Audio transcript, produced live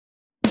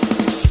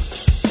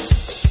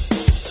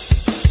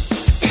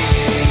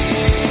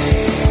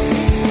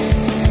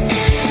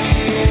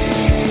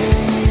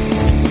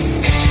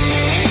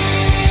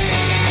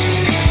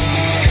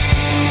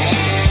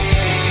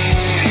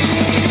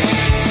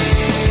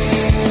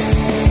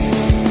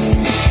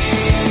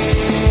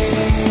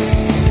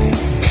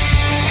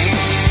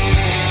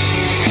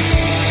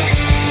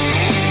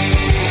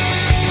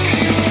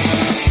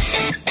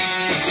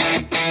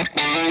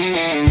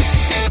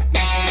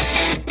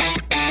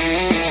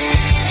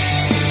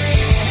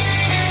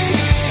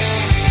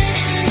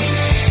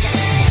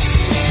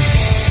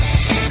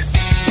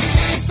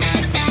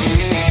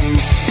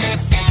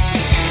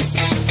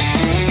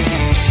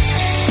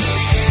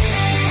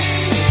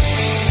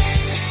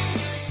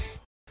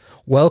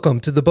Welcome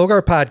to the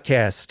Bogart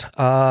podcast,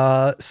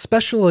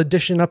 special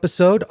edition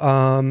episode.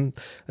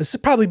 This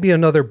will probably be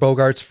another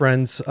Bogart's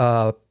Friends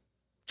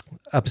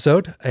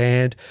episode,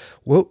 and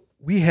what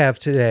we have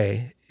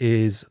today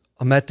is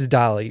Ahmet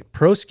Dadali,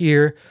 pro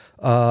skier,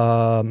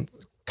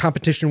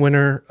 competition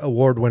winner,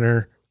 award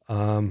winner,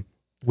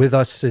 with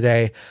us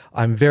today.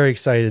 I'm very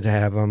excited to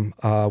have him.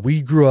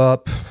 We grew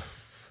up.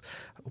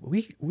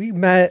 We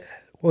met.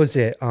 What was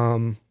it?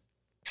 I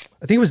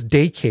think it was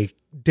daycare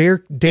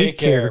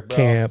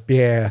camp.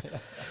 Yeah.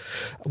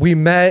 We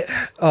met,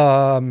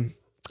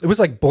 it was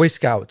like Boy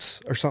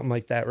Scouts or something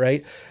like that,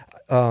 right?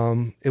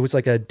 It was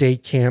like a day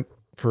camp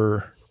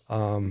for,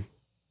 like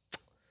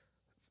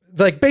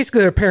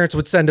basically our parents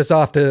would send us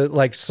off to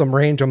like some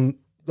random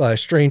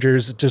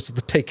strangers just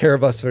to take care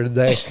of us for the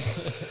day.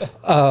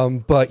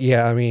 But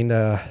yeah, I mean,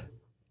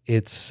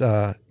 it's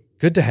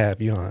good to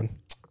have you on.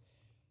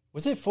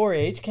 Was it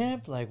 4-H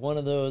camp? Like one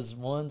of those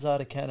ones out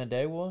of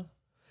Canandaigua?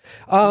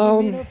 Did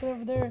you meet up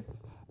over there?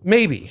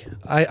 Maybe.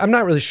 I'm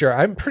not really sure.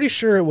 I'm pretty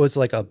sure it was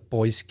like a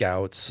Boy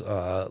Scouts,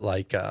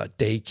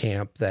 day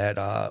camp that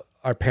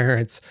our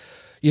parents,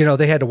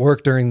 they had to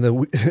work during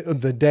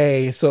the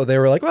day. So they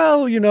were like,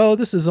 well,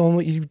 this is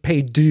only, you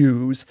pay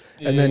dues,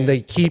 and then they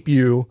keep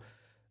you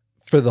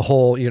for the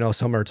whole,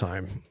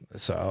 summertime.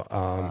 So,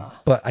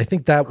 but I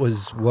think that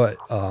was what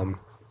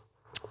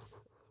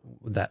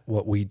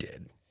we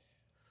did.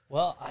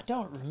 Well, I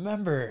don't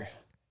remember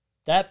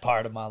that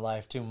part of my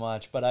life too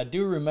much, but I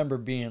do remember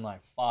being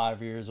like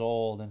 5 years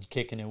old and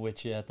kicking it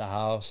with you at the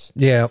house.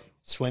 Yeah.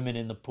 Swimming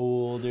in the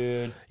pool,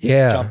 dude.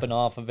 Yeah. Jumping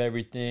off of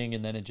everything,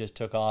 and then it just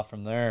took off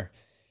from there.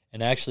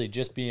 And actually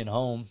just being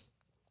home,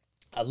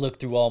 I looked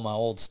through all my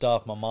old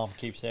stuff. My mom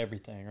keeps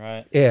everything,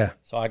 right? Yeah.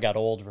 So I got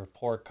old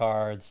report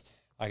cards.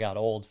 I got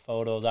old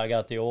photos. I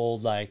got the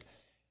old like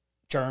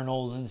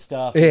journals and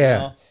stuff.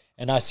 Yeah.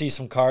 And I see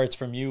some cards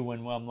from you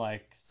when I'm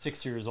like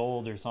 6 years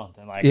old or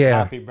something, like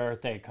happy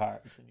birthday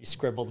cards, and you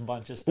scribbled a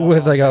bunch of stuff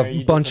with like there.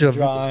 a bunch of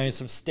drawings,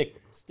 some stick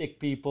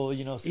people,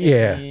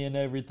 stick me and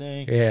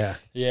everything. Yeah,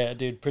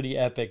 dude, pretty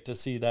epic to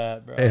see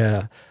that, bro.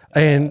 Yeah,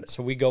 and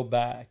so we go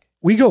back.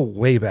 We go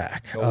way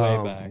back.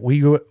 I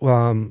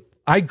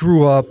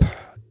grew up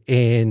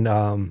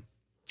in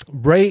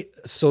right.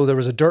 So there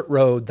was a dirt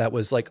road that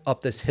was like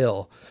up this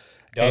hill,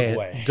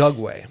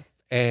 Dugway,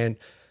 and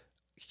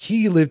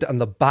he lived on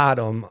the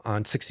bottom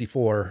on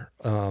 64.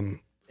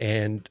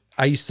 And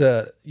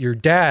your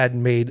dad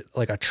made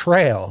like a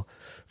trail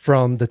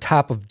from the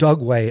top of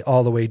Dugway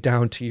all the way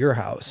down to your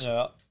house.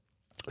 Yeah.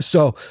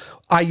 So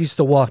I used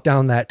to walk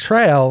down that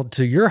trail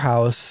to your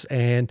house.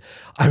 And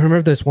I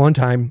remember this one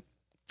time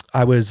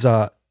I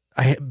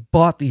had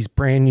bought these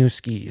brand new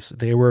skis.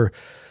 They were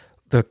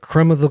the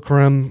creme of the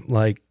creme.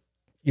 Like,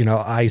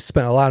 I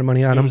spent a lot of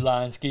money on them.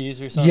 Line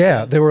skis or something?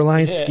 Yeah, they were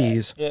line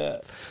skis. Yeah.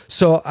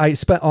 So I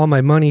spent all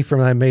my money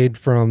I made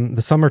from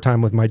the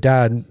summertime with my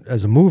dad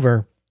as a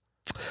mover.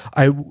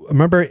 I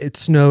remember it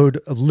snowed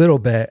a little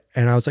bit,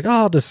 and I was like,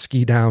 I'll just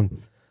ski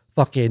down.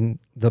 Fucking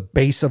the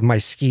base of my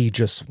ski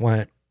just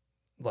went,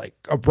 like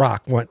a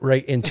rock went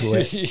right into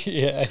it.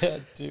 Yeah,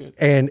 dude.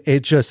 And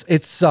it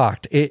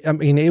sucked. I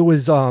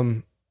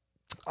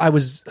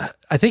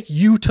think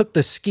you took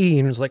the ski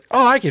and was like,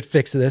 oh, I could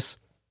fix this.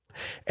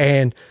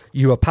 And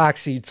you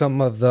epoxied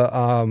some of the,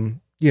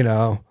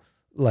 the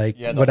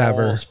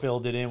whatever. Holes,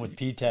 filled it in with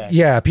P-Tex.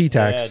 Yeah,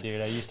 P-Tex. Yeah,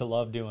 dude, I used to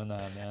love doing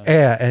that, man.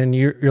 Yeah, and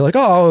you're like,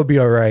 oh, it'll be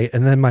all right.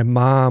 And then my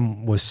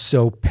mom was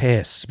so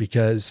pissed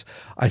because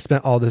I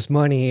spent all this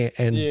money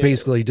and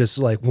basically just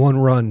like one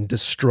run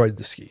destroyed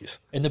the skis.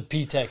 And the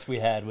P-Tex we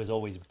had was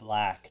always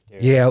black,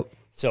 dude. Yeah.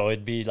 So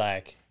it'd be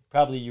like,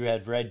 probably you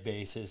had red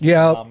bases.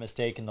 Yeah. I'm not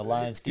mistaken, the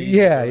line skis.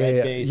 Yeah,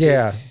 red bases.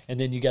 Yeah. And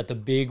then you got the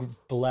big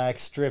black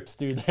strips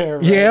through there.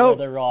 Right, yeah. Where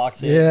the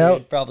rocks in. Yeah.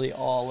 Probably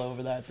all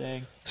over that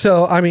thing.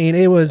 So, I mean,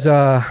 it was,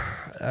 yeah.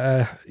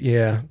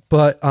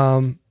 But,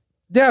 so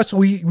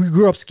we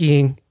grew up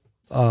skiing.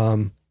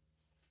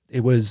 It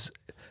was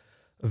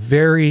a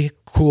very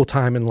cool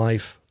time in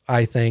life,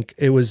 I think.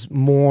 It was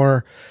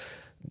a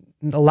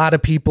lot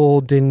of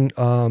people didn't,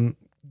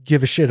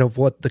 give a shit of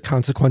what the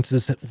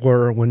consequences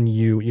were when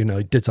you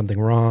did something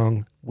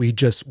wrong. We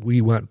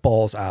went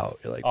balls out.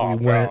 Like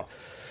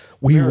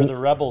we were the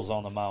rebels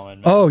on the mountain.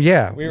 Man. Oh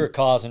yeah. We were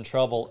causing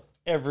trouble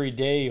every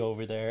day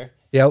over there.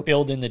 Yep.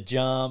 Building the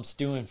jumps,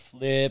 doing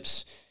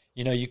flips.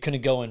 You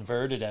couldn't go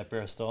inverted at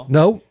Bristol.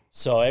 No.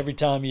 So every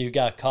time you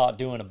got caught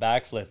doing a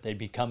backflip, they'd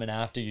be coming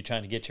after you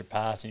trying to get your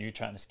pass, and you're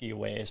trying to ski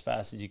away as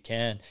fast as you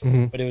can.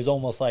 Mm-hmm. But it was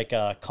almost like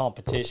a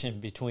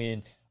competition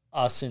between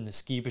us and the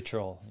ski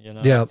patrol,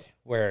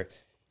 where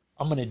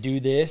I'm going to do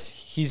this.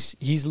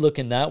 He's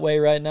looking that way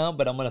right now,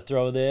 but I'm going to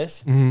throw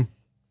this. Mm-hmm.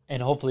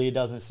 And hopefully he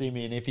doesn't see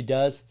me. And if he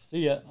does,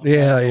 see ya.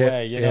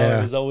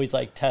 It was always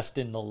like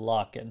testing the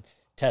luck and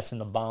testing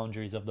the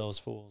boundaries of those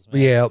fools.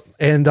 Man. Yeah.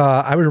 And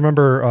I would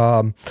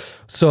remember,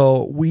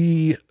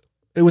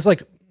 it was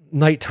like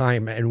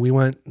nighttime, and we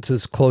went to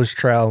this closed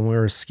trail and we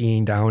were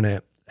skiing down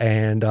it.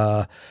 And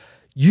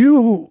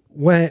you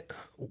went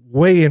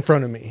way in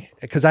front of me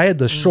because I had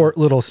the short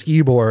little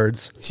ski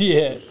boards.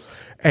 Yeah.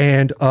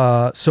 And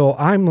so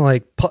I'm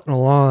like putting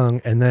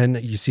along, and then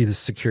you see the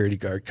security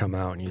guard come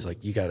out, and he's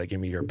like, "You got to give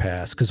me your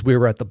pass," because we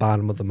were at the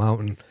bottom of the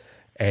mountain,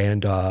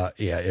 and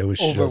it was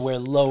over just, where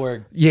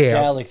Lower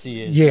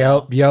Galaxy is.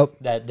 Yep.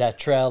 That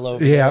trail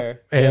over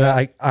there.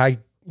 And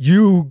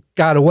you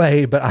got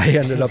away, but I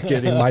ended up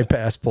getting my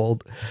pass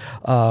pulled.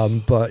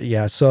 But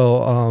yeah,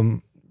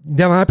 so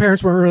my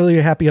parents weren't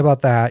really happy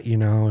about that. You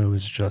know, it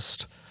was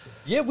just.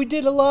 Yeah, we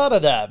did a lot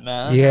of that,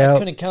 man. Yeah. I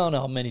couldn't count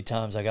how many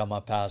times I got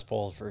my pass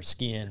pulled for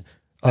skiing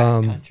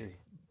backcountry,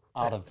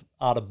 out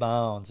of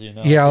bounds, you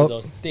know, through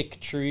those thick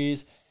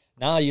trees.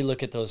 Now you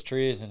look at those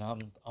trees, and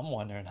I'm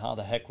wondering how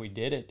the heck we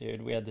did it,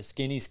 dude. We had the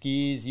skinny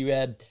skis. You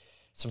had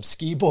some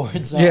ski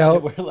boards on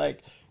that were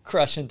like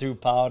crushing through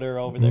powder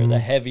over there, the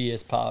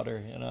heaviest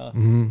powder, you know,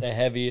 the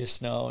heaviest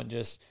snow, and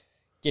just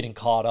getting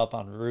caught up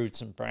on roots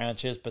and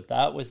branches. But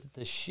that was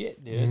the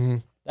shit,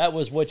 dude. That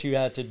was what you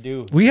had to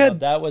do.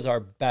 That was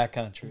our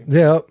backcountry.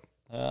 Yeah.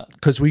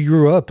 Because we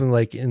grew up in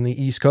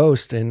the East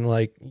Coast, and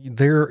like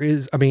there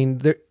is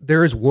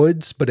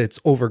woods, but it's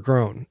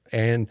overgrown,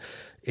 and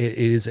it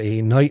is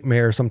a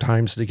nightmare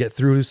sometimes to get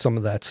through some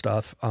of that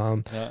stuff.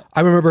 I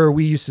remember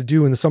we used to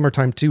do in the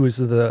summertime too, is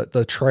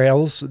the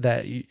trails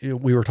that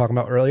we were talking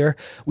about earlier.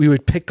 We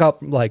would pick up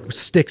like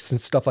sticks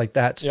and stuff like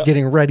that,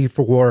 getting ready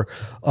for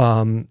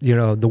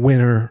the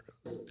winter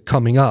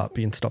coming up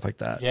and stuff like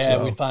that. Yeah,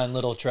 so, we'd find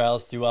little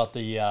trails throughout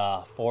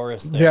the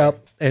forest there. Yeah,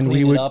 and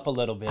we would up a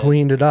little bit.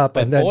 Cleaned it up.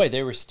 But and then, boy,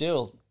 they were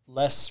still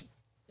less,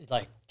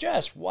 like,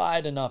 just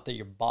wide enough that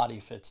your body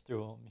fits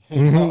through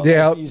them. You know?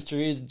 Like these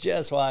trees,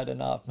 just wide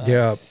enough, man.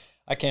 Yeah.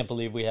 I can't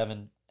believe we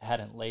hadn't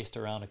laced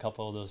around a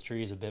couple of those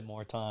trees a bit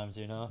more times,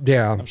 you know?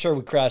 Yeah. I'm sure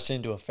we crashed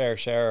into a fair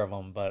share of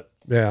them, but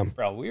yeah,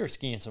 bro, we were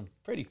skiing some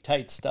pretty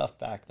tight stuff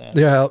back then.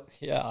 Yeah.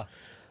 Yeah.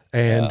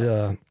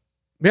 And,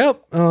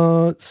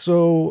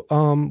 so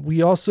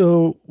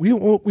we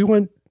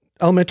went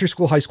elementary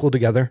school, high school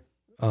together.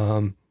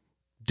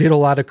 Did a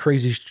lot of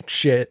crazy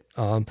shit.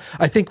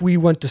 I think we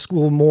went to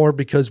school more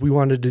because we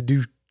wanted to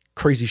do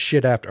crazy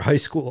shit after high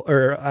school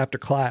or after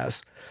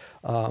class.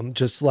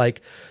 Just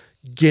like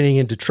getting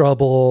into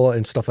trouble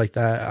and stuff like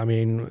that. I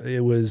mean,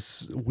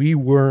 we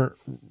weren't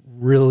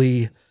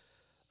really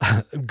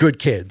good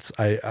kids.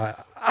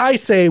 I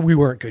say we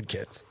weren't good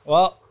kids.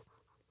 Well,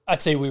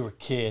 I'd say we were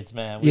kids,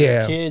 man. We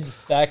were kids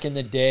back in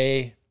the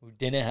day who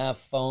didn't have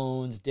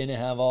phones, didn't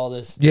have all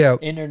this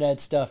internet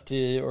stuff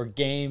or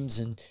games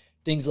and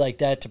things like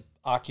that to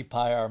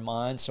occupy our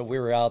minds. So we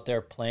were out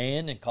there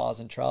playing and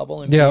causing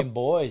trouble and being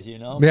boys, you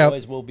know.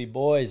 Boys will be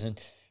boys. And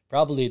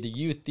probably the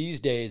youth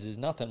these days is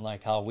nothing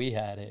like how we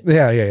had it.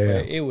 Yeah.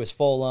 It was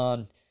full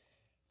on.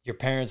 Your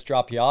parents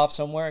drop you off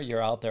somewhere.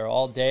 You're out there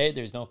all day.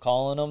 There's no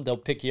calling them. They'll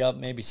pick you up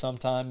maybe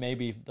sometime.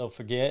 Maybe they'll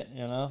forget,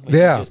 you know. But you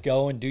just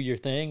go and do your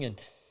thing. And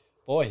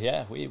boy,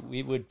 yeah, we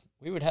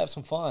would have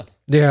some fun.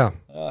 Yeah.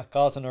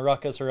 Causing a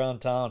ruckus around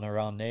town,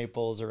 around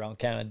Naples, around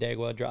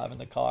Canandaigua, driving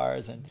the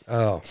cars and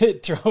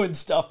throwing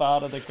stuff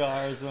out of the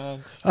cars,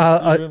 man.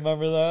 You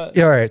remember that?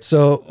 Yeah, all right.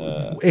 So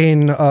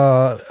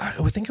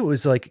I think it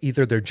was like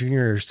either their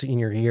junior or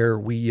senior year,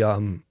 we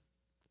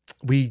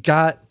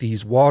got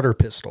these water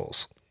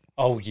pistols.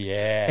 Oh,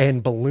 yeah.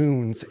 And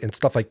balloons and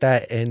stuff like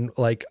that. And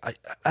like,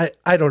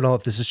 I don't know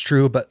if this is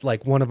true, but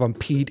like one of them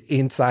peed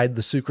inside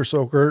the Super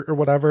Soaker or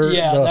whatever.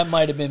 Yeah, that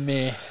might have been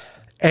me.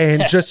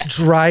 And just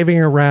driving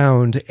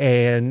around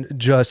and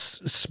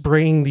just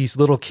spraying these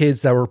little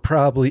kids that were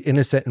probably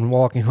innocent and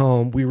walking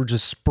home. We were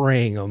just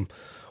spraying them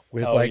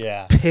with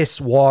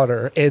piss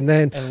water,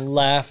 and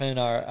laughing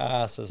our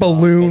asses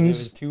balloons. Off, it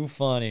was too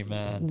funny,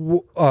 man.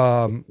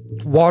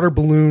 Water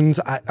balloons.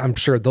 I'm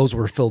sure those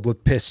were filled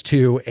with piss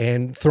too,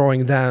 and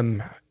throwing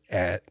them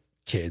at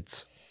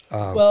kids.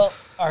 Well,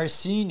 our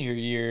senior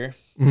year,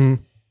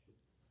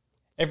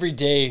 every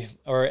day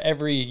or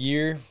every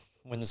year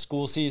when the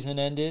school season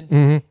ended,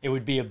 it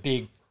would be a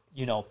big,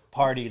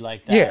 party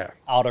like that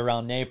out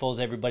around Naples.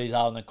 Everybody's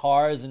out in the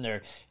cars and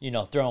they're,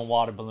 throwing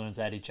water balloons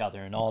at each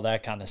other and all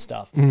that kind of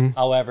stuff.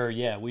 However,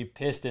 we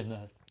pissed in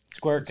the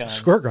squirt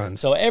guns.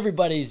 So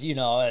everybody's,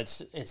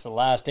 it's the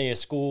last day of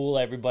school.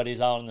 Everybody's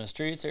out in the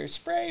streets. They're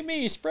spray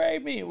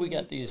me. We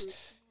got these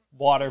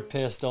water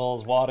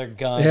pistols, water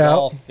guns,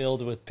 all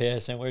filled with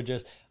piss. And we're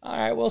just, all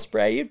right, we'll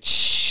spray you.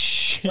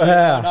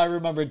 And I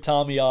remember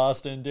Tommy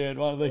Austin, dude,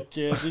 one of the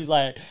kids. He's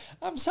like,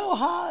 I'm so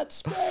hot,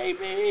 spray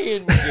me.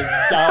 And we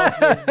just doused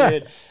this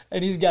dude.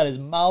 And he's got his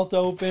mouth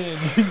open,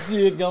 and you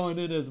see it going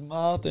in his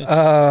mouth. And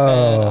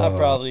I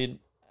probably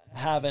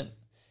haven't.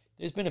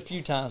 There's been a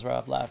few times where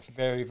I've laughed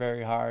very,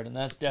 very hard, and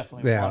that's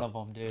definitely one of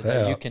them, dude.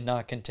 That you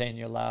cannot contain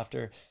your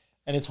laughter.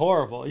 And it's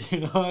horrible,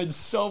 it's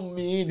so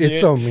mean, dude. It's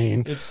so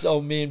mean. It's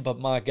so mean, but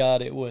my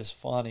God, it was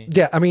funny.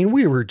 Yeah, I mean,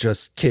 we were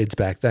just kids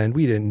back then.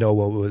 We didn't know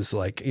what was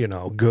like,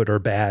 good or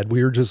bad.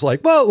 We were just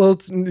like, well,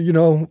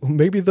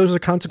 maybe there's a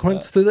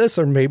consequence to this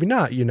or maybe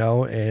not,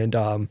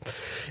 and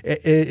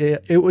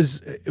it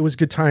was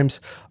good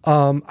times.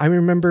 I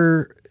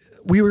remember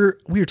we were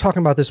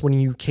talking about this when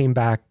you came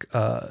back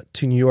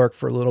to New York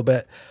for a little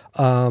bit.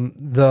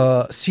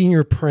 The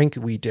senior prank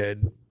we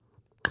did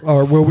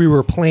or where we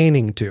were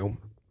planning to.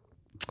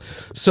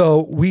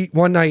 So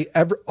one night,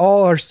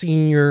 all our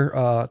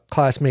senior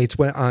classmates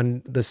went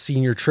on the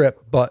senior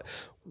trip, but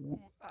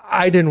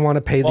I didn't want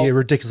to pay the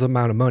ridiculous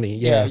amount of money.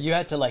 Yeah, you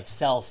had to like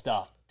sell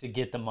stuff to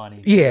get the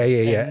money. Yeah.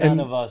 And none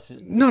of us,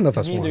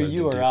 neither wanted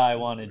you to or I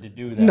wanted to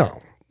do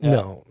that.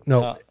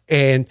 No.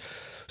 And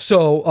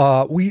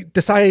so we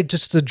decided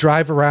just to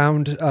drive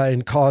around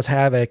and cause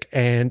havoc,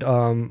 and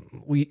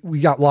we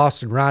got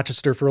lost in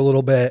Rochester for a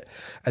little bit,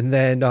 and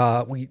then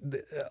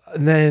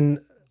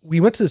we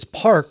went to this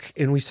park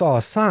and we saw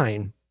a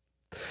sign,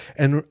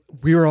 and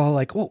we were all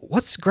like, "Oh,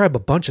 let's grab a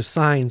bunch of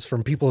signs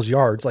from people's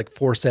yards, like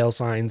for sale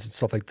signs and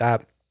stuff like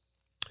that,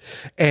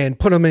 and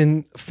put them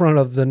in front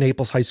of the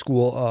Naples High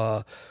School,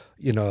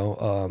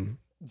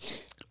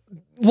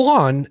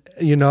 lawn,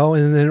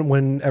 and then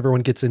when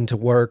everyone gets into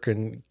work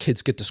and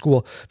kids get to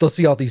school, they'll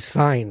see all these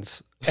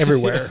signs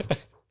everywhere."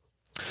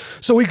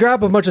 So we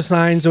grab a bunch of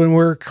signs and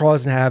we're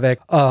causing havoc.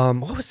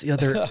 What was the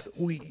other?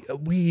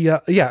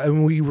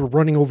 And we were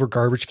running over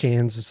garbage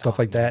cans and stuff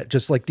like that.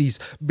 Just like these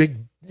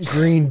big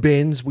green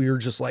bins. We were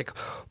just like,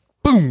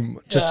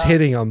 boom, just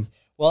hitting them.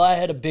 Well, I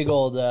had a big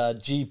old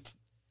Jeep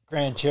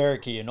Grand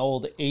Cherokee, an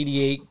old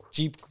 88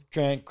 Jeep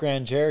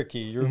Grand Cherokee.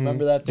 You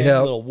remember that thing?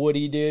 Yep. Little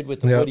woody dude with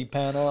the woody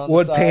panel on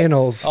wood the side?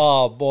 Panels.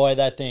 Oh boy,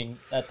 that thing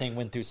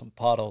went through some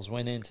puddles,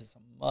 went into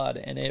some mud,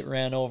 and it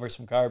ran over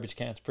some garbage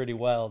cans pretty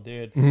well,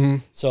 dude. Mm-hmm.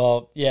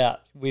 So yeah,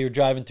 we were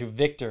driving through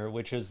Victor,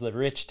 which was the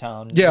rich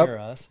town near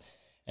us,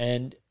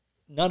 and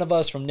none of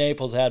us from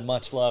Naples had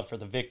much love for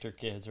the Victor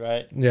kids,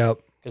 right?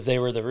 Yep. Because they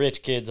were the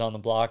rich kids on the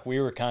block.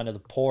 We were kind of the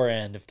poor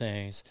end of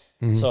things.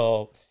 Mm-hmm.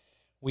 So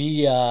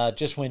we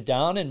just went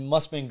down, and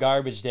must have been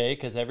garbage day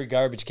because every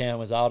garbage can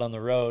was out on the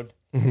road,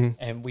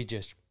 and we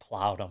just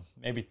plowed them,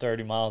 maybe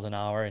 30 miles an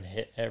hour, and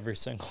hit every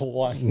single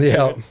one.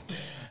 Yeah.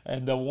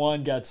 And the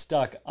one got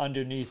stuck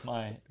underneath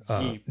my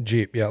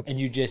Jeep, yep. And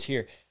you just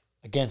hear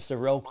against the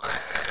road.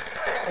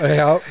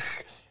 Yep.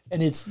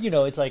 And it's,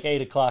 it's like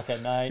 8 o'clock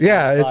at night.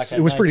 Yeah, it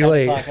was pretty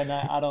late. 10 o'clock at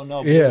night. I don't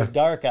know. But it was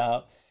dark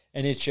out,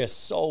 and it's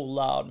just so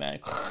loud, man.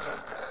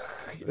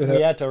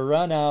 We had to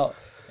run out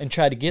and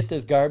try to get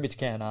this garbage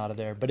can out of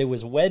there, but it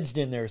was wedged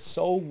in there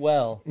so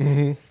well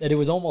that it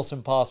was almost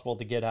impossible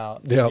to get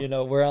out. Yep.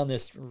 We're on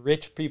this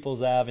rich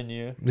people's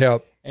avenue,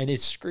 and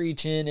it's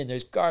screeching, and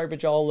there's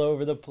garbage all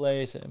over the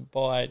place, and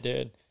boy,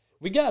 dude,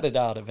 we got it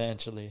out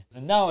eventually.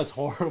 And now it's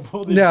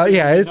horrible.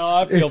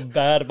 I feel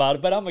bad about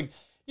it, but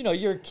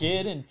you're a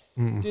kid, and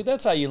dude,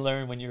 that's how you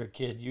learn when you're a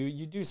kid.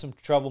 You do some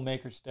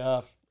troublemaker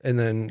stuff, and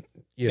then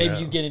maybe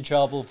you get in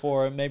trouble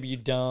for it, maybe you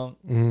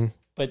don't.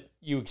 But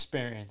you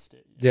experienced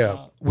it.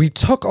 We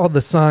took all the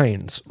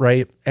signs,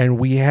 right? And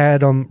we had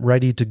them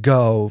ready to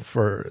go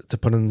to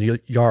put in the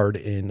yard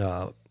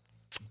in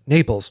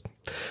Naples.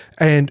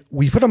 And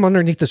we put them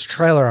underneath this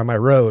trailer on my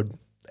road.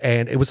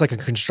 And it was like a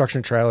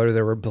construction trailer.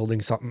 They were building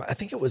something. I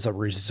think it was a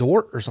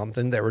resort or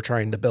something they were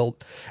trying to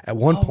build at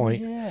one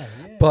point. Yeah.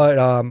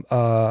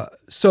 But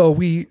so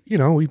we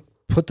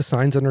put the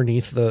signs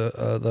underneath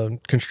the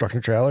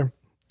construction trailer.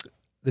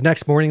 The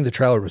next morning, the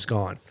trailer was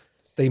gone.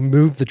 They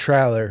moved the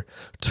trailer,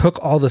 took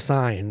all the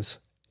signs,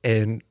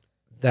 and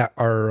that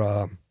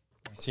our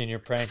senior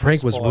prank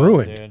was spoiled,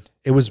 ruined. Dude.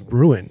 It was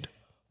ruined.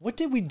 What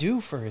did we do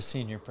for a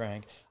senior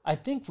prank? I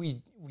think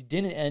we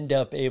didn't end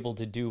up able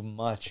to do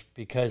much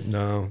because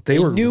they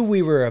knew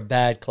we were a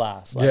bad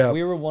class.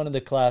 We were one of the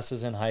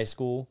classes in high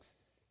school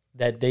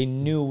that they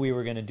knew we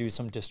were going to do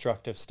some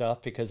destructive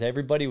stuff because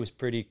everybody was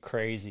pretty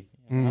crazy.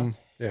 Yeah.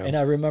 And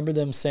I remember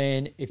them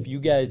saying, if you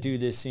guys do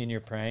this senior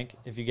prank,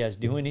 if you guys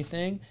do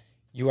anything,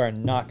 you are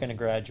not going to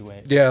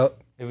graduate. Yeah.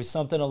 It was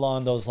something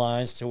along those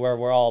lines to where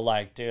we're all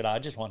like, dude, I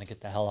just want to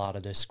get the hell out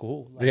of this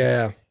school.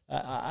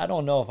 I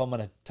don't know if I'm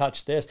going to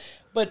touch this.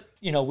 But,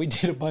 we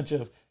did a bunch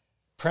of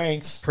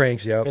pranks,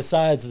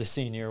 besides the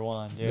senior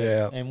one, dude.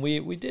 Yeah. And we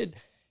did,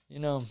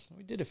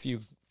 we did a few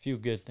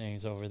good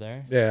things over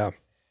there. Yeah.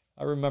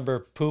 I remember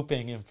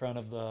pooping in front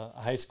of the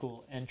high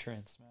school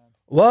entrance, man.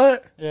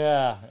 What?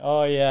 Yeah.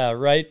 Oh, yeah.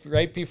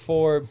 Right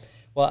before,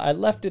 I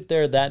left it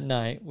there that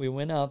night. We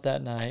went out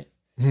that night.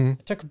 I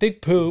took a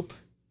big poop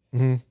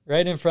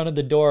right in front of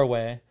the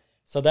doorway.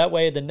 So that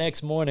way the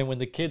next morning when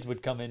the kids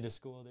would come into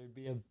school, there'd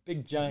be a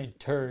big giant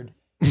turd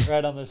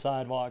right on the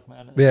sidewalk,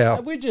 man.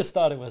 Yeah. We just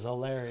thought it was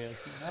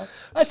hilarious.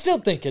 I still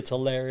think it's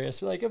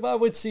hilarious. Like if I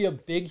would see a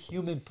big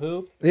human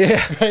poop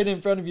right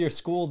in front of your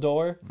school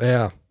door,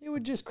 you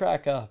would just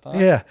crack up. Huh?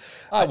 Yeah.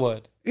 I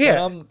would. Yeah.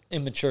 But I'm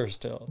immature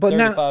still. But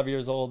 35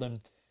 years old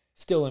and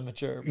still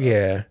immature. Bro.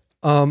 Yeah.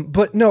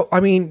 But no, I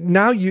mean,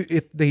 now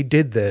if they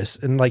did this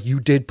and like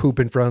you did poop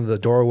in front of the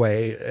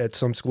doorway at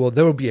some school,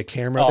 there would be a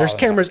camera. There's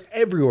cameras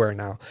everywhere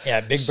now. Yeah,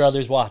 Big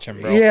Brother's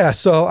watching, bro. Yeah,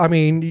 so I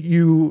mean,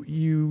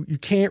 you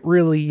can't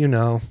really, I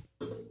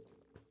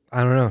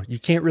don't know, you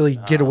can't really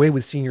get away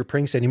with senior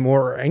pranks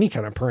anymore or any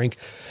kind of prank,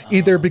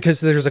 either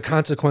because there's a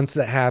consequence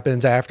that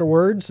happens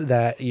afterwards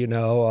that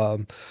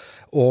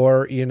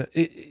or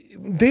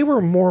they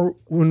were more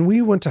when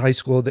we went to high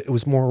school. It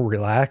was more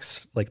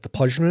relaxed, like the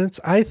punishments,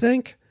 I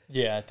think.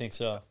 Yeah, I think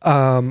so.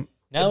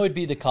 Now it'd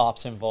be the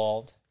cops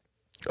involved.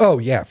 Oh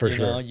yeah, for You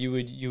sure. know,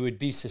 you would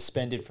be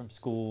suspended from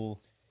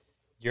school.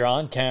 You're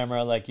on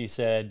camera, like you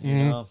said. You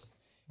know,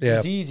 it Yeah.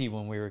 was easy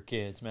when we were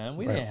kids, man.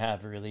 We didn't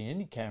have really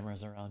any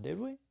cameras around, did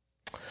we?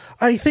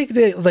 I think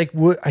that like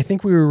I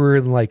think we were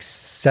in like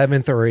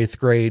 7th or 8th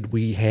grade.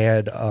 We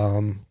had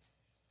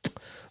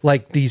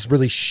like these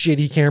really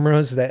shitty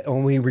cameras that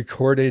only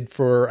recorded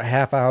for a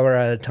half hour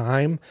at a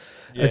time,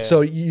 and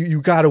so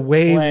you got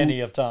away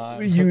Plenty of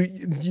time.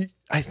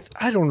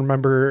 I don't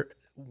remember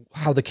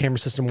how the camera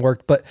system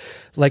worked, but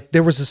like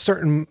there was a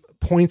certain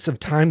points of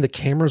time the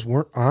cameras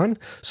weren't on,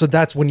 so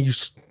that's when you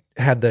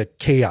had the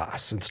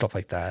chaos and stuff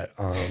like that.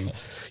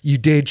 You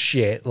did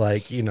shit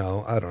like, you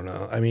know, I don't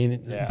know. I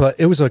mean, but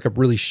it was like a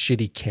really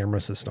shitty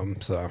camera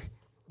system. So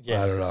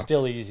yeah, I don't know. It's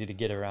still easy to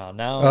get around.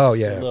 Now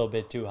it's a little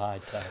bit too high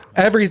tech.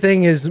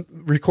 Everything is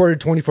recorded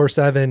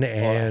 24/7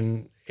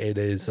 and it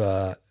is,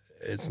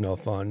 it's no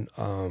fun.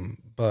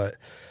 But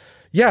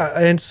yeah.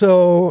 And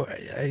so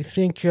I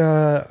think,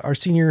 our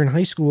senior year in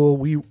high school,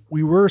 we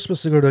were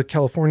supposed to go to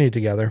California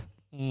together.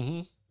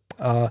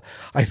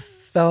 I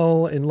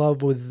fell in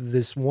love with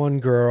this one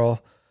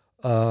girl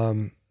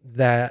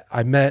that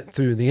I met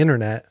through the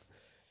internet,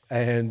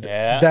 and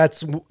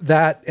that's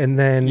that. And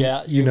then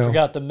you know,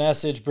 forgot the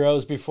message,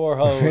 bros before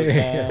hoes,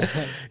 man.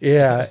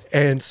 Yeah,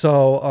 and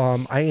so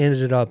I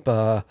ended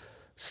up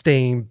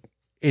staying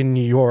in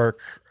New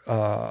York,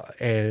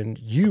 and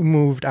you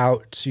moved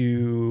out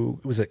to,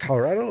 was it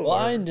Colorado? Well,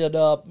 I ended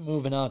up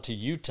moving out to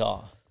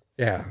Utah.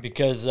 Yeah,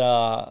 because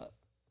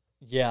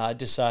I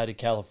decided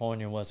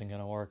California wasn't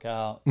going to work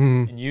out.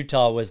 And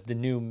Utah was the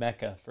new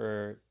mecca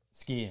for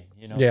skiing,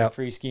 you know, for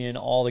free skiing.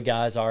 All the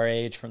guys our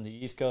age from the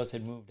East Coast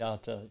had moved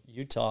out to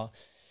Utah.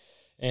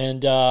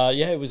 And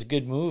it was a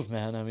good move,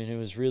 man. I mean, it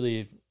was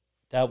really,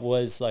 that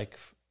was like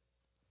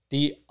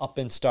the up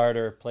and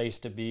starter place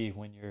to be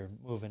when you're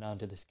moving on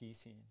to the ski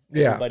scene.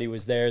 Everybody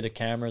was there. The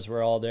cameras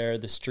were all there.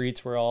 The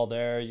streets were all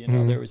there. You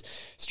know, there was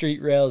street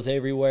rails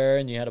everywhere,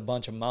 and you had a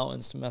bunch of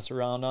mountains to mess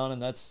around on.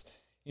 And that's,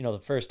 you know,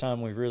 the first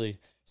time we really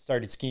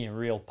started skiing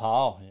real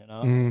POW, you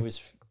know.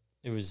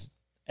 It was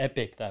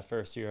epic that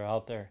first year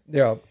out there.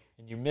 Yeah.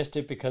 And you missed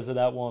it because of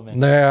that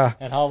woman. Yeah.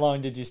 And how long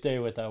did you stay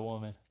with that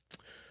woman?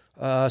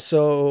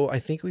 So I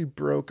think we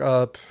broke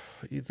up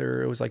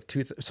either, it was like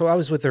so I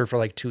was with her for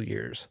like 2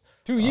 years.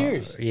 2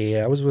 years?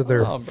 Yeah, I was with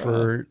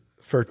her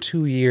for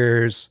 2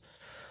 years.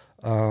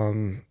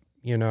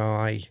 You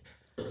know,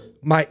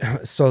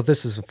 so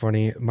this is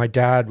funny. My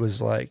dad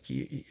was like,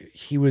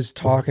 he was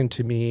talking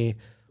to me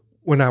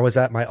when I was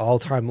at my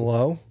all-time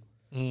low,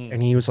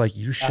 and he was like,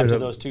 you should have. After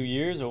those 2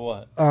 years or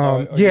what?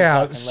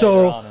 Yeah.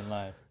 So, later on in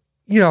life?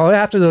 You know,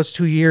 after those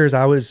 2 years,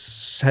 I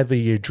was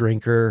heavy a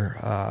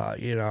drinker.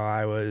 You know,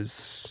 I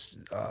was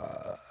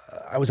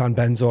on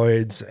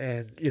benzoids,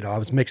 and, you know, I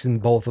was mixing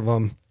both of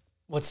them.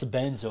 What's the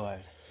benzoid?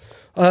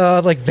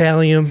 Like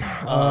Valium,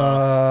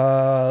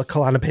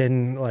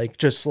 Klonopin, like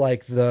just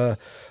like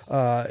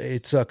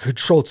it's a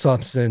controlled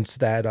substance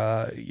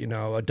that you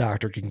know, a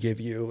doctor can give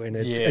you, and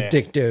it's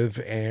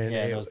addictive, and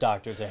those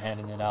doctors are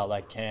handing it out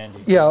like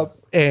candy. Yeah,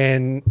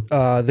 and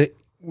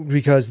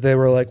because they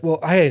were like, well,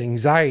 I had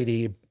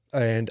anxiety,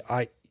 and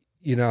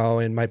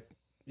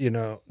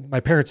my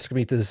parents took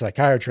me to the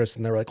psychiatrist,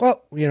 and they were like,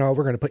 well, you know,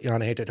 we're going to put you on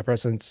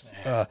antidepressants,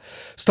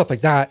 stuff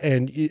like that.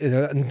 And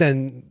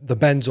then the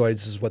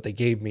benzoids is what they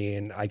gave me,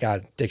 and I got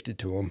addicted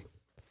to them.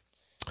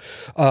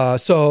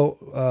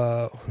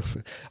 So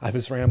I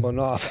was rambling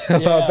off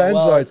about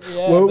benzoids.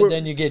 But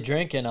then you get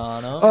drinking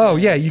on them. Oh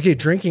yeah, you get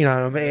drinking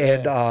on them,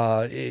 and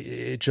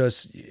it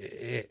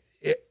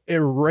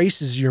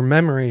erases your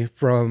memory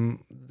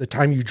from the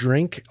time you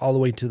drink all the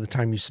way to the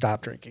time you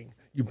stop drinking.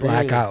 You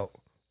black out.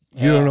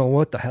 You don't know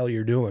what the hell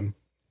you're doing.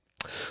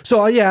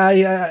 So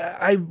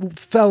I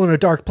fell in a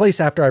dark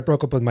place after I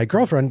broke up with my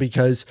girlfriend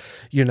because,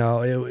 you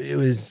know, it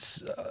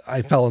was,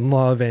 I fell in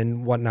love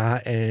and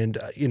whatnot. And,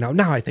 you know,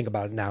 now I think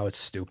about it now, it's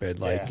stupid.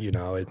 Like, you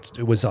know,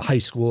 it was a high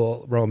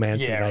school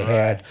romance that I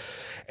had.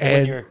 And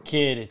when you're a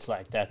kid, it's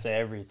like that's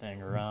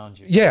everything around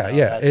you. Yeah, you know?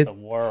 yeah. That's the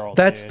world.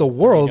 That's dude. the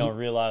world. You don't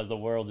realize the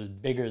world is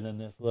bigger than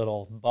this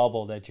little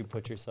bubble that you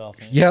put yourself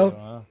in.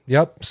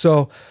 Yep.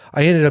 So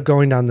I ended up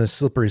going down this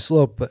slippery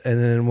slope.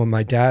 And then when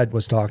my dad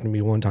was talking to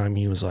me one time,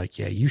 he was like,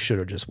 yeah, you should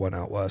have just went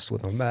out west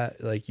with him,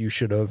 Matt. Like, you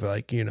should have,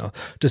 like, you know,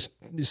 just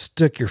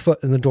stick your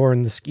foot in the door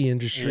in the ski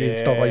industry and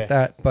stuff like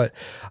that. But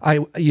I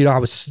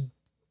was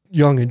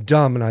young and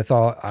dumb, and I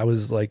thought I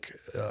was like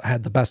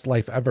had the best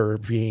life ever,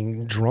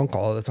 being drunk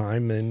all the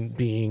time and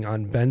being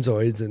on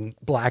benzoids and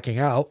blacking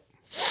out.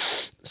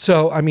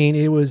 So I mean,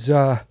 it was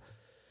not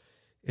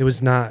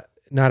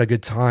a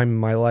good time in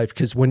my life,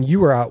 because when you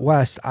were out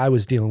west, I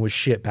was dealing with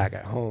shit back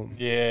at home.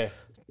 Yeah,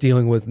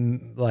 dealing with,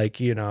 like,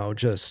 you know,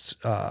 just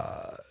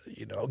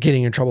you know,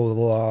 getting in trouble with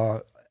the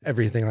law,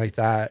 everything like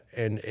that,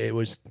 and it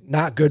was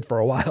not good for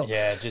a while.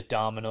 Yeah, just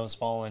dominoes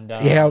falling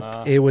down.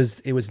 Yeah, it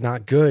was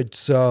not good.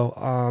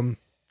 So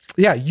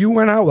yeah, you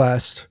went out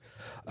west.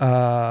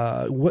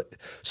 It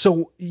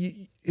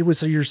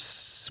was your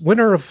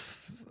winter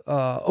of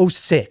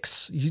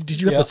 06.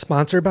 Did you have a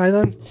sponsor by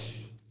then?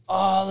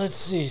 Let's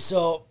see.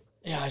 So,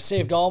 yeah, I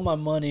saved all my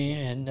money,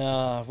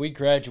 and we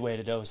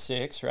graduated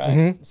 '06,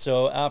 right?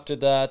 So after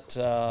that,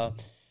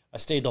 I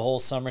stayed the whole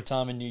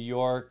summertime in New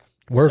York,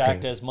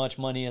 stacked as much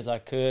money as I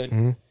could,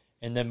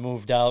 and then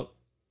moved out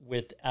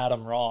with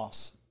Adam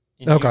Ross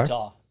in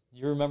Utah.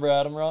 You remember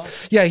Adam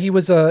Ross? Yeah, he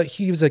was a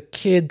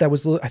kid that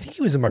was, I think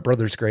he was in my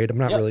brother's grade. I'm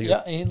not really.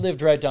 Yeah, and he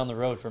lived right down the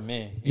road from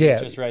me. He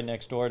was just right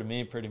next door to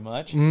me, pretty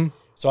much.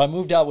 So I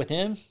moved out with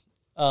him.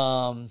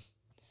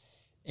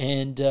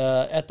 And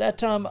at that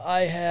time,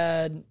 I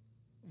had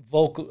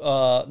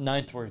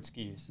ninth word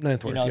skis.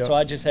 So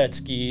I just had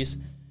skis,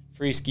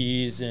 free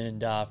skis,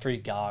 and free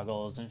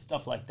goggles and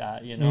stuff like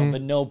that,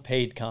 but no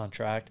paid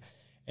contract.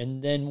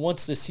 And then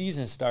once the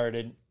season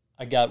started,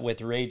 I got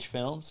with Rage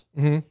Films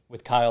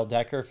with Kyle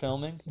Decker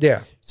filming.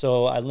 Yeah.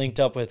 So I linked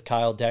up with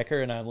Kyle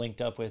Decker, and I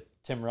linked up with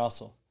Tim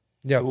Russell,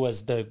 who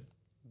was the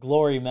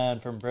glory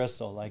man from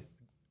Bristol, like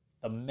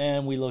the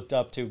man we looked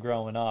up to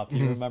growing up.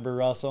 You remember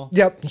Russell?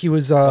 Yep. He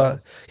was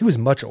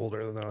much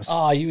older than us.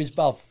 Oh, he was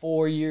about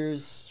 4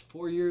 years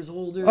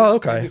older. Oh,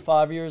 okay. Maybe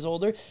 5 years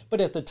older. But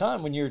at the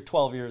time, when you're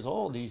 12 years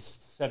old, he's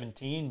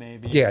 17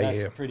 maybe. Yeah,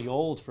 That's pretty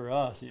old for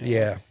us.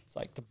 Yeah. It's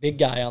like the big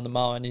guy on the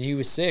mountain, and he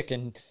was sick,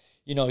 and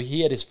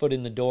he had his foot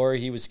in the door.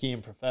 He was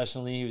skiing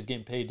professionally. He was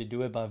getting paid to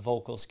do it by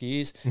Vocal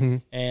Skis.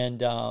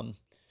 And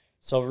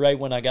so right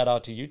when I got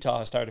out to Utah,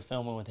 I started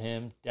filming with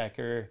him,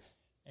 Decker,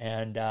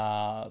 and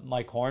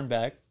Mike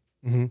Hornbeck.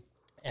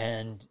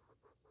 And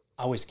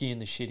I was skiing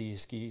the shittiest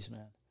skis,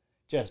 man.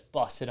 Just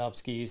busted up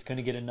skis.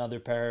 Couldn't get another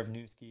pair of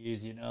new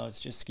skis, It's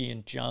just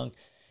skiing junk.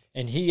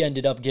 And he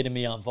ended up getting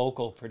me on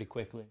Vocal pretty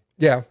quickly.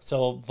 Yeah.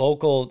 So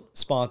Vocal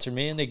sponsored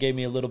me, and they gave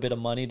me a little bit of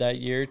money that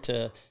year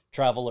to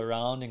travel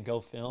around and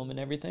go film and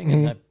everything.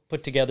 And I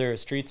put together a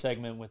street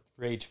segment with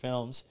Rage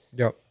Films.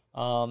 Yep.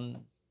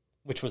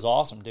 Which was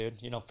awesome, dude.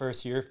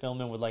 First year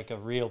filming with like a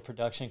real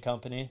production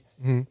company,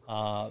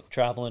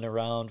 traveling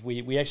around.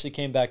 We actually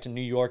came back to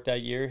New York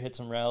that year, hit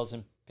some rails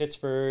in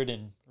Pittsford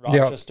and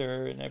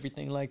Rochester and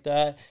everything like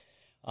that.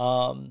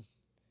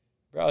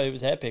 Bro, it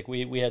was epic.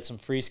 We had some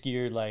free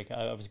skier, like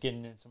I was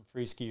getting in some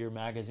free skier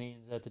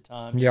magazines at the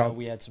time.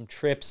 We had some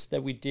trips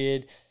that we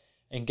did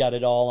and got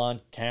it all on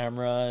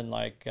camera, and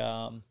like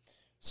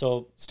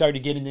so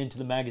started getting into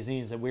the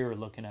magazines that we were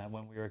looking at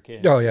when we were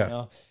kids.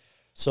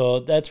 So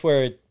that's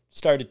where it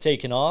started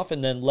taking off.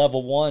 And then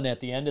Level 1 at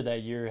the end of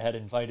that year had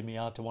invited me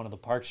out to one of the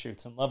park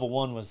shoots, and Level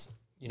 1 was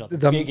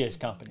the biggest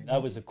company.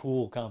 That was a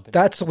cool company.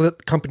 That's the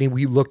company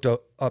we looked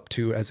up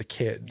to as a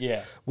kid.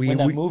 Yeah. When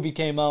that movie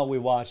came out, we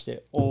watched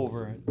it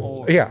over and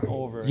over and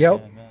over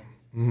again,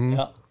 man.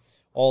 Yeah.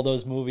 All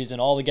those movies, and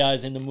all the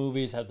guys in the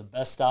movies had the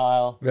best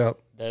style,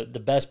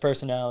 the best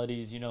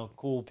personalities,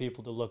 cool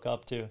people to look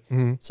up to.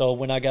 So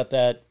when I got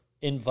that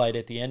invite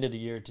at the end of the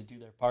year to do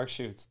their park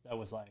shoots, that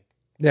was like,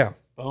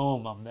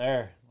 boom, I'm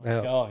there.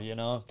 Let's go,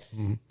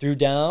 Threw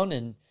down,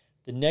 and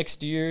the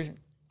next year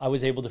I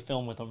was able to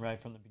film with them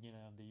right from the beginning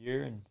of the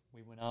year, and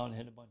we went out and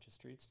hit a bunch of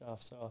street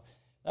stuff. So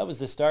that was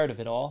the start of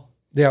it all.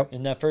 Yeah.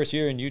 And that first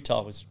year in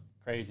Utah was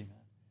crazy, man.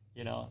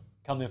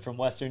 Coming from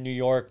Western New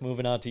York,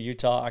 moving out to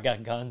Utah, I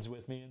got guns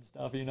with me and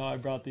stuff. I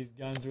brought these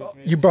guns with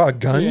me. You brought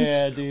guns?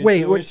 Yeah, dude.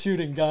 Wait, so we're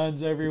shooting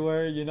guns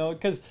everywhere,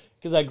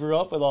 because I grew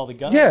up with all the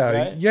guns, yeah,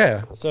 right?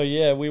 Yeah. So,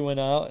 yeah, we went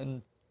out,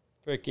 and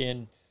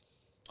freaking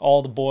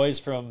all the boys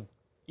from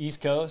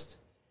East Coast,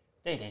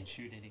 they didn't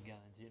shoot any guns,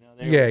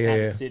 They were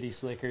kind of city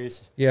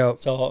slickers. Yeah.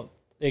 So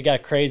they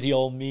got crazy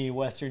old me,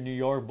 Western New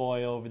York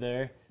boy over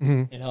there.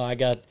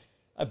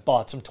 I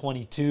bought some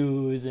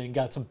 22s and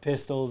got some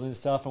pistols and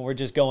stuff, and we're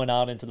just going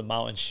out into the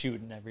mountains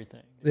shooting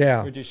everything.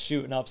 Yeah. We're just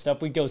shooting up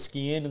stuff. We go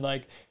skiing and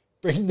like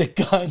bring the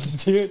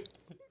guns, dude.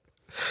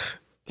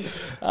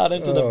 Out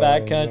into the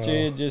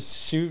backcountry and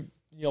just shoot,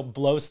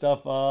 blow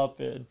stuff up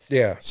and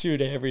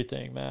shoot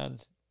everything, man.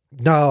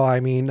 No,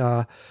 I mean,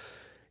 and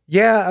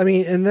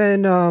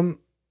then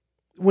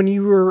when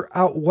you were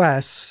out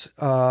west,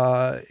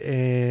 so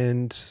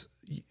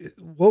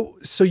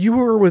you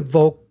were with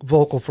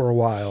Vocal for a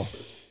while.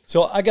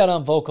 So I got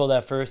on Vocal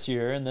that first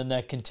year, and then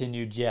that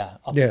continued,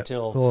 up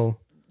until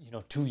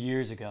 2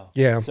 years ago.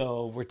 Yeah.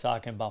 So we're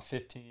talking about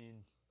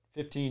 15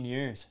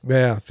 years.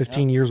 Yeah,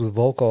 15 years with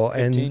Vocal.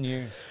 15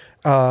 years.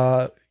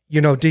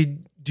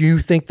 Do you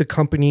think the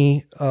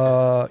company,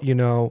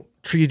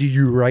 treated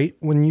you right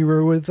when you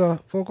were with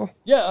Vocal?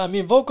 Yeah, I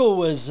mean, Vocal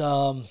was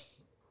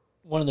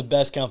one of the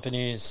best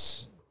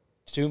companies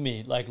to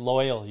me, like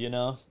loyal,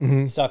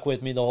 stuck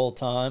with me the whole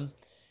time.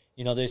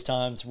 There's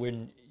times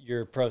when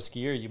you're a pro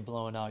skier, you're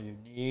blowing out your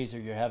knees or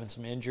you're having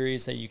some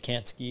injuries that you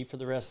can't ski for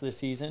the rest of the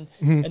season.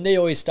 And they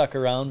always stuck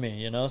around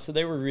me, so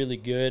they were really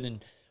good.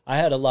 And I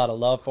had a lot of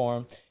love for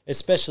them,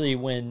 especially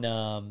when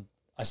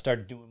I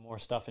started doing more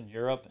stuff in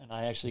Europe, and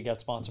I actually got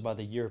sponsored by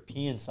the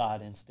European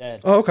side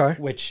instead. Oh, okay.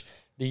 Which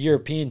the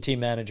European team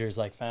manager is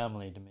like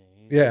family to me.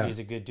 He's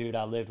a good dude.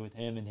 I lived with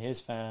him and his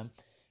fam.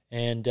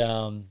 And,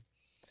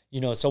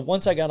 so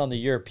once I got on the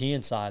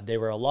European side, they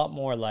were a lot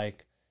more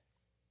like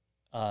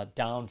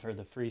down for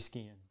the free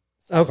skiing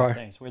side Okay. of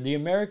things. Where the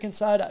American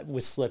side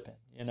was slipping,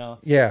 you know.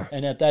 Yeah.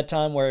 And at that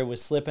time where it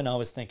was slipping, I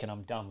was thinking,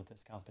 I'm done with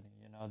this company.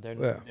 You know,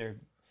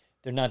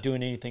 they're not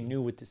doing anything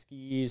new with the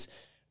skis.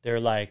 They're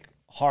like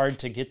hard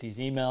to get these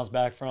emails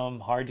back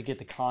from, hard to get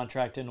the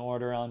contract in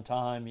order on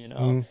time, you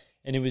know.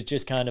 And it was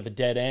just kind of a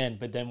dead end.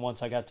 But then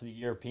once I got to the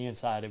European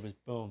side, it was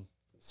boom,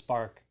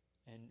 spark,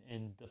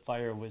 and the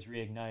fire was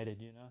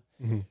reignited, you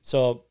know.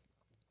 So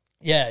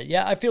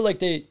yeah, I feel like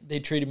they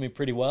treated me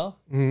pretty well.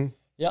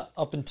 Yeah,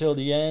 up until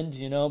the end,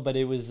 you know. But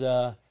it was,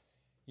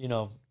 you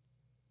know,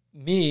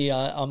 me,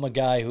 I'm a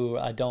guy who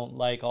I don't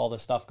like all the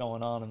stuff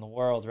going on in the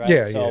world, right?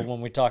 Yeah, so yeah.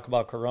 when we talk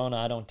about Corona,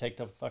 I don't take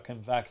the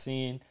fucking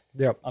vaccine.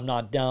 Yep. I'm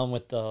not down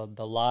with the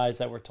lies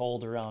that were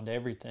told around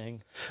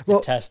everything, Well-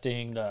 the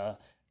testing, the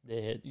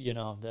you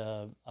know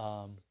the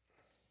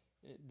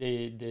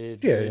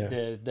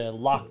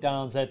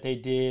lockdowns that they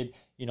did,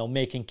 you know,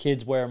 making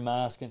kids wear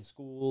masks in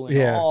school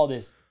and all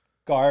this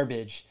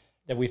garbage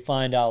that we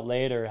find out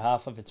later,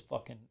 half of it's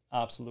fucking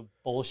absolute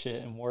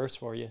bullshit and worse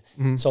for you.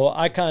 So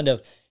I kind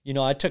of, you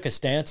know, I took a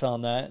stance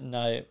on that, and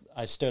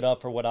I stood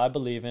up for what I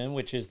believe in,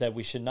 which is that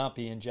we should not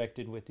be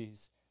injected with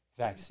these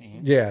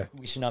vaccines. Yeah.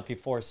 We should not be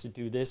forced to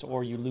do this,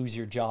 or you lose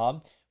your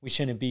job. We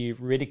shouldn't be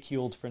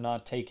ridiculed for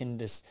not taking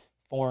this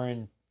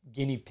foreign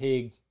guinea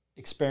pig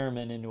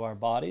experiment into our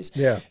bodies.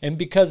 Yeah. And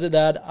because of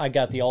that, I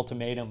got the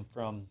ultimatum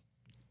from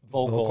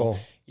Vocal.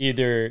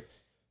 Either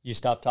you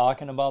stop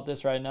talking about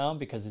this right now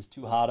because it's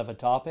too hot of a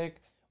topic,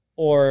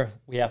 or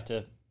we have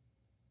to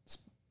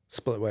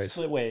Split ways.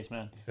 split ways,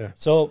 man. Yeah.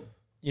 So,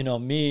 you know,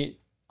 me,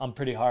 I'm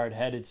pretty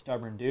hard-headed,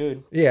 stubborn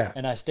dude. Yeah.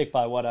 And I stick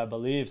by what I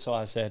believe. So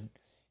I said,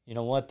 you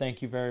know what,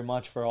 thank you very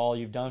much for all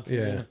you've done for me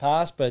in the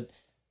past, but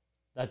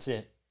that's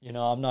it. You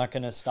know, I'm not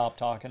going to stop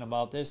talking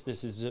about this.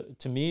 This is,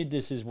 to me,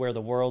 this is where the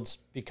world's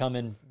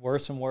becoming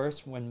worse and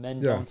worse when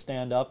men don't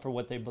stand up for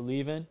what they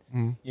believe in.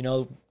 You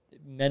know,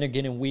 men are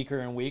getting weaker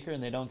and weaker,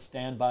 and they don't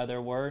stand by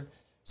their word.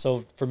 So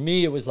for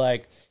me, it was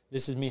like,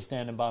 this is me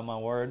standing by my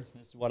word.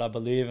 This is what I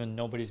believe, and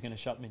nobody's going to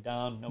shut me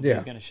down.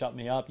 Nobody's going to shut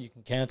me up. You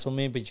can cancel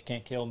me, but you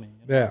can't kill me.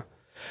 You know?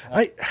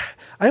 Yeah.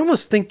 I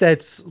almost think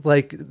that's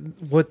like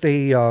what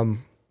they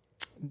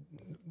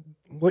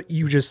what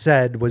you just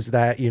said was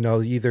that, you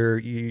know, either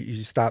you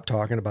stop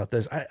talking about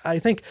this. I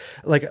think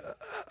like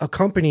a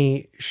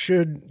company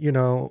should, you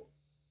know,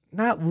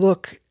 not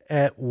look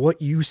at what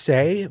you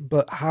say,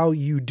 but how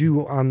you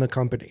do on the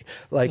company.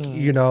 Like,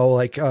 you know,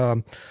 like,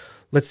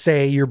 let's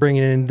say you're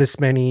bringing in this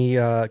many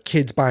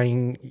kids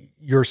buying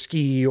your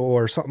ski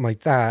or something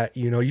like that,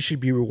 you know, you should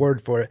be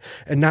rewarded for it,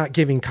 and not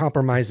giving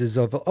compromises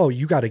of, oh,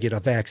 you got to get a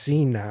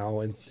vaccine now.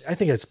 And I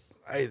think it's,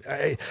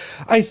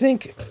 I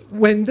think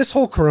when this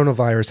whole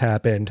coronavirus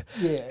happened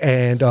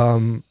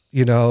and,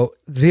 you know,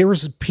 there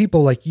was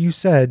people, like you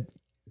said,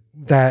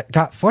 that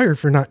got fired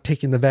for not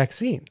taking the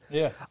vaccine.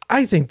 Yeah.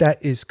 I think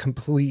that is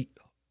complete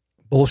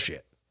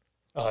bullshit.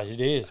 Oh, it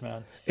is,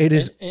 man. It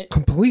is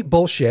complete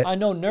bullshit. I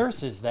know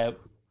nurses that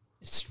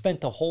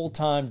spent the whole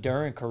time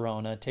during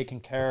Corona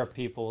taking care of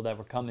people that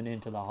were coming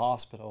into the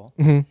hospital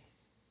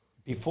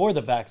before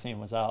the vaccine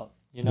was out,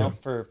 you know,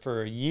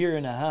 for a year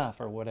and a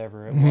half or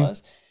whatever it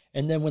was.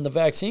 And then when the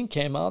vaccine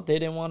came out, they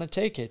didn't want to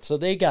take it. So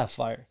they got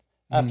fired.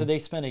 After they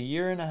spent a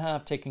year and a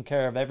half taking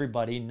care of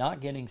everybody, not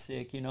getting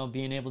sick, you know,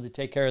 being able to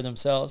take care of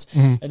themselves.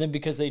 And then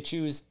because they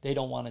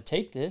don't want to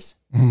take this,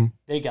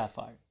 they got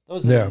fired.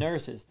 Those are the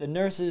nurses. The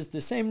nurses,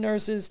 the same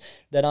nurses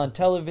that on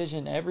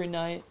television every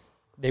night,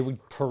 they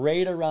would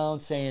parade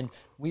around saying,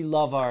 we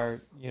love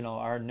our, you know,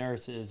 our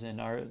nurses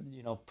and our,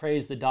 you know,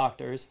 praise the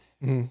doctors.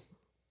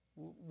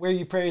 Where are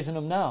you praising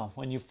them now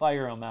when you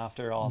fire them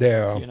after all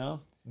this, you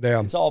know?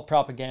 Yeah. It's all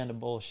propaganda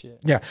bullshit.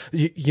 Yeah.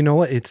 You know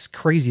what? It's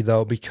crazy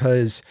though,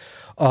 because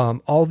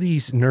all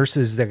these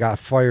nurses that got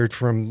fired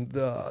from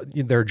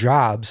their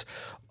jobs,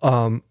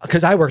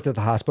 because I worked at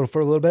the hospital for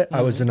a little bit.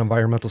 I was in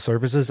environmental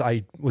services.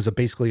 I was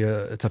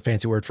it's a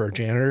fancy word for a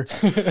janitor.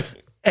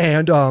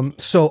 And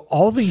so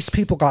all these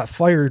people got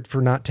fired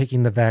for not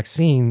taking the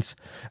vaccines.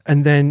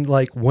 And then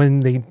like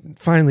when they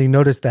finally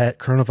noticed that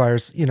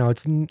coronavirus, you know,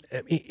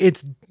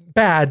 it's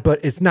bad,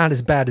 but it's not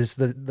as bad as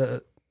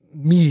the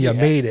media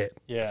made it.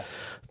 Yeah.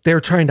 They're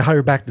trying to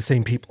hire back the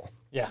same people.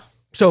 Yeah.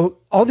 So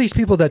all these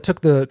people that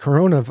took the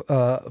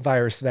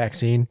coronavirus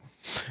vaccine,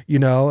 you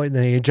know, and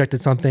they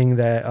injected something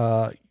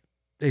that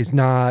is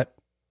not,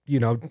 you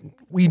know,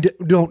 we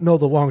don't know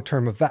the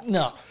long-term effects.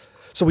 No.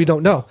 So we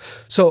don't know.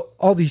 So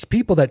all these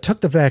people that took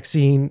the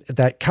vaccine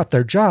that kept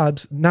their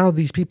jobs, now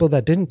these people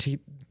that didn't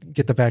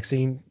get the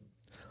vaccine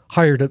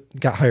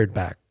got hired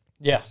back.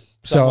 Yeah.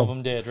 Some of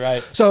them did,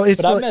 right? So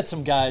it's. But I met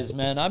some guys,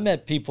 man. I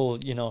met people,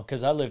 you know,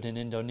 because I lived in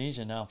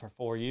Indonesia now for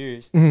 4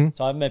 years.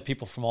 So I've met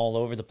people from all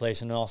over the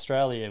place. In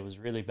Australia, it was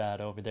really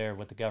bad over there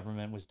what the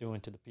government was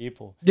doing to the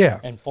people. Yeah.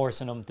 And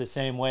forcing them the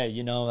same way,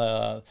 you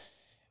know.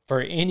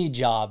 For any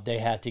job, they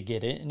had to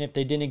get it. And if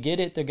they didn't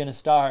get it, they're going to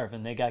starve.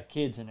 And they got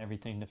kids and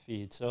everything to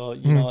feed. So,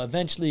 you know,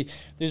 eventually,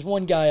 there's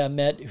one guy I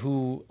met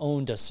who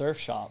owned a surf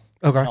shop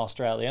in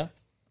Australia.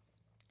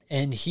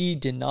 And he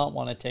did not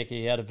want to take it.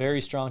 He had a very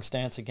strong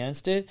stance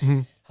against it.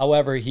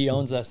 However, he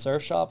owns that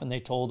surf shop, and they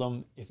told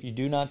him, if you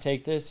do not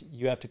take this,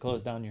 you have to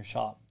close down your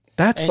shop.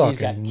 That's and fucking he's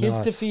got kids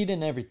nuts. to feed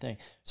and everything.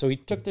 So he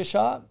took the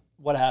shot.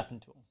 What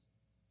happened to him?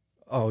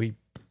 Oh, he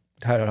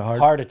had a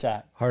heart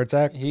attack. Heart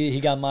attack? He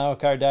got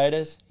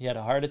myocarditis. He had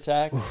a heart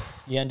attack.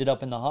 He ended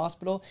up in the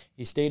hospital.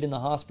 He stayed in the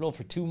hospital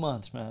for 2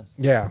 months, man.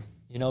 Yeah.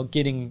 You know,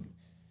 getting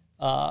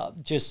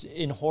just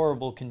in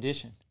horrible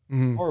condition.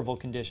 Horrible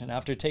condition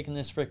after taking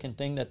this freaking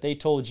thing that they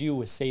told you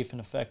was safe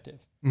and effective.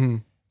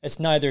 It's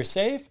neither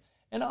safe,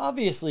 and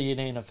obviously it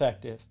ain't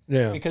effective.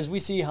 Yeah. Because we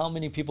see how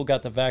many people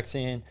got the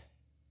vaccine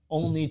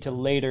only to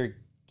later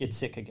get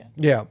sick again.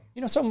 Yeah.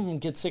 You know, some of them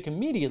get sick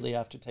immediately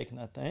after taking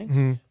that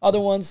thing. Other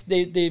ones,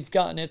 they've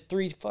gotten it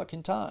 3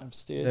 fucking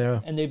times, dude. Yeah.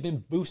 And they've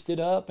been boosted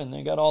up, and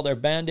they got all their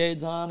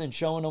Band-Aids on and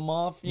showing them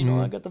off. You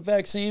know, I got the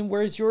vaccine.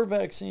 Where's your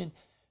vaccine?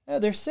 Yeah,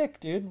 they're sick,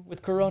 dude,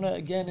 with corona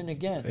again and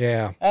again.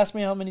 Yeah. Ask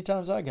me how many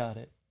times I got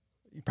it.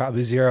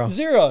 Probably 0.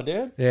 0,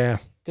 dude. Yeah.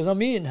 Because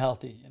I'm eating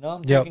healthy, you know?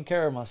 I'm taking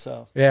care of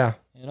myself. Yeah.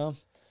 You know?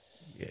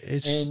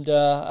 It's, And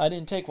I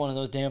didn't take one of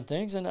those damn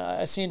things. And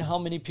I seen how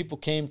many people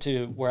came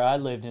to where I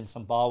lived in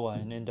Sumbawa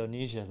in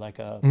Indonesia, like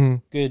a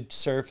good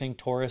surfing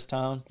tourist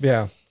town.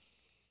 yeah.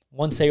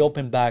 Once they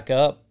opened back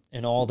up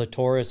and all the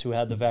tourists who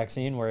had the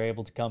vaccine were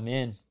able to come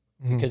in,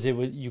 because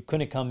you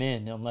couldn't come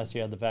in unless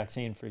you had the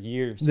vaccine for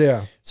years.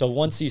 Yeah. So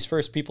once these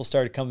first people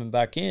started coming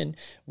back in,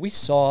 we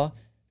saw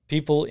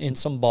people in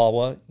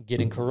Sumbawa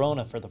getting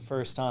corona for the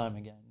first time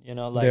again. You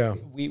know, like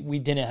we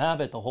didn't have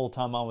it the whole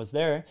time I was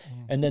there.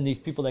 And then these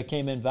people that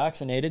came in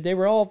vaccinated, they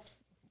were all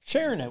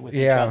sharing it with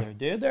each other,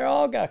 dude. They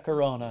all got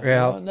corona.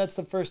 Yeah. You know? And that's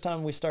the first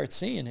time we start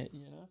seeing it,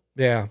 you know?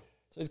 Yeah.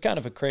 So it's kind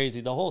of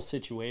the whole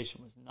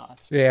situation was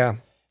nuts. Yeah.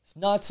 It's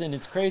nuts, and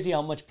it's crazy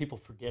how much people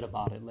forget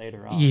about it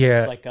later on. Yeah.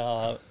 It's like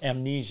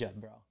amnesia,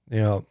 bro.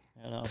 Yeah.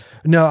 You know?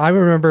 No, I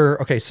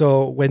remember. Okay,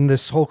 so when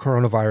this whole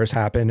coronavirus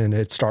happened and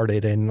it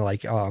started, and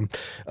like,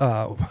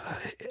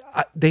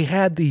 they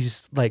had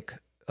these like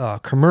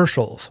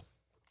commercials,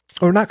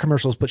 or not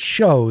commercials, but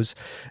shows.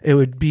 It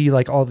would be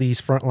like all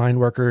these frontline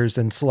workers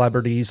and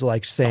celebrities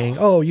like saying,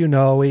 "Oh,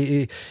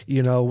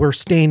 we're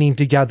standing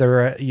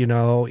together.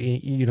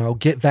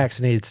 Get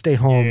vaccinated, stay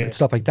home, and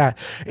stuff like that."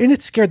 And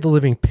it scared the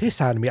living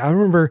piss out of me. I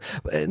remember,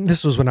 and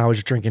this was when I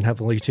was drinking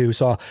heavily too.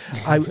 So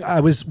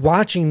I was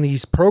watching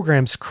these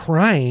programs,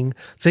 crying,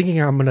 thinking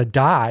I'm gonna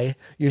die.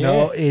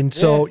 And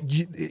so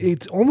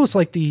it's almost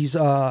like these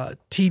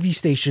TV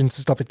stations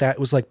and stuff like that. It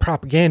was like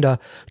propaganda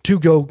to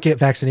go get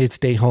vaccinated,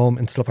 stay home,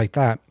 and stuff like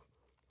that.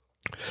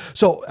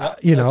 So,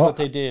 that's what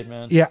they did,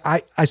 man. Yeah.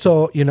 I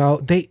saw,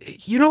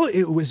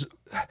 it was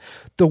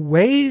the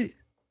way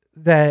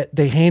that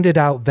they handed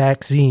out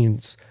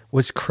vaccines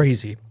was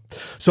crazy.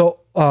 So,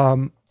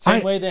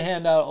 same way they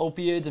hand out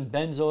opioids and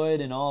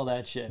benzoid and all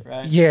that shit,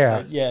 right?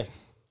 Yeah. Yeah.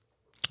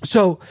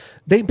 So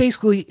they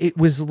basically, it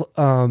was,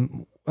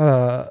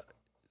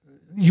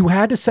 you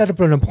had to set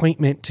up an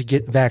appointment to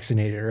get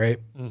vaccinated, right?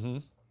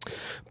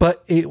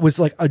 But it was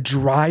like a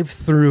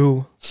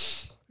drive-through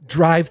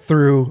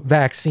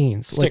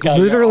vaccines. Stick like out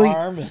literally, your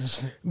arm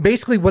and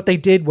basically what they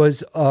did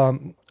was,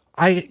 the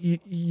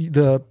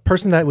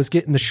person that was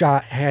getting the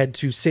shot had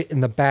to sit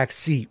in the back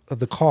seat of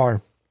the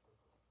car,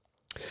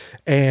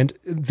 and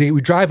they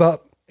would drive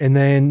up, and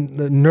then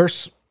the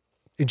nurse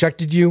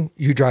injected you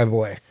drive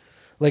away.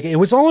 Like it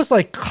was almost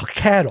like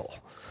cattle.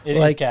 It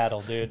is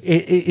cattle, dude.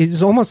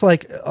 It's almost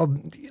like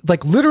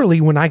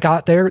literally when I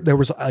got there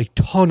was a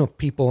ton of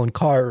people and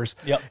cars.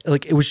 Yep.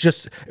 Like it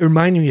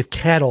reminded me of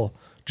cattle.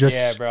 Just,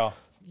 yeah, bro.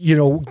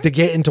 To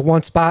get into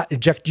one spot,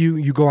 eject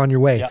you go on your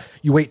way. Yep.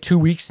 You wait 2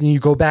 weeks and you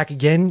go back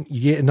again,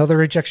 you get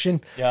another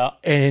ejection. Yeah.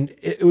 And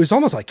it was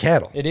almost like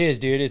cattle. It is,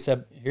 dude.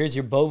 Here's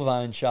your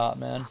bovine shot,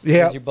 man. Yeah.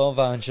 Here's your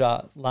bovine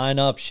shot. Line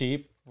up,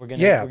 sheep. We're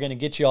gonna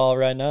get you all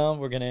right now.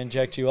 We're gonna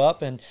inject you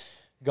up and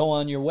go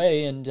on your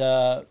way, and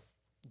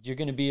you're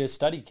gonna be a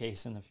study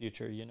case in the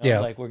future.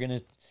 Like we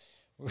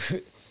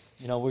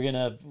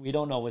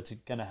don't know what's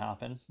gonna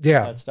happen.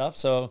 Yeah. That stuff.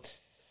 So,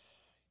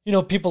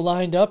 people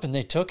lined up and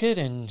they took it,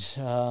 and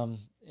I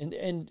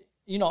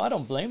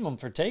don't blame them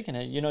for taking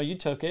it. You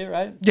took it,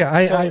 right? Yeah,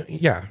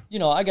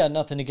 I got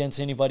nothing against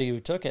anybody who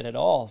took it at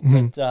all.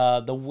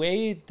 But the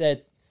way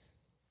that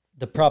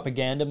the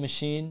propaganda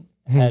machine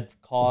had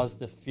caused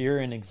the fear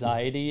and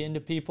anxiety into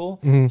people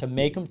to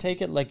make them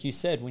take it, like you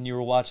said, when you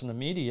were watching the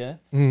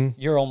media,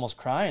 you're almost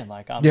crying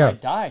like, I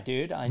might die,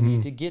 dude. I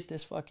need to get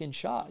this fucking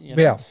shot,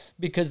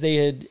 because they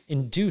had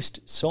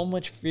induced so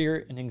much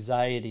fear and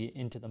anxiety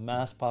into the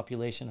mass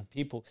population of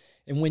people.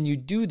 And when you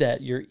do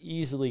that, you're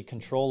easily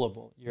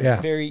controllable. You're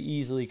very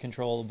easily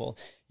controllable.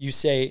 You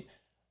say,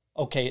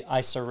 okay, I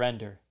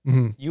surrender.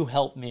 You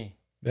help me.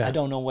 I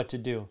don't know what to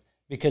do,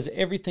 because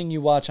everything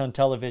you watch on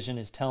television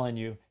is telling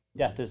you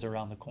death is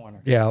around the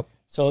corner. Yeah.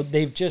 So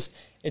they've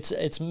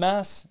it's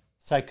mass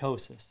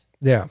psychosis.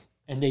 Yeah.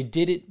 And they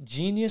did it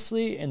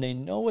geniusly, and they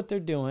know what they're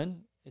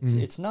doing.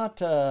 It's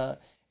not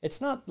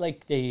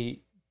like it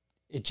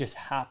just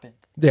happened.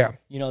 Yeah.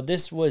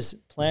 This was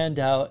planned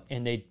out,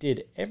 and they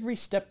did every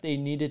step they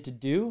needed to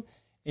do,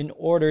 in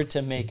order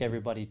to make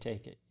everybody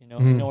take it, you know,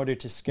 in order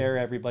to scare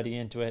everybody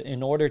into it,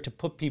 in order to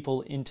put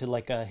people into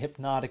like a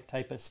hypnotic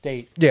type of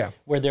state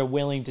where they're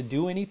willing to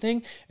do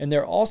anything. And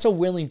they're also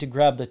willing to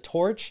grab the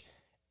torch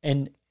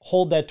and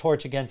hold that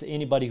torch against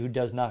anybody who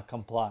does not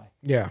comply.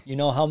 Yeah. You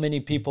know how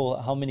many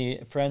people, how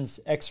many friends,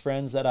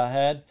 ex-friends that I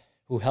had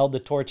who held the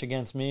torch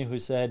against me, who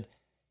said,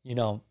 you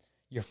know,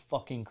 you're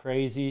fucking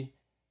crazy.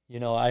 You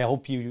know, I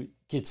hope you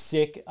get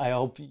sick. I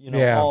hope, you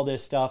know, all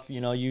this stuff,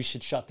 you know, you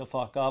should shut the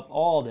fuck up.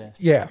 All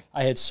this. Yeah.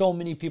 I had so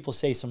many people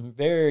say some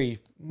very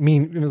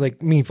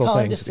meanful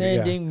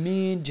condescending, things.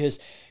 Mean,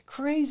 just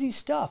crazy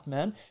stuff,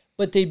 man.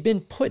 But they've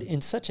been put in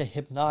such a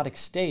hypnotic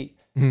state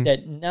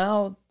that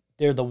now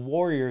they're the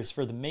warriors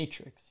for the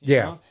Matrix. You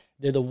know?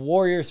 They're the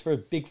warriors for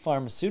big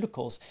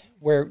pharmaceuticals,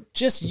 where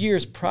just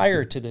years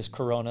prior to this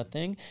corona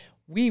thing,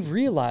 we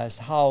realized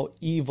how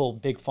evil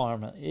Big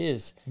Pharma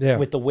is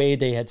with the way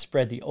they had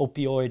spread the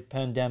opioid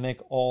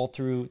pandemic all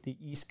through the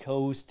East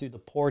Coast, to the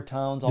poor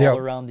towns all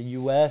around the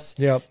U.S.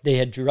 They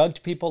had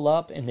drugged people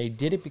up, and they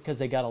did it because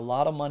they got a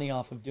lot of money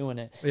off of doing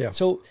it.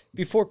 So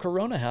before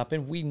Corona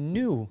happened, we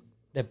knew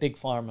that Big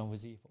Pharma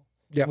was evil.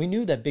 We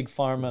knew that Big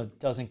Pharma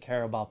doesn't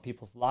care about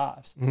people's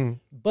lives.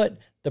 But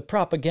the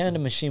propaganda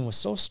machine was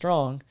so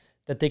strong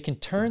that they can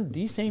turn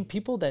these same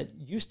people that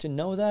used to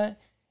know that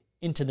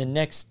into the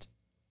next,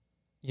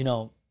 you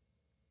know,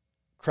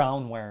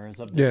 crown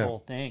wearers of this whole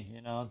thing,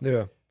 you know,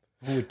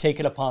 who would take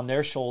it upon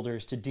their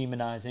shoulders to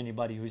demonize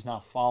anybody who's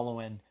not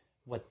following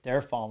what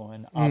they're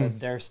following out of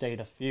their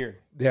state of fear.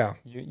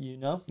 You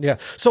know?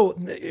 So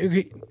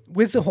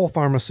with the whole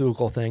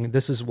pharmaceutical thing,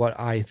 this is what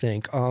I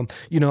think.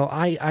 You know,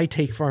 I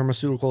take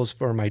pharmaceuticals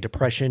for my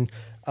depression.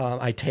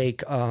 I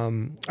take like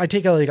an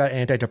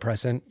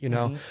antidepressant, you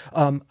know,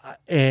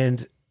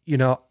 and you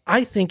know,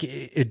 I think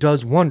it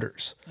does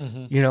wonders.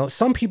 You know,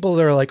 some people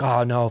are like,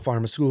 oh no,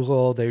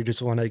 pharmaceutical, they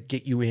just want to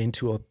get you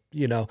into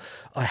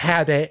a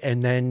habit,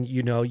 and then,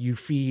 you know, you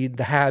feed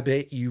the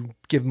habit, you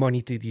give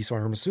money to these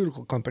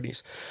pharmaceutical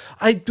companies.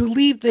 I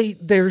believe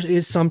there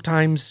is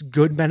sometimes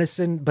good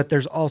medicine, but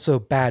there's also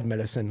bad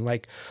medicine,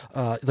 like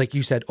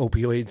you said,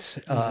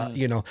 opioids,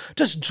 you know,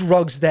 just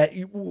drugs that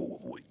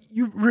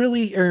you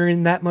really are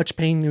in that much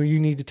pain where you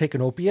need to take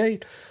an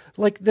opiate.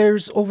 Like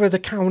there's over the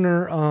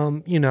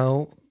counter, you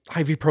know,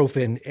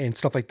 ibuprofen and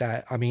stuff like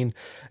that. I mean,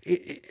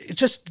 it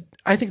just,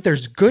 I think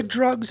there's good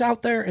drugs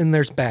out there and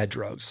there's bad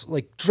drugs.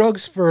 Like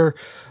drugs for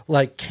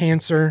like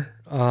cancer,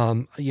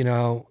 you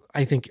know,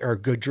 I think are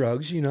good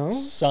drugs, you know.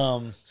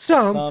 Some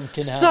can have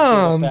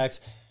good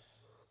effects.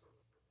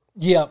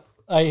 Yeah,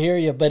 I hear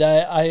you, but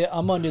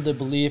I'm under the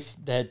belief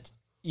that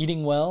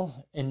eating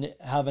well and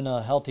having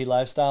a healthy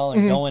lifestyle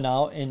and going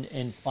out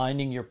and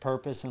finding your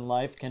purpose in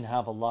life can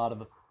have a lot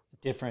of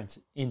difference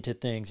into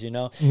things, you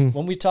know.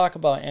 When we talk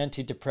about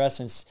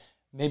antidepressants,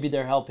 maybe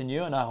they're helping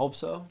you, and I hope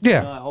so. You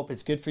know, I hope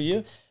it's good for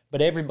you,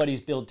 but everybody's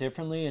built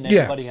differently, and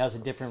everybody has a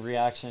different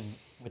reaction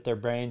with their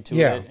brain to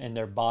it and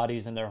their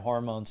bodies and their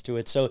hormones to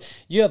it. So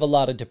you have a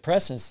lot of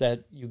depressants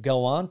that you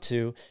go on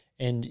to,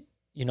 and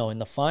you know, in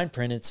the fine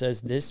print it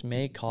says this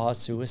may cause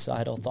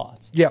suicidal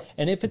thoughts.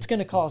 And if it's going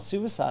to cause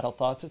suicidal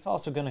thoughts, it's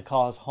also going to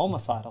cause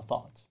homicidal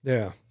thoughts.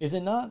 Is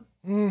it not?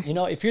 You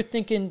know, if you're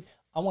thinking,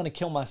 I want to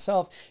kill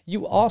myself,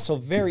 you also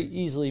very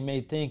easily may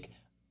think,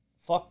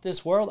 fuck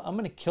this world, I'm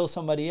going to kill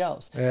somebody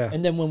else.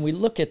 And then when we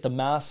look at the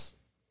mass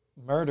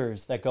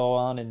murders that go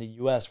on in the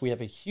U.S., we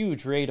have a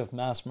huge rate of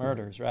mass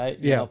murders, right?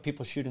 You know,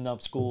 people shooting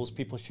up schools,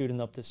 people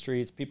shooting up the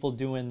streets, people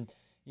doing,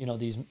 you know,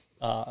 these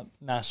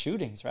mass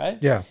shootings,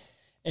 right?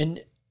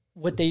 And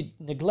what they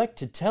neglect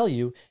to tell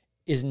you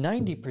is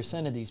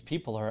 90% of these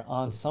people are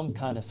on some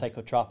kind of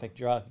psychotropic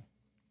drug.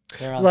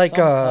 They're on like,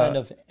 some kind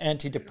of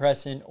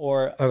antidepressant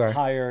or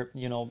higher,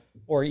 you know,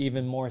 or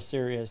even more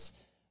serious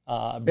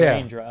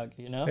brain drug,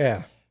 you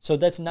know? So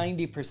that's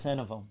 90%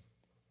 of them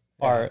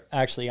are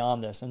actually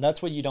on this. And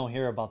that's what you don't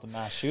hear about the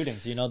mass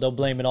shootings. You know, they'll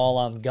blame it all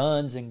on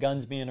guns and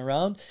guns being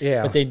around.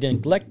 But they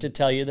neglect to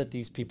tell you that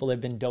these people have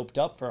been doped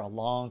up for a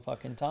long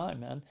fucking time,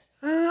 man.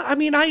 I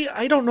mean,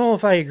 I don't know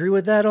if I agree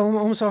with that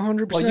almost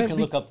 100%. Well, you can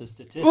look up the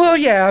statistics. Well,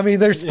 yeah, I mean,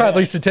 there's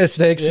probably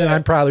statistics, and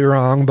I'm probably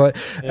wrong, but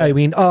I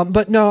mean,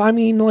 but no, I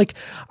mean, like,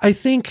 I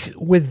think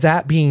with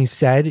that being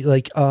said,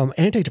 like,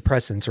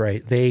 antidepressants,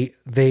 right?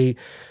 They,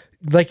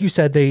 like you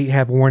said, they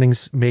have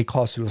warnings may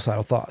cause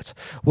suicidal thoughts.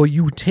 Well,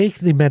 you take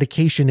the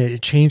medication,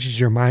 it changes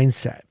your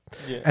mindset.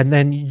 And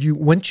then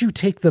once you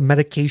take the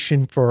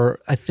medication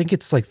for, I think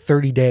it's like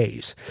 30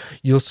 days,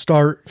 you'll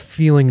start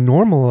feeling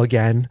normal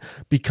again,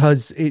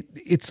 because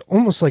it's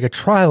almost like a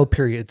trial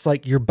period. It's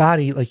like your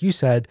body, like you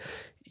said,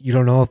 you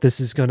don't know if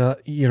this is going to,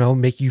 you know,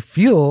 make you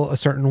feel a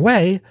certain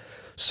way.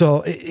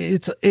 So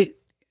a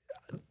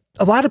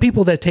lot of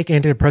people that take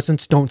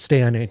antidepressants don't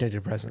stay on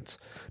antidepressants.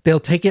 They'll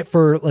take it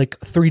for like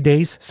 3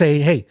 days, say,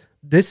 hey,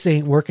 this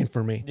ain't working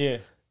for me.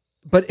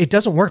 But it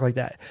doesn't work like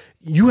that.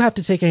 You have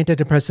to take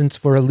antidepressants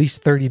for at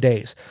least 30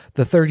 days.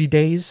 The 30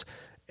 days,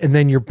 and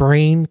then your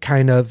brain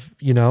kind of,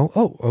 you know,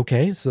 oh,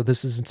 okay, so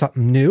this isn't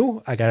something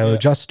new. I got to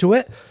adjust to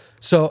it.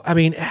 So, I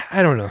mean,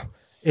 I don't know.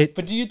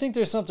 But do you think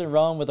there's something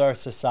wrong with our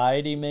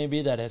society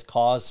maybe that has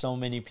caused so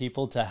many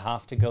people to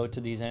have to go to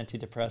these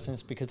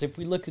antidepressants? Because if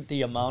we look at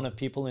the amount of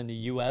people in the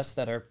U.S.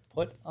 that are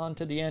put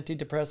onto the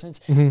antidepressants,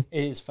 it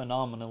is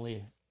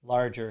phenomenally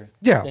larger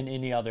than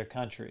any other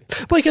country.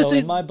 Because so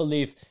in my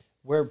belief,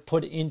 we're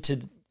put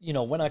into,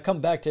 when I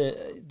come back to,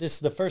 this is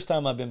the first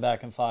time I've been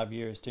back in 5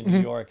 years to New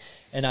York,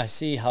 and I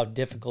see how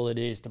difficult it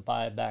is to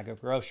buy a bag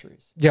of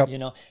groceries. Yep.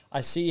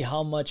 I see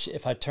how much,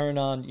 if I turn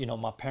on,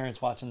 my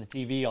parents watching the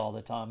TV all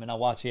the time, and I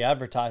watch the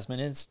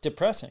advertisement, it's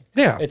depressing.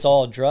 Yeah. It's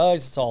all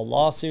drugs, it's all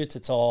lawsuits,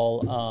 it's all,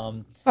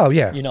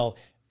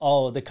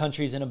 the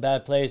country's in a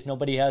bad place,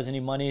 nobody has any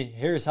money,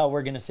 here's how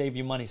we're going to save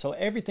you money. So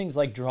everything's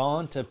like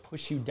drawn to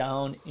push you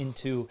down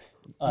into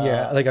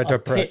like a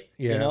pit,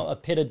 a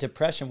pit of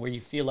depression where you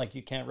feel like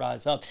you can't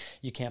rise up.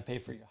 You can't pay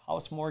for your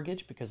house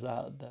mortgage because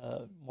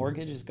the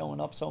mortgage is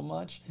going up so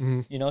much.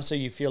 So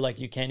you feel like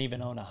you can't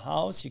even own a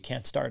house, you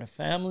can't start a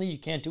family, you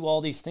can't do all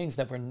these things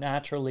that were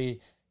naturally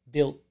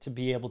built to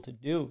be able to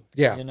do.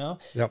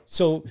 Yep.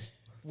 So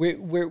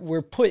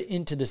we're put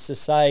into the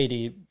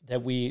society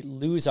that we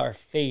lose our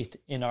faith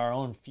in our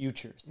own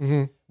futures,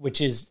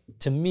 which is,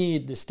 to me,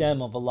 the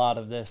stem of a lot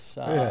of this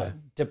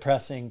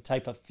depressing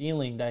type of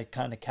feeling that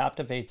kind of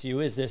captivates you,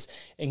 is this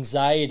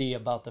anxiety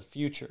about the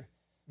future.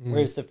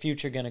 Where's the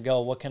future going to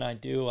go? What can I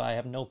do? I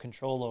have no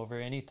control over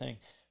anything.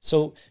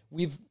 So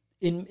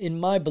in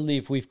my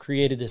belief, we've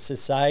created a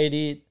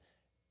society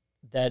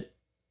that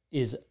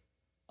is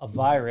a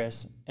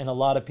virus, and a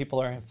lot of people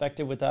are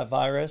infected with that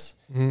virus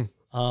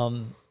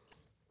of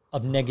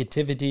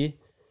negativity.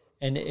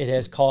 And it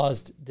has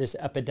caused this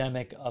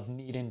epidemic of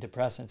needing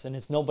depressants. And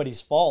it's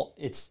nobody's fault.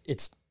 It's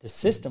the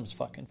system's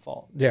fucking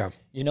fault. Yeah.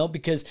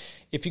 Because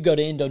if you go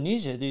to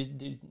Indonesia,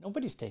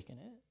 nobody's taking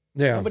it.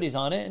 Yeah. Nobody's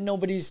on it, and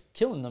nobody's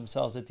killing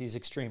themselves at these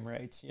extreme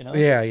rates,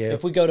 Yeah.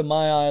 If we go to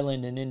my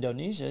island in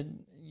Indonesia,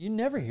 you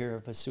never hear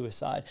of a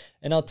suicide.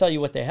 And I'll tell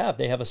you what they have.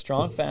 They have a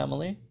strong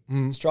family,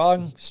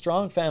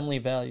 strong family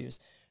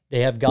values. They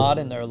have God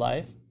in their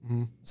life.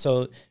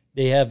 So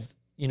they have,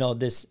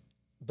 this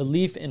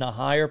belief in a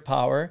higher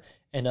power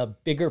and a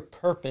bigger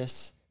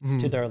purpose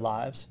to their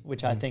lives,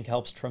 which I think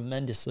helps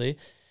tremendously.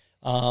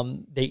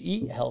 They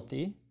eat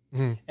healthy,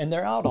 and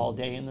they're out all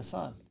day in the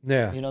sun.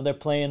 Yeah. They're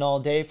playing all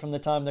day from the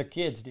time they're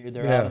kids, dude.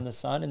 They're out in the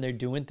sun, and they're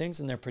doing things,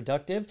 and they're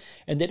productive,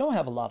 and they don't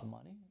have a lot of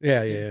money.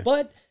 Yeah.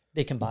 But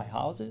they can buy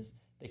houses,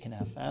 they can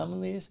have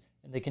families,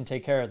 and they can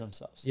take care of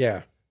themselves.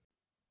 Yeah.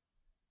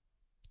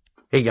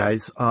 Hey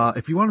guys,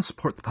 if you want to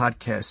support the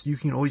podcast, you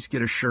can always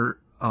get a shirt,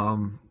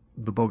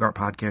 the Bogart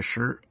Podcast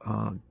shirt.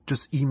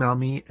 Just email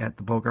me at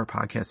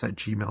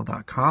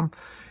thebogartpodcast@gmail.com,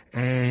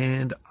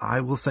 and I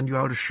will send you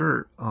out a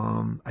shirt.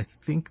 I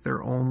think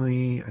they're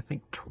only,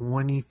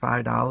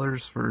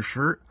 $25 for a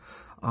shirt.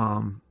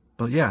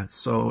 But yeah,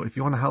 so if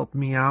you want to help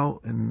me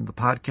out in the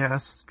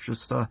podcast,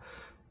 just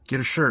get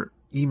a shirt.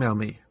 Email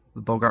me,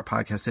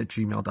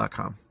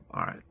 thebogartpodcast@gmail.com.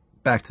 All right,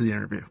 back to the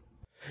interview.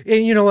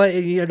 And you know what?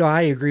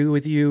 I agree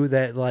with you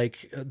that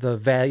like the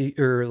value,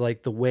 or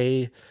like the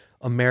way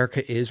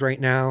America is right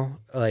now,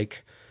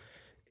 like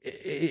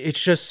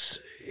it's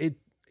just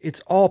it's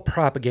all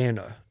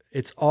propaganda.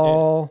 It's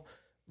all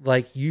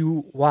like,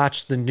 you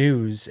watch the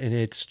news and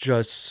it's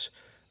just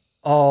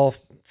all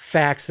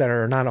facts that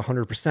are not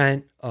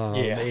 100%.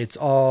 It's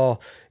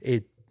all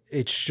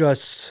it's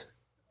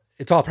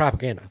all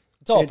propaganda.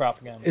 It's all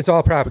propaganda. It's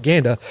all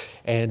propaganda.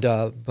 And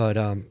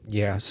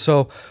yeah.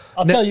 So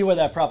I'll tell you where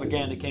that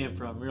propaganda came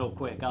from real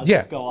quick. I'll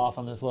just go off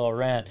on this little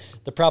rant.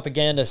 The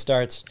propaganda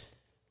starts.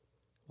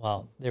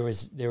 Well, there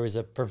was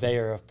a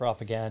purveyor of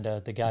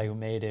propaganda. The guy who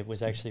made it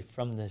was actually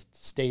from the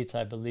States,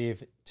 I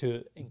believe,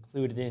 to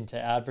include it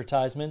into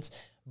advertisements.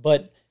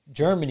 But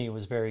Germany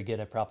was very good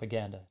at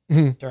propaganda.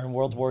 During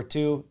World War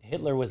II,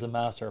 Hitler was the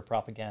master of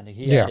propaganda.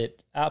 He had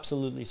it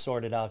absolutely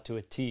sorted out to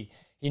a T.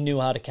 He knew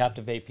how to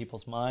captivate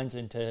people's minds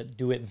and to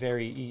do it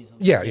very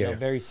easily.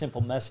 Very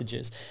simple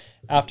messages.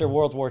 After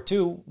World War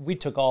II, we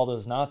took all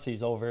those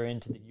Nazis over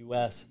into the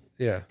U.S.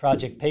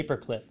 Project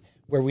Paperclip,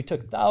 where we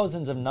took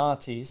thousands of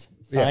Nazis,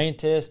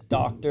 scientists,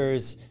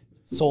 doctors,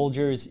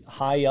 soldiers,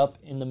 high up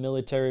in the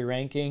military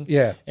ranking,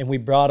 and we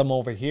brought them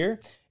over here,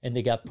 and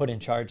they got put in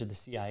charge of the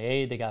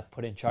CIA, they got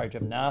put in charge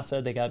of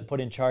NASA, they got put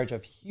in charge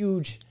of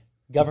huge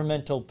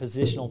governmental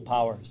positional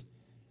powers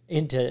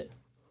into...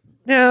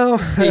 No,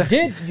 they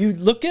did. You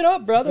look it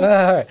up,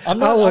 brother. I'm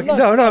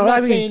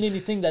not saying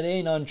anything that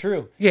ain't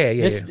untrue.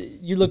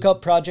 You look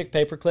up Project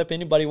Paperclip.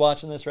 Anybody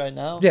watching this right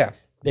now? Yeah.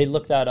 They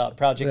look that up.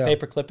 Project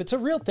Paperclip. It's a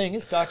real thing.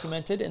 It's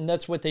documented, and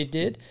that's what they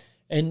did.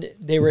 And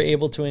they were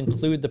able to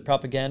include the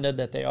propaganda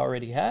that they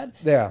already had.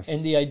 Yeah.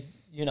 And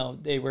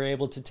they were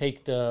able to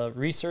take the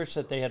research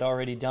that they had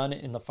already done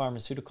in the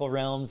pharmaceutical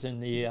realms,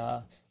 in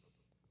the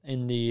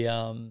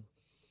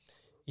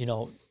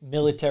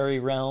military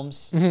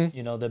realms,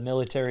 the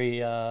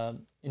military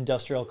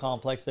industrial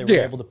complex. They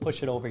were able to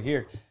push it over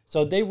here.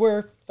 So they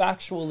were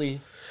factually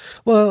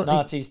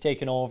Nazis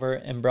taken over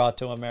and brought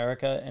to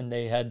America, and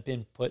they had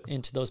been put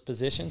into those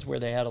positions where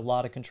they had a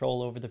lot of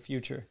control over the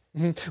future.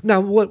 Mm-hmm.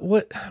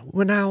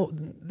 Now,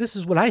 this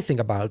is what I think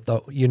about it,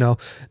 though. You know,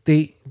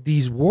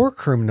 these war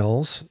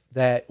criminals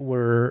that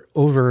were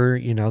over,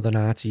 you know, the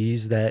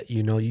Nazis that,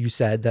 you know, you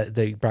said that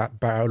they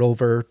brought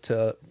over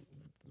to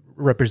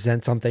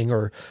represent something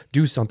or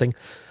do something.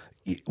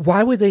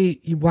 Why would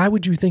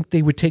you think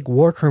they would take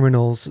war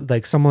criminals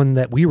like someone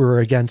that we were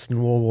against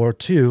in World War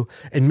II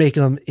and make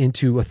them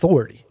into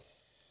authority?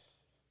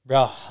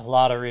 Bro, a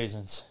lot of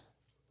reasons.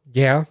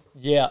 Yeah.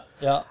 Yeah.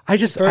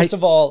 First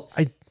of all,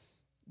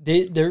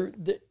 they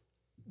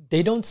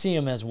don't see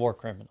them as war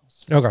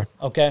criminals.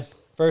 Okay.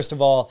 First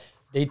of all,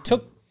 they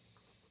took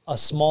a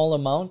small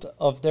amount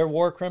of their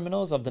war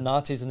criminals, of the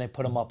Nazis, and they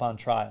put them up on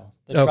trial.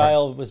 The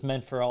trial was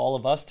meant for all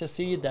of us to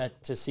see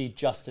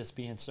justice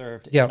being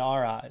served in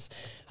our eyes.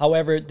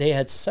 However, they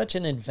had such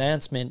an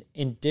advancement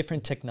in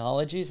different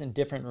technologies in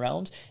different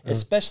realms,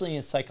 especially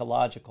in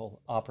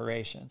psychological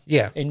operations.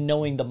 In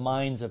knowing the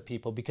minds of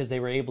people, because they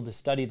were able to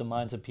study the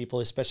minds of people,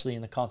 especially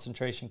in the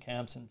concentration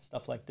camps and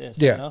stuff like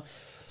this. You know?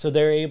 So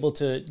they're able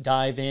to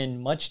dive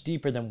in much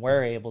deeper than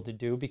we're able to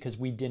do, because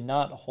we did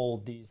not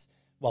hold these,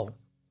 well,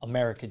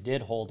 America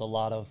did hold a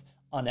lot of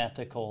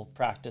unethical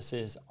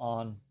practices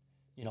on,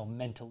 you know,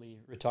 mentally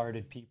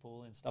retarded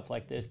people and stuff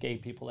like this, gay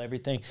people,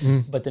 everything.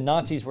 But the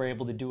Nazis were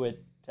able to do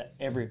it to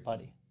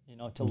everybody, you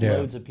know, to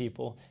loads of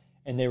people.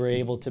 And they were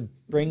able to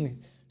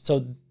bring,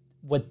 so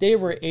what they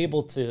were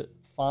able to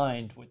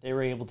find, what they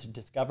were able to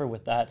discover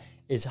with that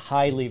is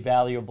highly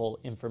valuable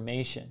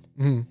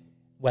information,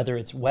 whether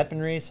it's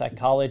weaponry,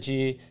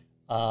 psychology,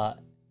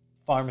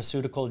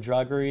 pharmaceutical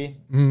druggery,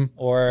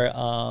 or,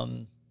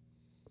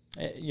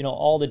 you know,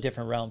 all the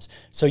different realms.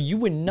 So you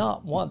would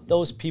not want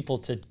those people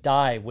to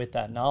die with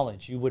that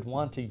knowledge. You would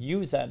want to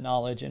use that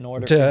knowledge in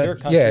order for your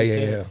country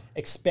to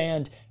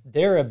expand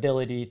their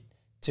ability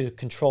to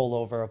control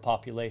over a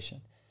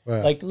population.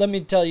 Like, let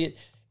me tell you,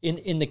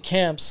 in the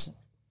camps,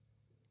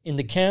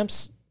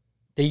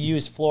 they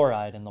use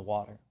fluoride in the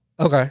water.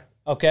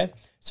 Okay.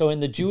 So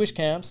in the Jewish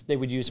camps, they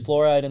would use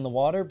fluoride in the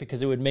water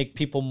because it would make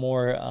people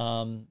more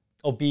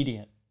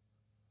obedient.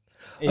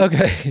 I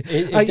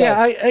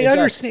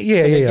understand.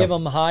 They give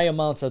them high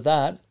amounts of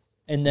that,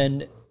 and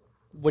then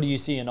what do you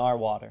see in our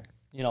water?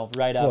 You know,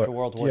 after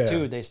World War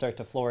II, they start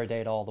to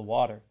fluoridate all the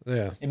water.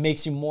 It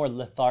makes you more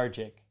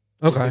lethargic.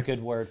 Is a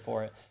good word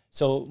for it.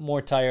 So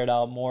more tired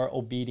out, more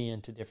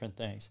obedient to different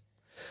things.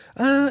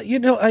 You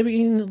know, I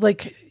mean,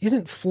 like,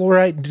 isn't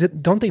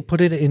fluoride? Don't they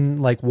put it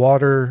in like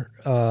water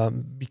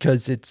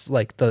because it's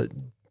like the?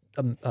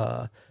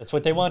 That's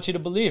what they want you to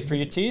believe for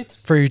your teeth.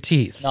 For your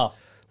teeth. No.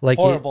 Like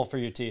horrible for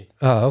your teeth.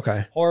 Oh,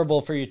 okay.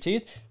 Horrible for your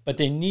teeth. But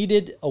they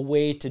needed a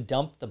way to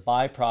dump the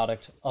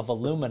byproduct of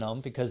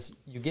aluminum, because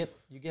you get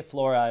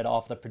fluoride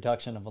off the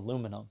production of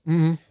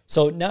aluminum.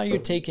 So now you're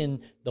taking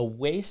the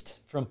waste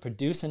from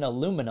producing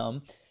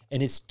aluminum,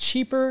 and it's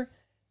cheaper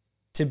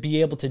to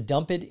be able to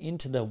dump it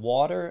into the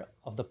water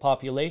of the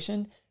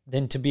population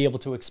than to be able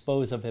to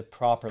expose of it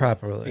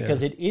properly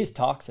because it is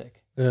toxic.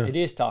 It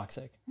is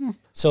toxic.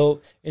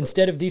 So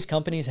instead of these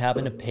companies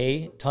having to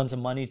pay tons of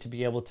money to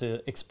be able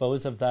to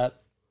expose of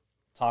that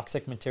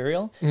toxic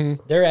material,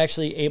 they're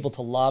actually able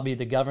to lobby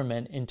the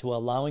government into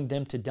allowing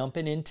them to dump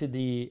it into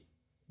the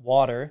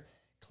water,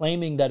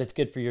 claiming that it's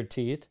good for your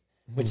teeth,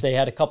 which they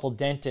had a couple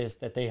dentists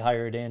that they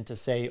hired in to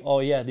say, oh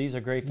yeah, these are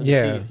great for the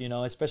teeth, you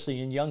know,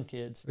 especially in young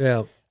kids.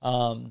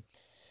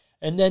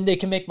 And then they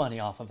can make money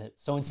off of it.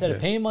 So instead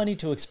of paying money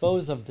to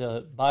expose of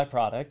the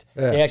byproduct,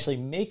 they actually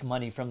make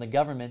money from the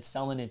government,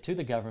 selling it to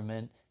the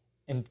government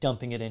and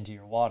dumping it into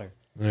your water.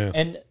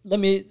 And let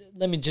me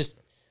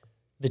just,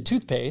 the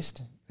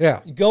toothpaste.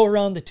 Go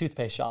around the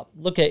toothpaste shop.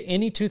 Look at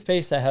any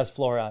toothpaste that has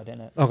fluoride in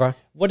it.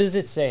 What does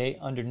it say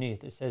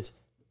underneath? It says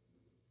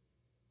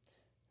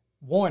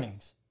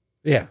warnings.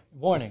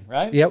 Warning,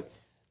 right?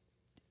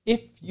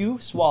 If you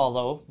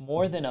swallow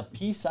more than a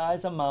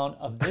pea-sized amount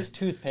of this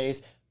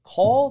toothpaste,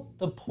 call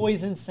the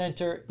poison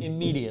center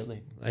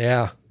immediately.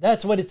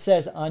 That's what it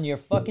says on your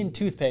fucking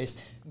toothpaste.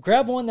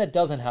 Grab one that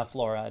doesn't have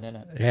fluoride in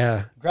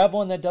it. Grab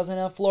one that doesn't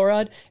have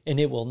fluoride, and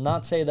it will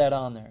not say that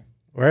on there.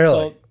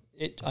 Really?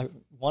 So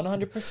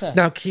 100%.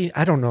 Now, Keith,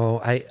 I don't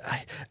know.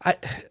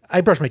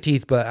 I brush my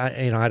teeth, but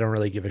I don't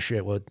really give a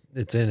shit what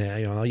it's in it.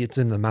 You know, it's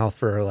in the mouth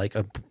for like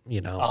a, you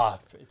know.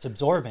 It's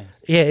absorbing.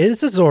 Yeah,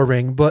 it's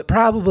absorbing, but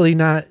probably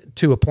not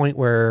to a point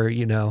where,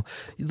 you know,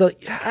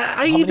 like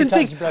How many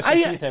times you brush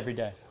your teeth every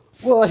day?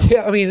 Well,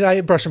 yeah, I mean,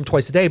 I brush them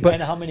twice a day, but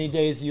and how many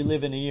days you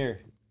live in a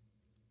year?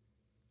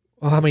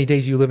 Well, how many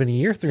days you live in a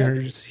year?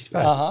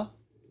 365.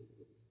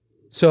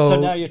 So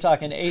now you're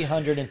talking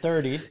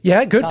 830.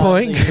 Yeah, good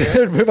point.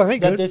 Good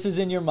point. That this is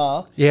in your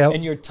mouth. Yeah.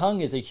 And your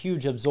tongue is a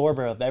huge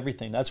absorber of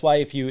everything. That's why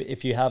if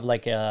you have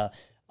like a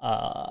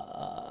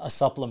a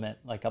supplement,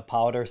 like a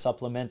powder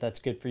supplement that's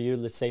good for you,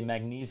 let's say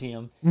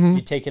magnesium,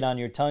 you take it on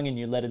your tongue and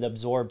you let it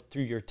absorb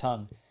through your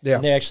tongue. Yeah.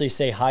 And they actually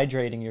say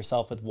hydrating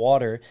yourself with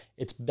water,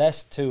 it's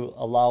best to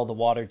allow the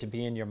water to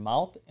be in your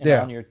mouth and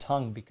on your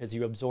tongue because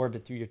you absorb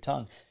it through your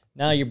tongue.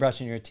 Now you're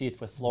brushing your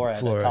teeth with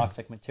fluoride, a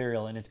toxic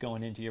material, and it's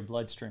going into your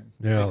bloodstream.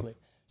 Yeah.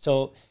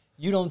 So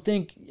you don't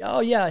think,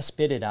 oh yeah, I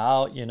spit it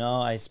out,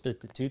 I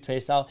spit the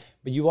toothpaste out,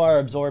 but you are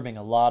absorbing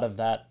a lot of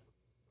that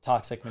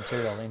toxic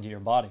material into your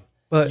body.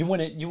 But you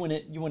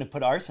wouldn't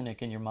put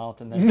arsenic in your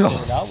mouth and then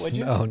spit it out, would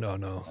you?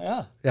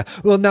 No. Yeah.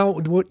 Well, now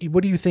what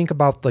do you think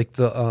about like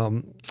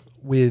the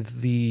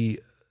with the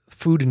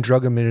Food and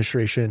Drug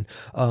Administration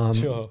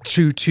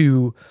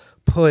to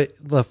put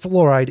the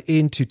fluoride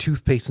into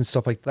toothpaste and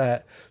stuff like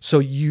that? So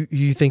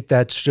you think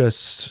that's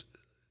just,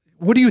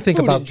 what do you think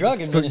about Food and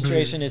Drug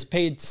Administration is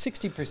paid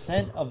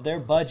 60% of their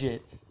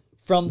budget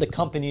from the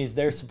companies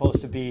they're supposed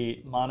to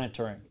be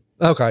monitoring.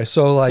 Okay,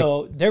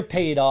 so they're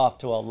paid off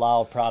to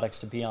allow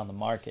products to be on the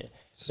market.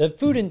 The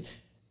food and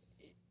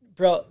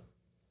bro,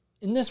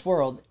 in this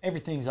world,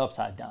 everything's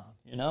upside down.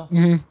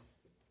 Mm-hmm.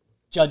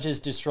 Judges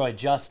destroy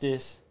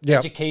justice. Yep.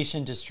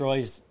 Education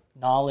destroys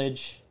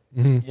knowledge.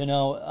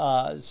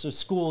 Mm-hmm. So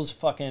schools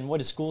what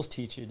do schools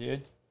teach you,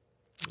 dude?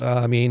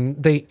 I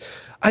mean,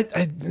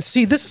 I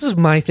see. This is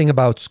my thing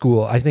about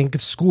school. I think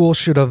school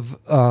should have.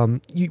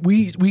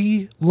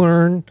 We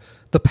learn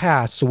the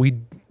past so we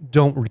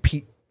don't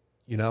repeat.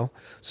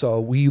 So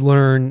we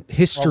learn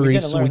history. We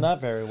didn't learn that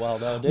very well,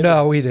 though, did we?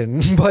 No, we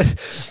didn't.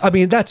 But I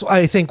mean, that's,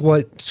 I think,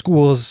 what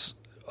schools,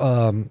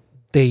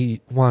 they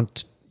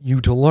want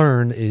you to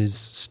learn is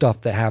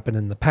stuff that happened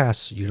in the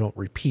past so you don't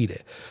repeat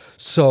it.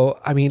 So,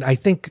 I mean, I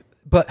think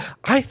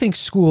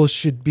schools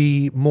should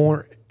be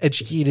more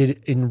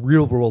educated in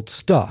real world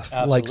stuff.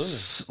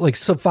 Absolutely. like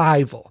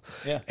survival.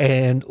 Yeah.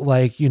 And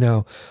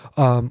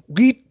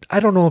I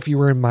don't know if you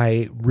were in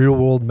my real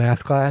world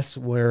math class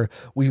where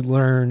we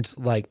learned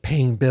like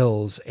paying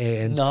bills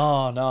and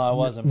no, I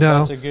wasn't.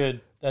 No,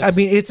 I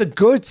mean, it's a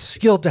good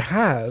skill to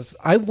have.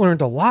 I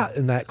learned a lot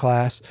in that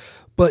class,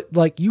 but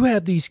like you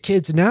have these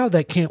kids now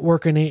that can't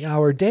work an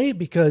 8-hour day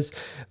because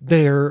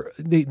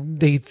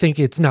they think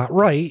it's not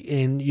right,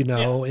 and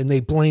and they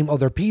blame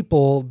other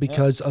people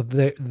because of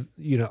their,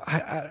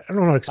 I don't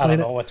know how to explain it. I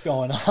don't know what's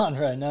going on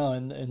right now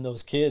in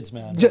those kids,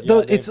 man.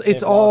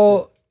 It's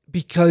all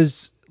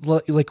because,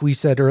 like we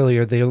said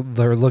earlier,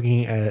 they're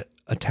looking at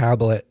a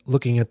tablet,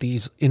 looking at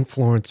these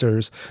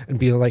influencers and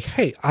being like,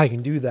 hey, I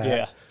can do that.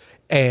 Yeah.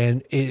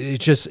 And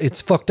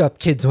it's fucked up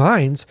kids'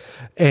 minds.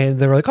 And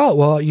they're like, oh,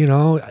 well,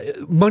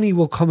 money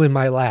will come in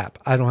my lap.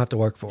 I don't have to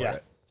work for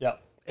it. Yeah.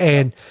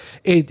 And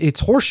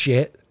it's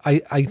horseshit.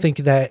 I think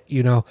that,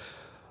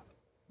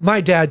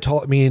 my dad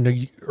taught me in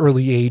the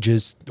early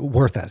ages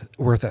worth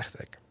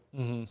ethic.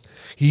 Mm-hmm.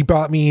 He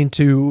brought me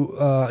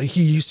into,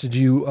 he used to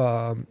do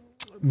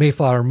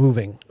Mayflower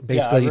moving,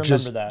 basically. Yeah, I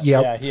remember that.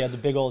 Yeah, he had the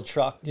big old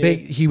truck,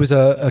 dude. He was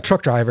a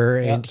truck driver,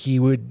 and he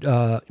would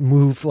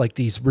move like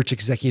these rich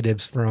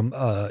executives from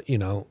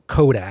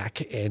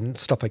Kodak and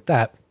stuff like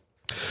that.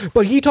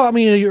 But he taught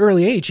me at an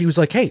early age. He was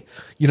like, hey,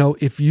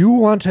 if you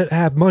want to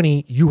have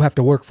money, you have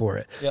to work for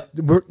it.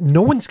 Yep.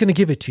 No one's going to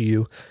give it to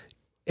you.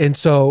 And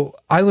so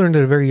I learned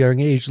at a very young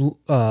age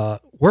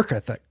work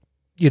ethic,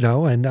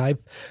 and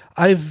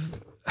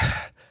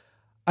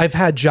I've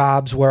had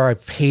jobs where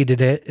I've hated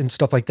it and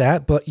stuff like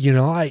that, but you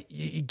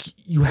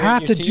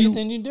have to do,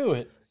 and you do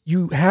it.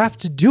 You have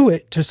to do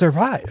it to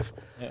survive.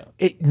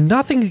 Yeah.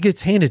 Nothing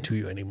gets handed to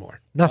you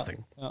anymore.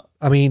 Nothing. Yeah.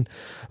 I mean,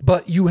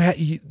 but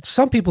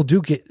some people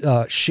do get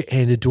shit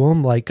handed to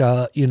them, like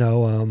what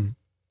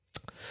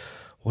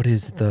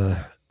is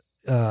the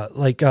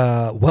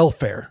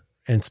welfare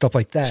and stuff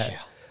like that. Yeah.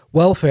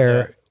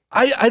 Welfare.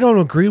 Yeah. I don't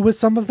agree with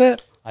some of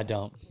it. I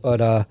don't.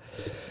 But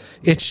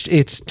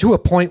it's to a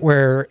point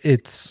where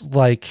it's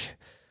like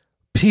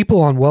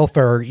people on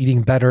welfare are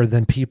eating better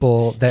than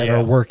people that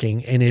are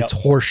working, and it's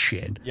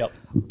horseshit. Yep.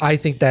 I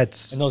think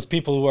that's... And those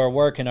people who are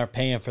working are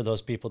paying for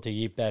those people to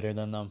eat better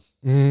than them.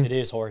 Mm-hmm. It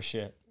is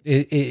horseshit.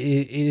 It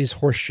is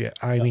horseshit.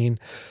 I mean,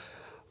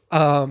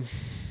 I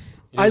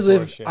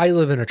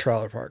live in a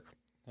trailer park.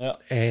 Yeah.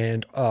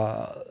 And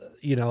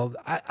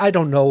I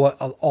don't know what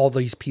all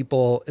these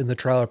people in the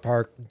trailer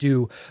park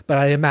do, but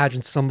I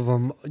imagine some of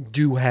them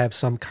do have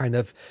some kind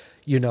of,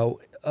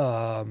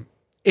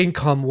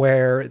 income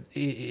where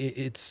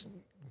it's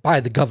by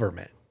the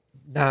government,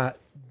 not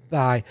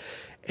by,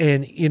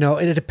 and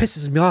it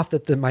pisses me off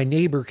that my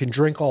neighbor can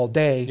drink all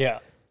day,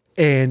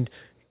 and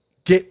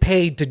get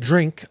paid to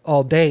drink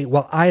all day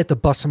while I have to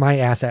bust my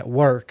ass at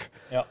work,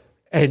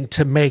 and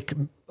to make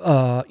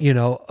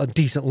a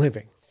decent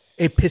living.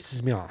 It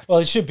pisses me off. Well,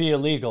 it should be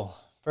illegal.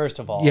 First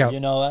of all,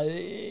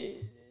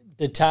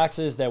 the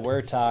taxes that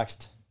we're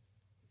taxed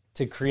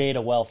to create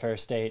a welfare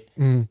state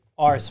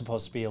are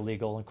supposed to be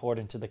illegal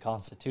according to the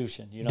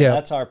Constitution.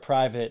 That's our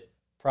private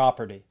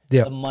property.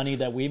 The money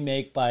that we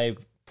make by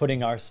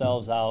putting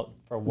ourselves out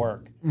for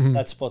work.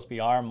 That's supposed to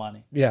be our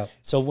money. Yeah.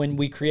 So when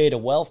we create a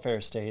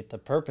welfare state, the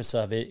purpose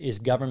of it is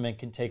government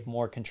can take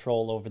more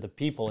control over the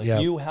people.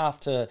 If you have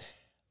to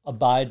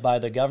abide by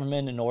the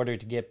government in order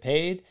to get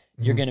paid,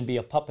 you're going to be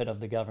a puppet of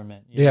the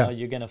government. You know,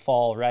 you're going to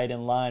fall right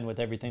in line with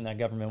everything that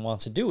government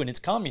wants to do. And it's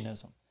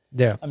communism.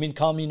 Yeah. I mean,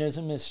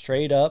 communism is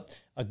straight up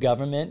a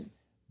government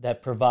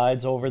that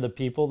provides over the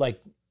people. Like,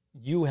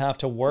 you have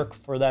to work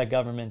for that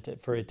government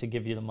for it to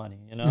give you the money,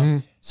 you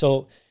know?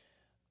 So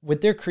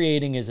what they're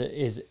creating is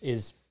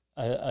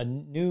a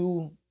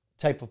new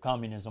type of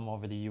communism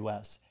over the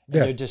U.S.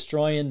 And they're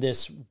destroying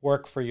this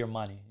work for your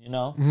money, you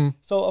know?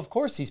 So, of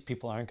course, these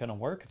people aren't going to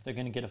work if they're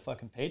going to get a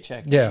fucking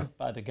paycheck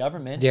by the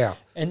government. Yeah.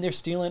 And they're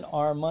stealing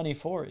our money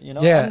for it, you know?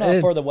 I'm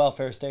not for the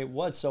welfare state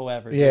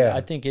whatsoever. Yeah.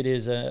 I think it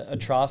is an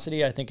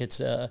atrocity. I think it's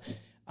a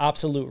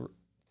absolute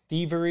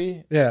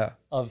thievery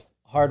of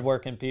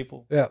hardworking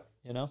people. Yeah.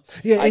 You know,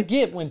 I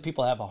get when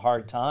people have a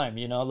hard time,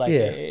 you know, like,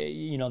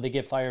 you know, they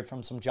get fired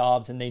from some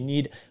jobs and they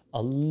need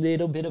a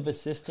little bit of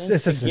assistance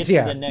to get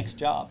to the next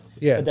job.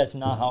 Yeah. But that's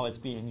not how it's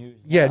being used.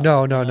 Yeah.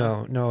 Now,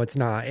 no, it's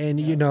not. And,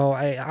 you know,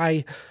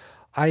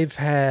 I've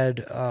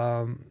had,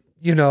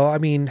 you know, I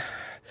mean,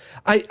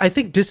 I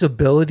think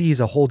disability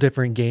is a whole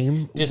different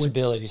game.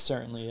 Disability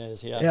certainly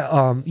is.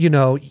 Yeah. You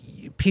know,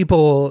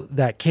 people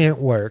that can't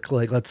work,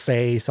 like, let's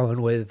say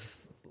someone with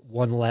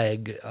one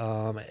leg,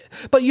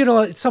 but you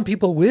know, some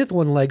people with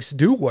one legs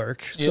do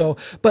work. So,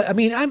 but I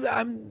mean,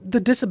 I'm the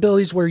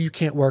disabilities where you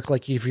can't work,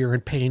 like if you're in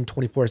pain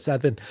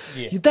 24/7,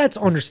 that's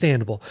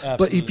understandable.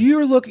 Absolutely.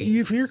 But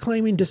if you're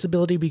claiming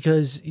disability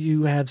because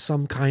you have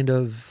some kind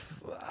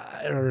of,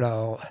 I don't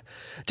know,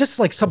 just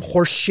like some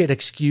horse shit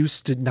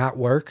excuse to not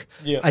work,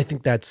 I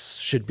think that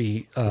should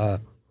be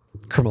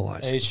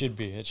criminalized. It should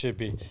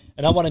be.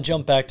 And I want to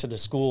jump back to the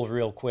school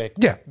real quick.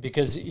 Yeah.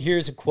 Because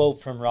here's a quote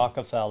from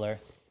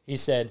Rockefeller. He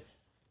said,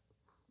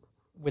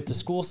 with the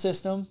school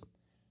system,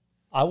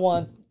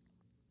 what's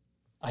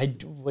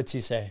he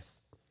say?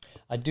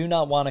 I do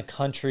not want a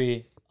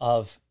country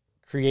of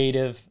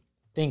creative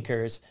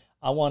thinkers.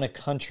 I want a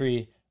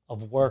country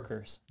of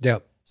workers.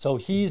 Yep. So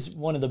he's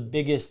one of the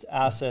biggest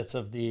assets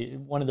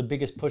one of the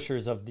biggest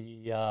pushers of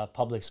the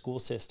public school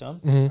system,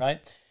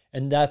 right?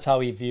 And that's how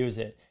he views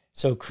it.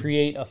 So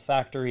create a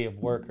factory of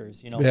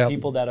workers, you know,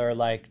 people that are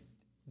like,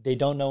 they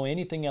don't know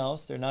anything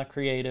else. They're not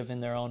creative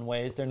in their own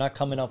ways. They're not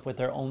coming up with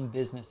their own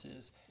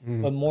businesses,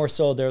 but more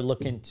so they're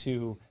looking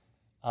to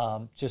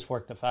just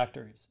work the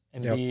factories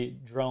and be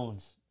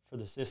drones for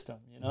the system,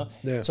 you know?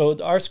 Yeah. So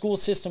our school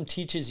system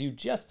teaches you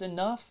just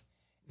enough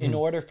in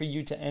order for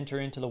you to enter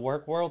into the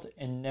work world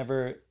and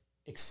never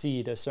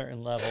exceed a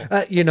certain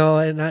level. You know,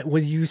 and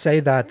when you say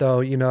that though,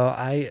 you know,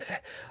 I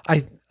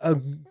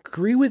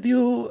agree with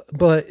you,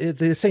 but at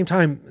the same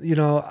time, you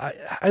know,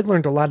 I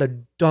learned a lot of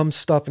dumb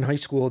stuff in high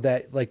school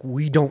that like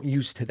we don't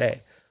use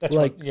today. That's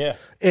like,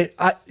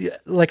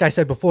 like I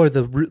said before,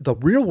 the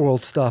real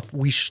world stuff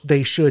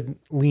they should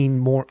lean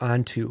more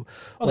onto.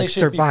 Well, like they should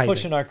surviving. Be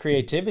pushing our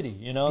creativity,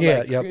 you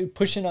know,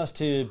 pushing us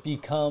to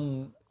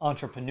become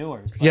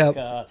entrepreneurs.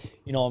 Like,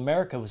 you know,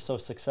 America was so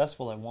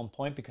successful at one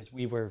point because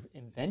we were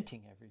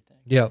inventing everything.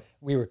 Yeah,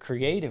 we were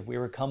creative. We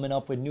were coming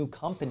up with new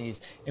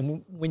companies,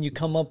 and when you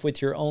come up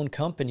with your own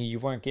company, you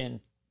weren't getting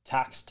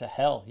taxed to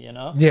hell, you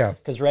know? Yeah.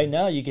 Because right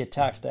now you get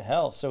taxed to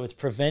hell, so it's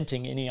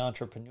preventing any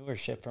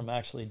entrepreneurship from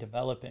actually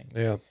developing.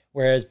 Yeah.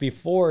 Whereas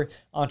before,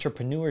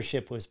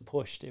 entrepreneurship was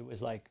pushed. It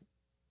was like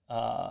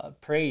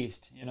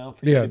praised, you know,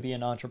 for you to be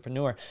an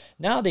entrepreneur.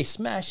 Now they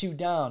smash you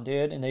down,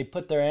 dude, and they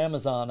put their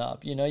Amazon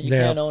up. You know, you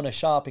can't own a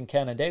shop in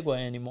Canandaigua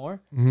anymore.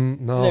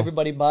 No.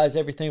 Everybody buys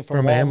everything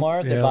from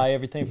Walmart. They buy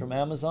everything from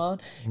Amazon.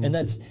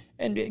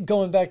 And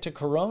going back to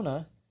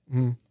Corona,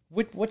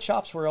 what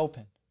shops were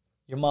open?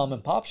 Your mom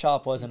and pop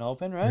shop wasn't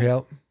open, right?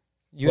 Yep.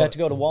 You had to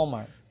go to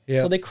Walmart.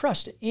 Yep. So they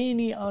crushed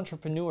any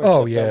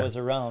entrepreneurship that was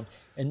around.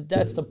 And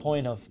that's the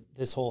point of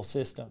this whole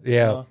system. Yeah.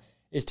 You know,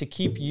 is to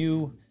keep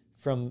you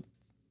from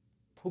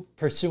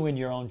pursuing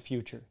your own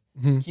future,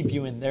 keep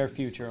you in their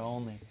future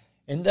only.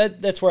 And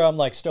that's where I'm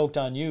like stoked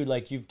on you.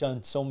 Like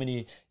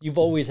you've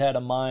always had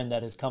a mind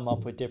that has come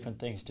up with different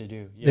things to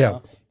do. You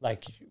know?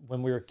 Like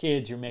when we were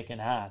kids, you're making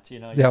hats, you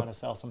know, you want to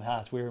sell some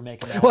hats. We were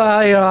making hats.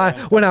 Well, you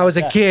know, when I was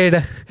a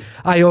kid,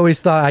 I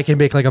always thought I could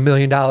make like $1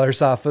 million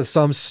off of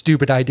some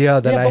stupid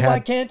idea that I had. Why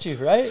can't you,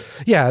 right?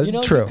 Yeah, you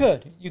know, true.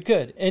 You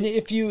could. And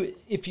if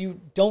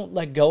you don't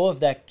let go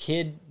of that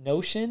kid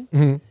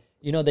notion,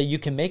 you know, that you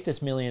can make this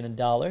 $1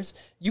 million,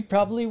 you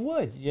probably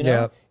would, you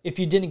know, if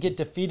you didn't get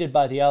defeated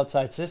by the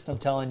outside system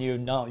telling you,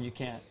 no, you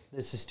can't.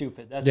 This is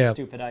stupid. That's a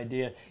stupid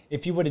idea.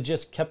 If you would have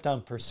just kept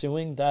on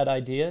pursuing that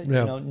idea, you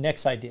know,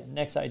 next idea,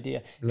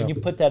 and you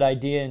put that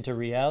idea into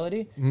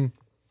reality,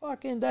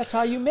 fucking, that's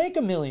how you make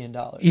 $1 million.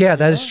 Yeah,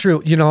 that is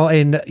true. You know,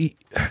 and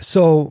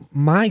so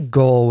my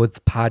goal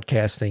with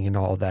podcasting and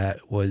all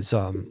that was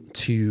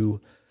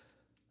to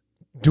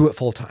do it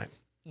full time.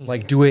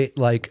 Like do it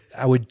like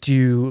I would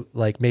do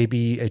like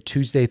maybe a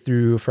Tuesday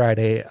through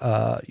Friday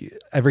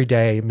every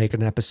day, make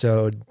an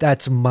episode.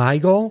 That's my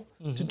goal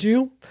to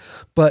do.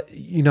 But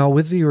you know,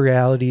 with the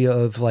reality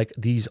of like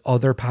these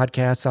other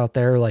podcasts out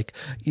there, like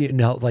you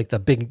know, like the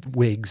big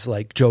wigs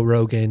like Joe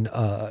Rogan,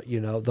 you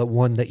know, the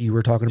one that you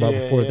were talking about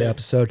before the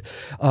episode,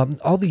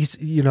 all these,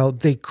 you know,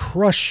 they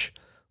crush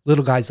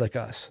little guys like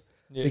us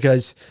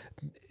because,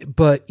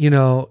 but you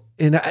know,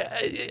 and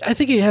I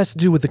think it has to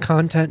do with the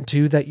content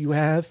too that you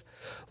have.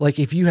 Like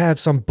if you have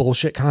some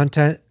bullshit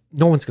content,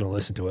 no one's going to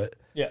listen to it.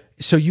 Yeah.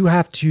 So you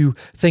have to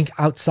think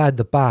outside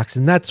the box.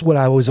 And that's what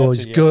I was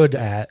always good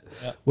at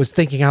was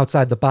thinking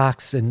outside the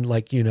box and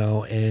like, you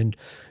know, and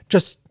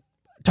just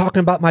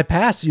talking about my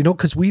past, you know,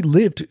 cause we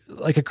lived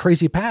like a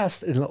crazy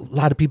past and a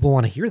lot of people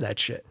want to hear that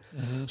shit.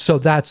 So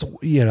that's,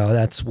 you know,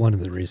 that's one of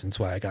the reasons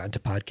why I got into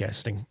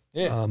podcasting.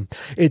 Yeah.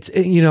 It's,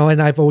 you know,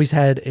 and I've always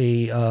had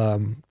I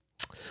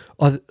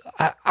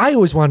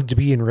always wanted to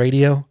be in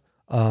radio.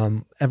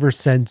 Ever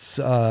since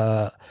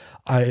I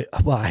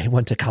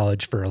went to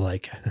college for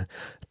like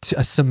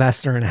a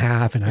semester and a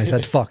half, and I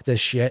said, "Fuck this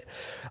shit."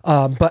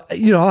 But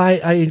you know,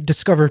 I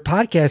discovered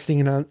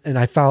podcasting, and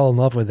I fell in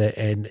love with it,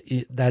 and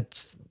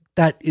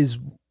that is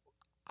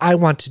I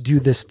want to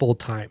do this full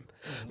time.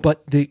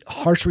 But the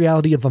harsh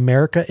reality of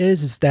America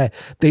is that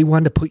they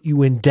want to put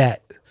you in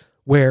debt,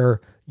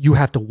 where you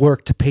have to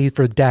work to pay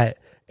for debt,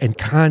 and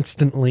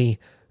constantly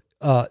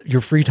your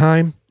free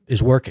time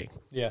is working.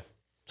 Yeah.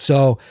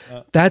 So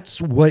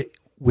that's what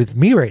with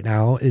me right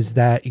now is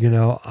that, you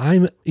know,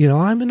 I'm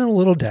in a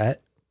little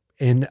debt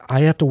and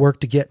I have to work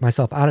to get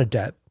myself out of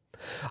debt.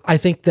 I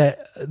think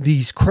that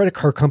these credit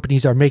card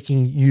companies are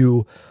making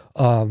you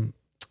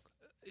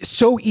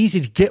so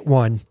easy to get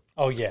one.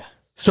 Oh yeah.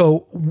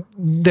 So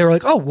they're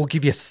like, oh, we'll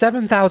give you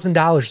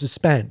 $7,000 to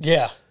spend.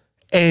 Yeah.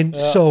 And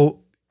so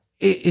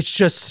it's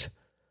just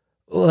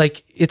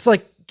like, it's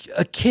like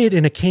a kid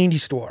in a candy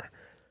store.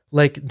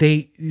 Like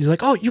you're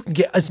like, oh, you can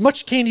get as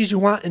much candy as you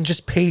want and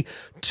just pay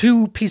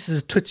 2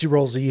 pieces of Tootsie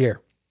Rolls a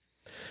year.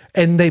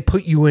 And they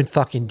put you in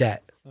fucking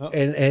debt. Oh.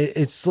 And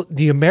it's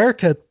the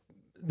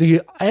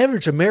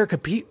average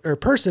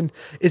person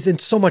is in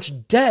so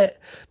much debt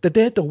that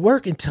they have to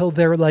work until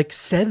they're like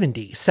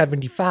 70,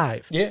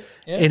 75. Yeah.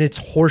 And it's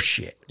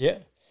horseshit. Yeah.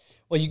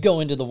 Well, you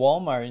go into the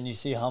Walmart and you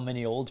see how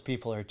many old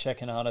people are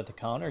checking out at the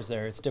counters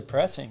there. It's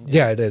depressing. Dude.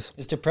 Yeah, it is.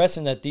 It's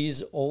depressing that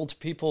these old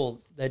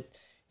people that,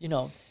 you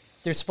know,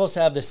 they're supposed to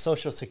have this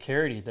Social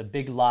Security, the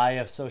big lie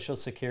of Social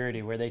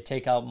Security, where they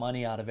take out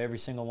money out of every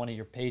single one of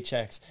your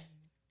paychecks,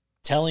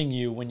 telling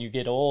you when you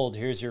get old,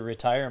 here's your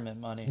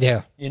retirement money.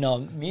 Yeah. You know,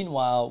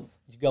 meanwhile,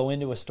 you go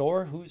into a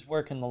store, who's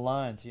working the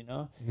lines, you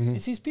know?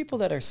 It's these people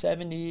that are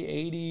 70,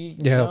 80,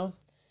 you know?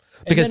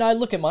 And then I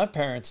look at my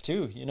parents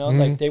too, you know,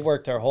 like they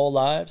work their whole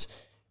lives.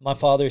 My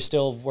father's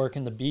still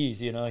working the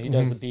bees, you know, he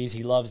does the bees.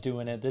 He loves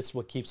doing it. This is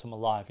what keeps him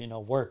alive. You know,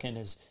 working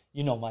is,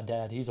 you know, my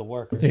dad, he's a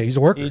worker. Yeah, he's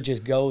a worker. He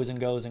just goes and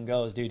goes and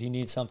goes, dude. He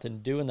needs something to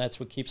do, and that's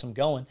what keeps him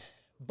going.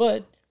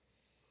 But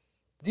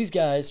these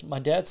guys, my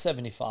dad's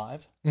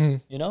 75,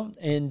 you know,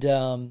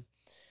 and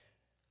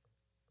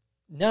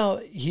now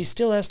he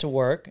still has to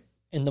work,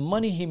 and the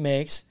money he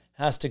makes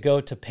has to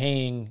go to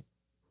paying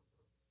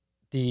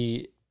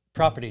the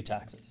property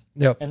taxes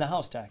and the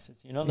house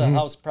taxes, you know, the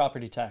house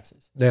property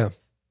taxes. Yeah.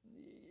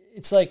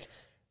 It's like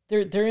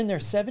they're in their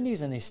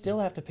 70s and they still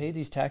have to pay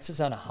these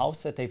taxes on a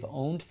house that they've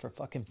owned for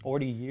fucking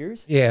 40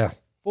 years. Yeah.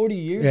 40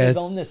 years they've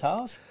owned this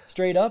house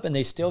straight up, and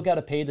they still got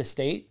to pay the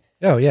state.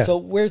 Oh, yeah. So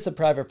where's the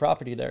private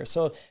property there?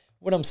 So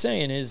what I'm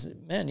saying is,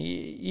 man,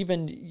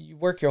 even you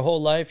work your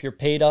whole life, you're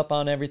paid up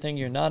on everything,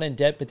 you're not in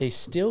debt, but they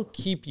still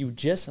keep you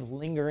just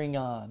lingering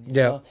on, you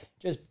know,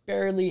 just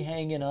barely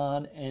hanging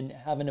on and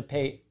having to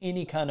pay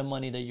any kind of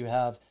money that you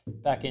have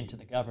back into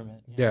the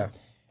government. You know?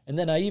 And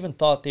then I even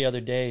thought the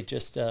other day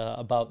just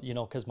about, you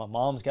know, because my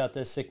mom's got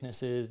this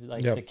sicknesses,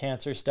 like the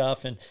cancer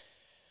stuff, and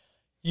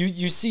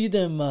you see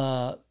them,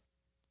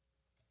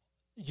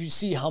 you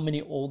see how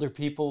many older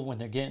people, when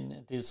they're getting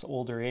at this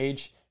older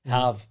age,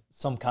 have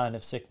some kind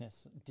of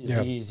sickness,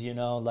 disease, you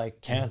know,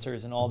 like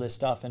cancers and all this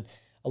stuff. And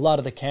a lot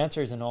of the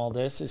cancers and all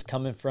this is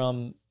coming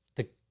from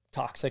the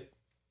toxic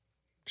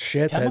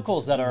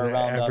chemicals that are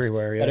around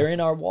everywhere, us, that are in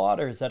our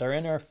waters, that are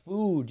in our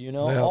food, you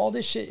know. All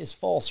this shit is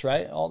false,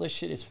 right? All this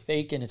shit is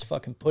fake, and it's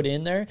fucking put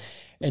in there.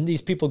 And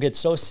these people get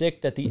so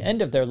sick that at the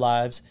end of their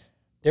lives,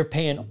 they're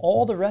paying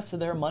all the rest of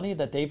their money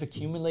that they've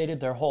accumulated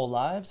their whole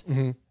lives.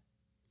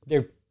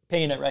 They're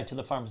paying it right to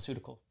the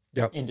pharmaceutical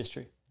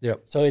industry.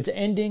 So it's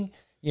ending,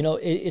 you know,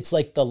 it's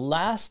like the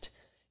last,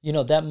 you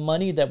know, that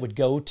money that would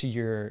go to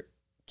your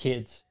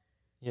kids,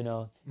 you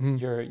know,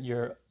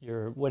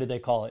 your what do they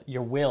call it?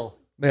 Your will.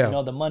 You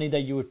know, the money that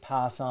you would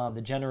pass on,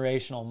 the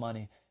generational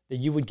money that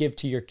you would give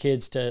to your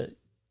kids to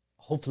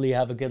hopefully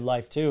have a good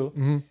life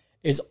too,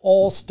 is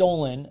all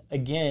stolen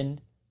again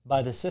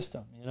by the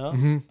system, you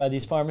know, by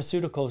these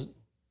pharmaceutical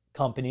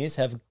companies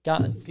have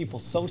gotten people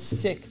so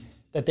sick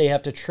that they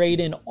have to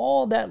trade in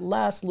all that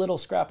last little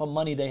scrap of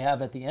money they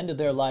have at the end of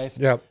their life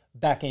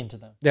back into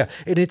them. Yeah,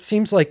 and it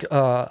seems like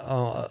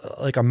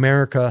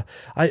America.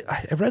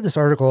 I read this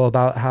article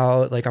about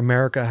how like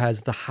America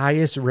has the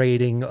highest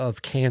rating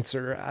of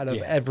cancer out of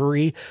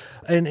every,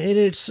 and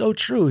it's so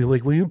true.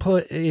 Like when you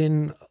put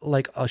in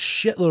like a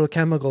shitload of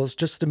chemicals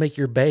just to make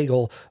your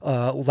bagel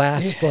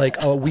last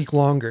like a week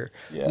longer,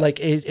 like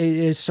it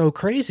is so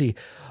crazy.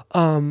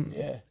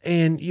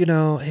 And you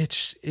know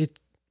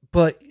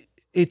but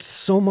it's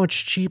so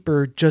much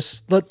cheaper.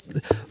 Just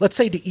let's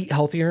say to eat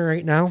healthier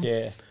right now.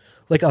 Yeah.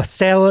 Like a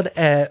salad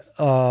at,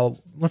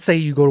 let's say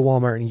you go to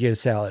Walmart and you get a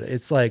salad.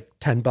 It's like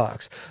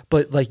 $10,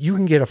 but like you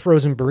can get a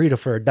frozen burrito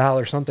for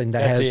 $1 something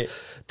that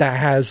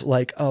has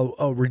like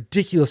a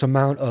ridiculous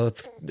amount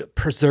of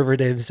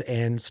preservatives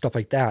and stuff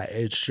like that.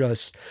 It's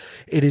just,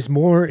 it is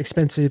more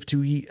expensive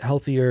to eat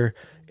healthier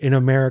in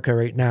America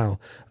right now.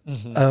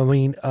 Mm-hmm. I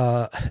mean,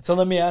 so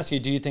let me ask you,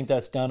 do you think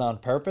that's done on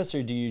purpose,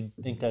 or do you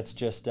think that's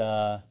just,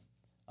 a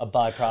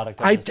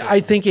byproduct?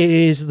 I think it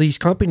is. These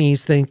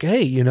companies think,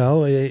 hey, you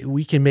know,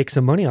 we can make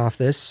some money off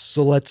this,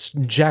 so let's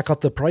jack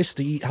up the price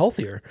to eat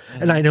healthier.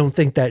 Mm-hmm. And I don't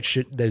think that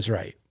shit is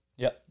right.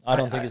 Yeah, I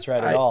don't think it's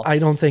right at all. I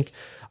don't think.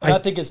 I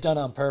think it's done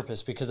on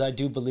purpose, because I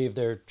do believe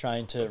they're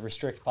trying to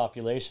restrict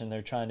population.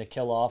 They're trying to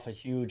kill off a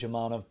huge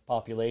amount of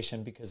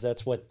population, because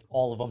that's what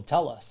all of them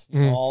tell us.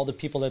 You know, all the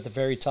people at the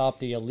very top,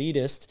 the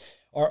elitists,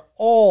 are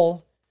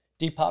all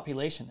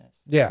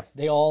depopulationists. Yeah.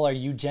 They all are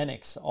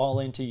eugenics, all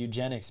into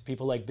eugenics.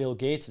 People like Bill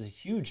Gates is a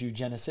huge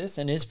eugenicist,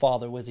 and his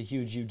father was a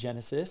huge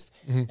eugenicist.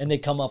 Mm-hmm. And they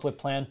come up with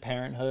Planned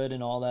Parenthood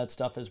and all that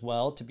stuff as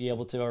well to be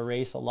able to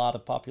erase a lot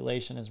of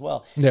population as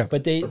well. Yeah.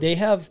 But they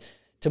have,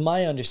 to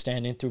my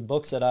understanding, through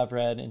books that I've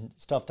read and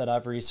stuff that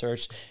I've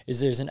researched,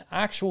 is there's an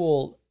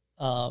actual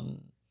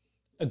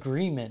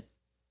agreement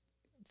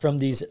from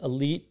these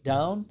elite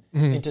down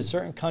into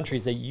certain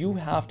countries that you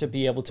have to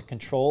be able to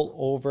control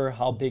over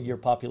how big your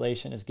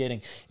population is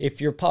getting.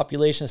 If your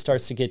population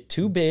starts to get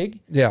too big,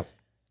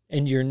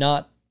 and you're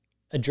not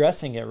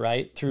addressing it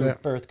right through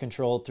birth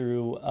control,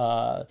 through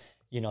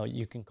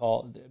you can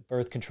call it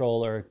birth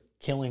control or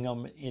killing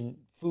them in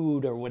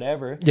food or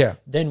whatever,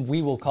 then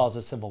we will cause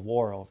a civil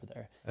war over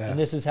there. And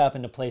this has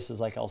happened to places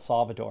like El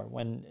Salvador.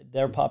 When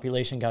their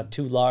population got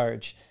too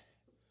large,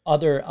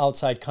 other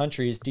outside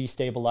countries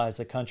destabilize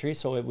the country,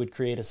 so it would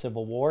create a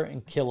civil war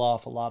and kill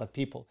off a lot of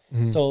people.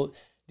 So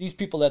these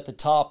people at the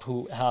top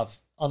who have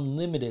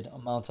unlimited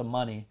amounts of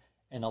money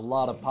and a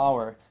lot of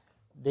power,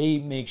 they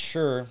make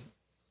sure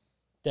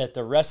that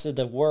the rest of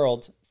the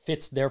world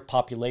fits their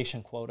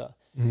population quota.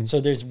 So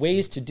there's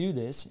ways to do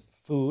this.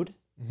 Food,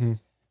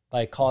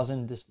 by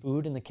causing this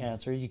food and the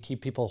cancer, you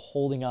keep people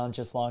holding on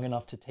just long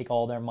enough to take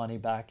all their money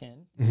back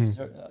in,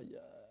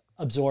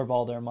 absorb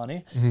all their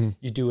money.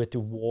 You do it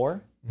through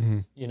war.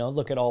 You know,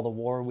 look at all the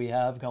war we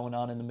have going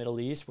on in the Middle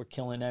East. We're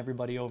killing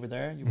everybody over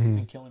there. We've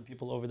been killing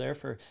people over there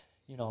for,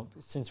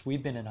 since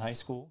we've been in high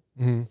school.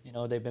 You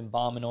know, they've been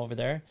bombing over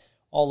there.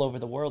 All over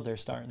the world, they're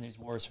starting these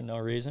wars for no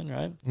reason,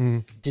 right?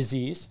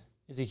 Disease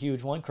is a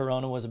huge one.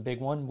 Corona was a big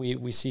one.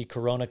 We see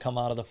Corona come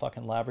out of the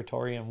fucking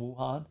laboratory in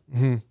Wuhan.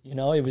 You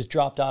know, it was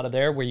dropped out of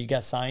there, where you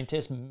got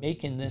scientists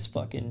making this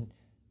fucking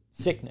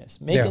sickness,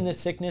 this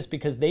sickness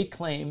because they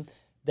claim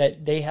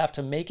that they have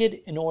to make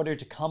it in order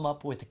to come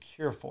up with a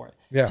cure for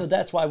it. So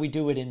that's why we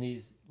do it in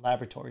these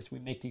laboratories. We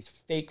make these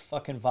fake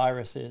fucking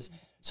viruses.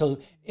 So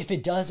if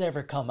it does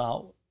ever come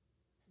out,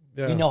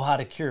 we know how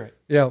to cure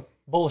it.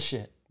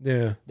 Bullshit.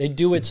 They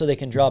do it so they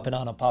can drop it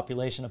on a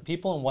population of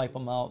people and wipe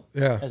them out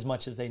as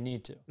much as they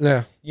need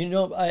to. You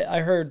know, I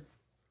heard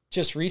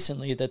just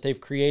recently that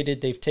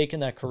they've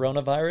taken that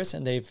coronavirus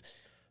and they've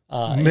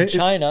in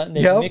China, and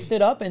they've mixed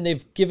it up and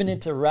they've given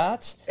it to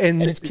rats,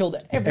 and it's killed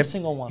every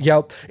single one.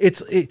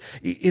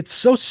 It's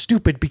so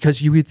stupid,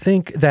 because you would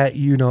think that,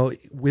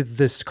 with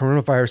this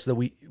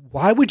coronavirus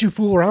why would you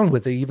fool around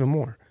with it even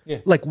more?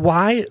 Like,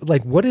 why?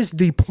 Like, what is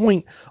the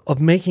point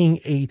of making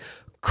a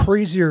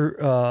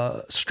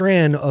crazier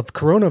strand of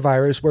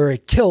coronavirus where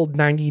it killed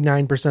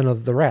 99%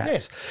 of the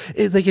rats?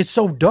 It's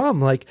so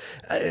dumb. Like,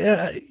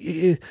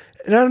 and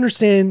I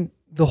understand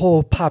the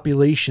whole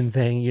population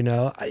thing.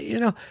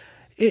 I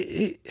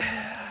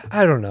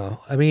don't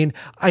know. I mean,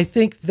 I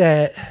think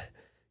that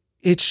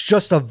it's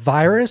just a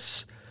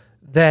virus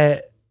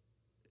that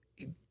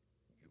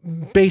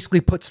basically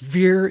puts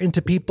fear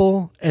into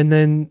people, and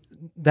then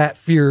that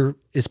fear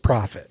is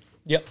profit.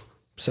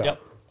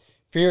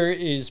 Fear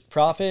is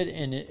profit,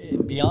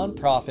 and beyond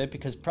profit,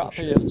 because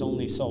profit is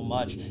only so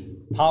much.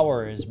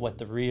 Power is what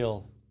the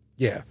real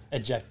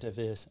objective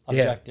is.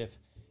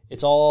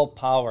 It's all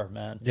power,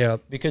 man.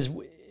 Because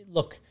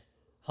look,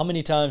 how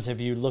many times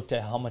have you looked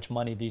at how much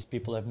money these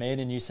people have made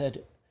and you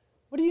said,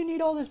 what do you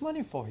need all this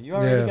money for? You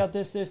already got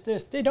this.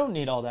 They don't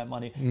need all that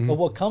money. But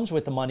what comes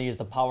with the money is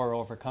the power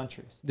over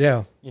countries.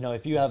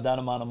 If you have that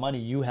amount of money,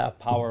 you have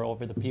power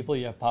over the people,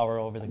 you have power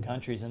over the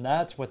countries. And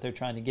that's what they're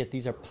trying to get.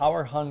 These are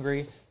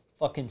power-hungry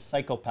fucking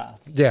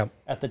psychopaths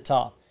at the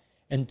top.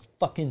 And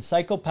fucking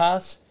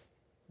psychopaths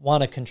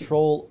want to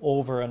control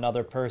over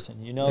another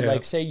person.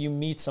 Like, say you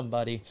meet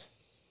somebody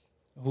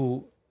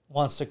who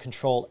wants to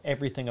control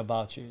everything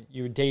about you.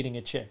 You're dating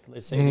a chick.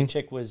 Let's say the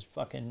chick was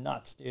fucking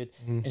nuts, dude,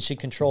 and she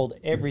controlled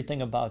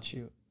everything about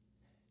you.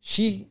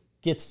 She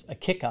gets a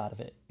kick out of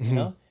it, you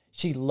know?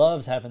 She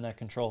loves having that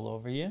control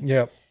over you.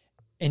 Yep.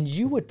 And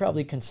you would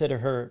probably consider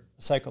her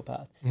a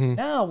psychopath.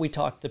 Now we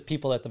talk to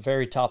people at the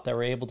very top that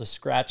were able to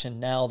scratch and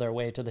nail their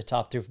way to the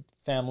top through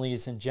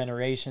families and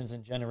generations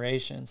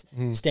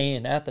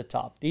staying at the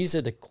top. These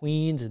are the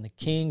queens and the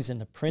kings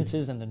and the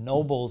princes and the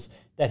nobles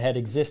that had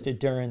existed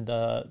during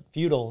the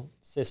feudal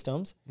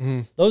systems.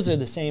 Those are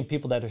the same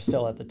people that are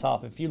still at the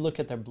top. If you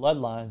look at their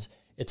bloodlines,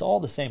 it's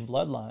all the same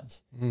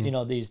bloodlines. You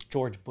know, these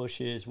George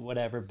Bushes,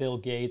 whatever, Bill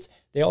Gates,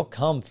 they all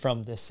come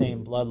from the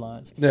same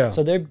bloodlines. Yeah.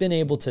 So they've been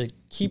able to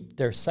keep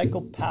their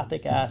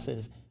psychopathic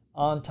asses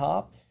on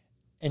top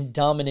and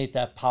dominate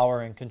that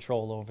power and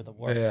control over the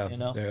world, you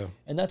know? Yeah.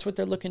 And that's what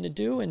they're looking to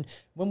do. And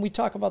when we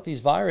talk about these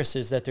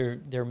viruses that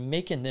they're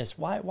making this,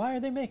 why are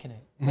they making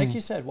it? Like you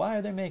said, why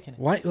are they making it?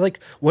 Why?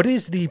 Like, what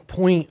is the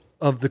point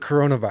of the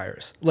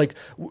coronavirus? Like,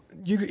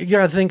 you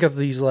gotta think of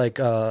these like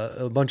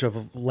a bunch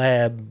of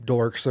lab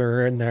dorks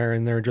are in there,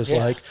 and they're just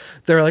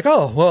they're like,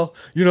 oh well,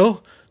 you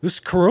know,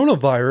 this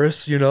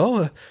coronavirus, you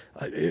know,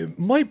 it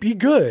might be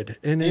good,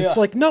 and it's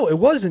like, no, it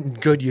wasn't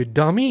good, you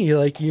dummy.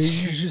 Like you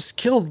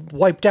just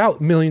wiped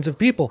out millions of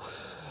people.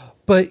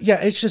 But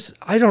yeah, it's just,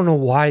 I don't know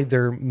why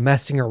they're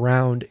messing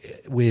around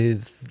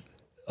with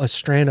a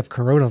strand of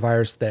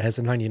coronavirus that has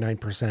a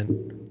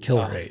 99%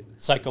 kill rate.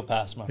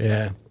 Psychopaths, my friend.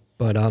 Yeah.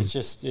 But it's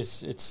just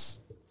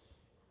it's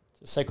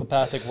a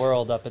psychopathic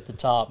world up at the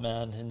top,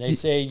 man. And they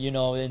say, you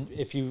know,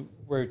 if you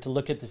were to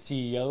look at the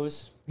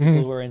CEOs,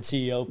 people who are in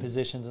CEO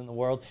positions in the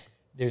world,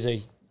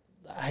 I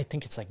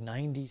think it's like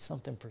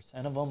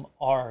 90-something% of them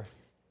are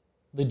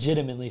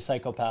legitimately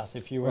psychopaths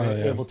if you were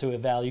able to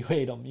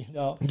evaluate them, you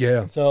know?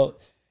 Yeah. So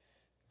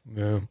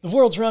the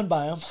world's run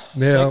by them.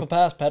 Yeah.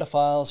 Psychopaths,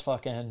 pedophiles,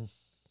 fucking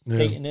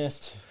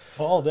Satanists. It's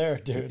all there,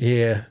 dude.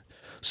 Yeah.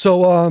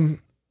 So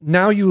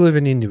now you live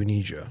in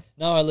Indonesia.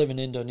 Now I live in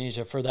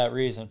Indonesia for that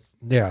reason.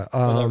 Yeah.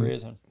 For that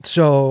reason.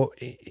 So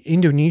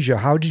Indonesia,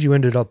 how did you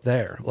end up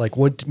there? Like,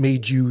 what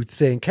made you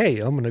think, hey,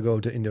 I'm going to go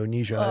to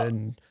Indonesia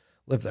and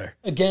live there?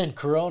 Again,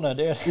 Corona,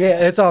 dude.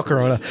 Yeah, it's all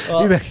Corona.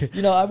 Well,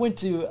 you know, I went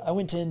to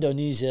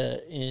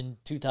Indonesia in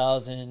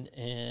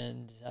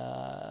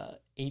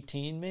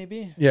 2018,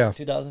 maybe. Yeah.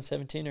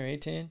 2017 or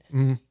 18,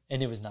 and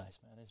it was nice,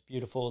 man. It's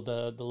beautiful.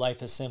 The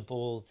life is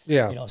simple.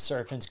 Yeah. You know,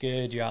 surfing's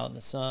good. You're out in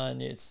the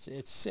sun. It's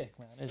sick,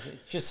 man.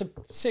 It's just a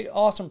sick,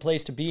 awesome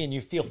place to be, and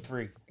you feel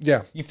free.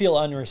 Yeah. You feel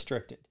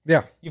unrestricted.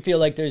 Yeah. You feel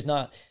like there's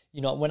not,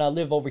 you know, when I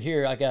live over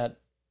here, I got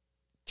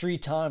 3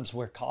 times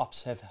where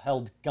cops have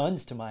held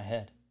guns to my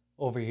head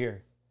over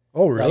here.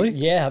 Oh, really?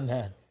 Like, yeah,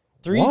 man.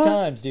 3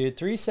 times, dude.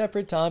 3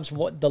 separate times.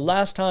 The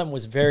last time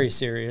was very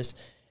serious.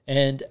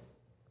 And,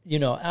 you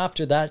know,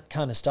 after that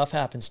kind of stuff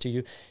happens to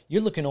you,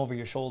 you're looking over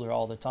your shoulder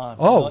all the time.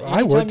 Oh, you know?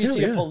 I would Anytime you too,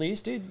 see a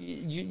police, dude,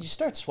 you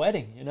start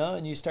sweating, you know,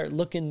 and you start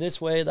looking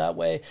this way, that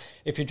way.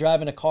 If you're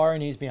driving a car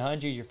and he's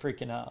behind you, you're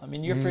freaking out. I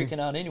mean, you're freaking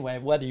out anyway,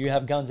 whether you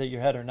have guns at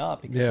your head or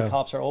not, because the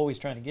cops are always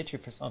trying to get you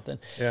for something.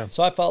 Yeah.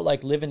 So I felt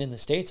like living in the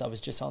States, I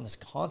was just on this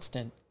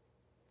constant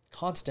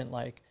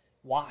like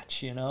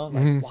watch, you know,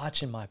 like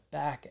watching my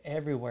back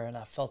everywhere. And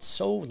I felt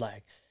so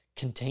like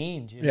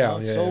contained, you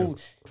know,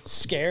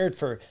 scared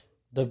for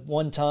the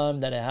one time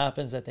that it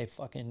happens that they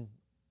fucking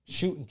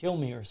shoot and kill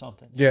me or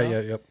something.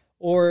 Yep.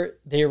 Or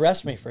they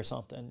arrest me for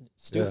something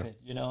stupid,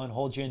 you know, and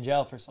hold you in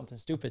jail for something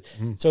stupid.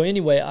 So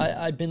anyway,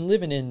 I'd been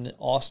living in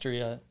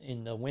Austria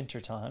in the winter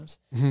times,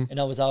 and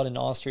I was out in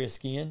Austria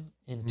skiing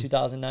in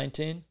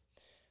 2019.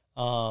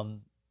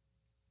 And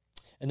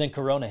then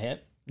Corona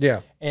hit.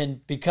 Yeah.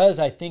 And because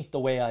I think the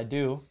way I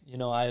do, you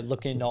know, I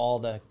look into all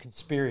the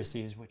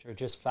conspiracies, which are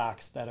just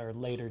facts that are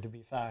later to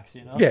be facts,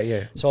 you know?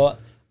 Yeah. So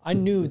I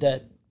knew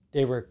that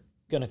they were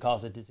going to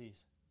cause a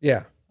disease.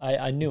 Yeah.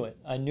 I knew it.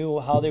 I knew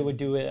how they would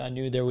do it. I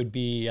knew there would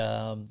be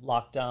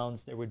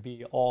lockdowns. There would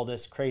be all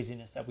this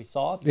craziness that we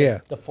saw.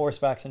 The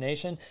forced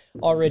vaccination.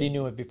 Already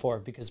knew it before,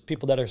 because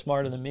people that are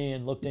smarter than me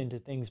and looked into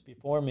things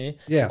before me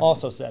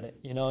also said it,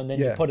 you know, and then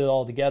you put it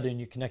all together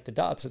and you connect the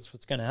dots. That's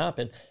what's going to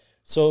happen.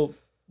 So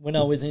when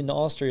I was in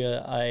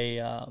Austria,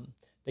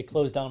 they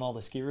closed down all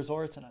the ski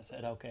resorts, and I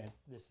said, okay,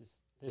 this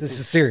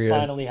is serious.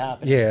 Finally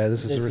happening. Yeah,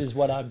 this is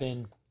what I've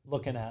been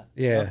looking at.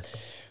 Yeah. You know?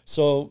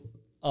 So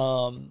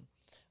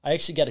I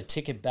actually got a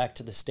ticket back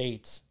to the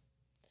States,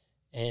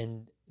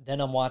 and then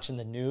I'm watching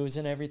the news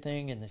and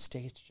everything, and the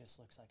States just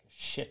looks like a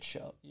shit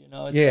show. You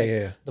know,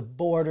 it's the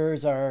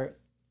borders are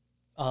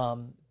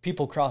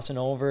people crossing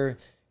over,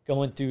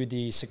 going through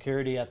the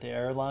security at the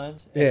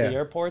airlines, at the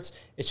airports.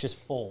 It's just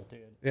full,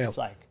 dude. Yeah. It's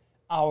like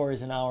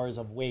hours and hours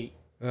of wait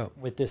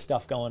with this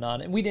stuff going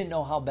on. And we didn't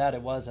know how bad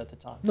it was at the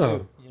time,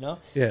 too, you know?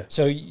 Yeah.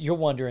 So you're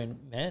wondering,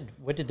 man,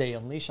 what did they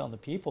unleash on the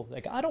people?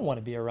 Like, I don't want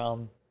to be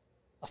around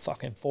a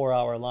fucking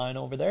 4-hour line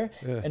over there.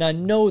 Yeah. And I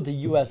know the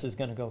U.S. is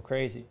going to go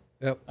crazy.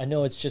 Yep. I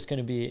know it's just going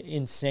to be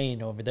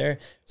insane over there.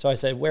 So I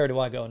said, where do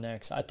I go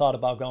next? I thought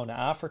about going to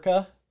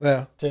Africa,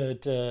 Yeah.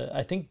 To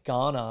I think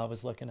Ghana I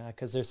was looking at,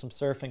 because there's some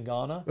surf in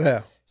Ghana.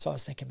 Yeah. So I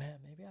was thinking, man,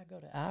 maybe I go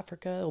to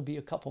Africa. It'll be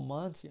a couple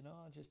months,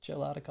 I'll just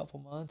chill out a couple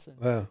months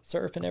and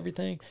surf and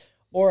everything.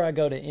 Or I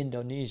go to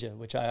Indonesia,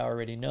 which I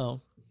already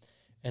know.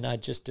 And I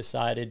just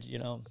decided,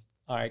 all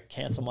right,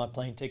 cancel my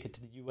plane ticket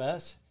to the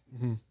U.S.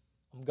 Mm-hmm.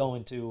 I'm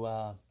going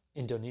to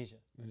Indonesia.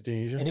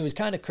 Indonesia. And it was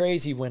kind of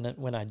crazy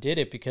when I did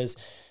it, because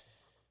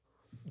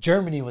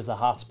Germany was the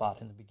hot spot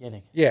in the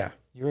beginning. Yeah.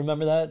 You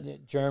remember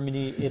that?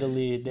 Germany,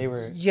 Italy, they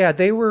were... Yeah,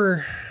 they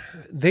were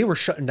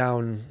shutting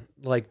down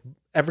like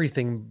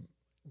everything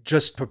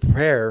just to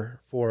prepare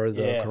for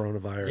the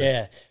coronavirus.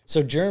 Yeah.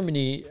 So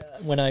Germany,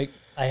 when I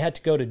had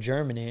to go to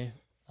Germany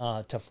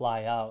to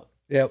fly out.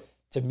 Yep.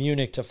 To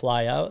Munich to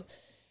fly out.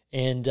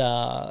 And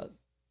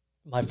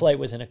my flight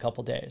was in a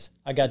couple days.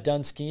 I got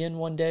done skiing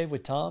one day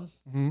with Tom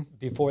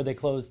before they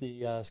closed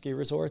the ski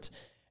resorts.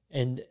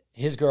 And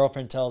his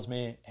girlfriend tells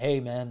me, hey,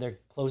 man, they're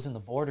closing the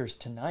borders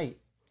tonight.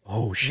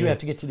 Oh, shit. You have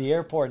to get to the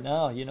airport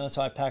now,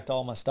 So I packed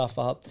all my stuff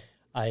up.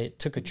 I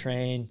took a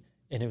train,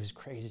 and it was a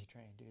crazy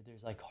train, dude.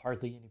 There's like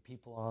hardly any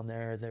people on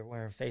there. They're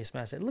wearing face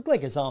masks. It looked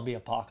like a zombie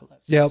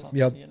apocalypse. Yep.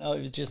 It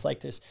was just like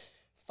this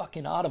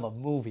fucking out of a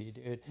movie,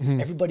 dude.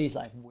 Mm-hmm. Everybody's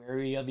like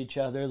wary of each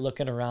other,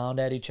 looking around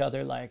at each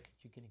other like,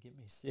 you're going to get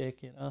me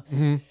sick,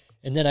 Mm-hmm.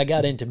 And then I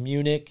got into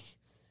Munich.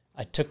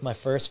 I took my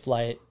first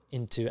flight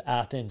into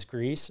Athens,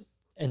 Greece.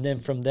 And then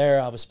from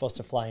there, I was supposed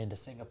to fly into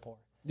Singapore.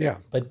 Yeah.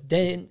 But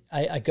then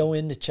I go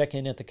in to check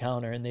in at the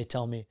counter, and they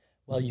tell me,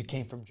 well, you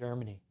came from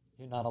Germany.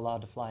 You're not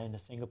allowed to fly into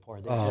Singapore.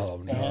 They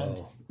just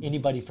banned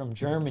anybody from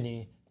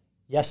Germany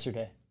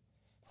yesterday.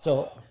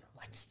 So I'm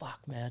like, fuck,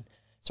 man.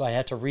 So I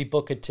had to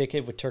rebook a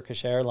ticket with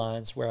Turkish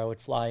Airlines where I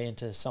would fly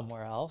into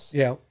somewhere else.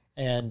 Yeah.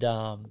 And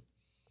I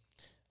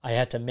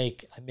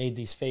made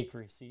these fake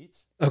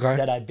receipts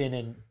that I'd been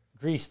in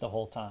Greece the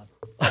whole time.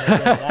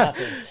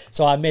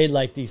 So I made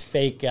like these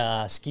fake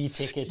ski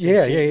tickets.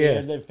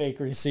 And the fake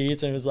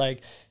receipts. And it was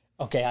like,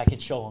 okay, I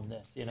could show them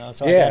this,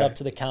 So I got up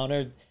to the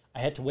counter. I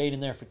had to wait in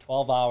there for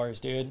 12 hours,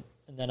 dude.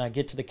 And then I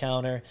get to the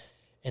counter,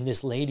 and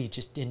this lady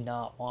just did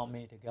not want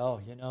me to go,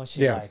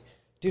 She's like,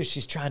 dude,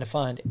 she's trying to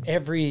find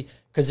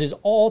because there's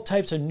all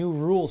types of new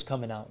rules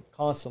coming out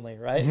constantly,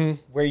 right?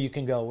 Mm-hmm. Where you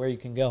can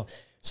go.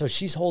 So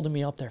she's holding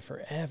me up there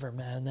forever,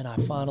 man. And then I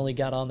finally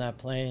got on that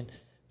plane,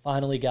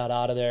 finally got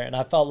out of there, and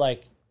I felt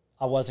like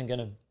I wasn't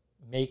going to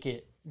make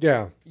it.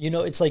 Yeah.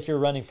 It's like you're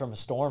running from a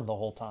storm the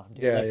whole time,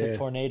 dude. Like the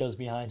tornado's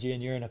behind you,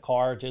 and you're in a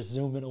car just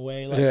zooming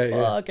away like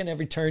fuck, and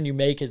every turn you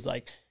make is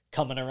like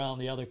coming around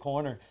the other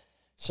corner.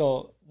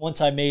 So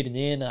once I made it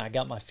in and I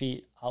got my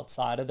feet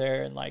outside of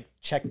there and like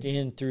checked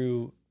in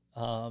through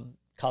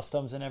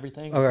customs and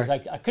everything, because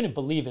I couldn't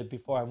believe it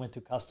before I went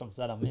through customs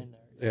that I'm in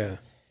there. Yeah.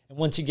 And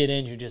once you get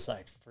in, you're just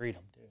like,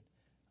 freedom, dude.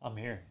 I'm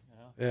here.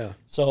 Yeah.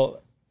 So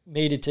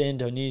made it to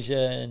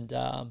Indonesia, and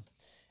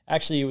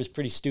actually it was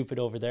pretty stupid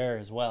over there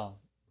as well.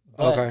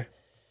 But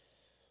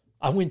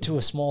I went to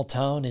a small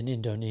town in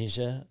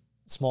Indonesia,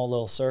 small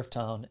little surf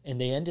town,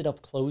 and they ended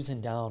up closing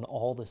down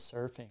all the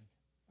surfing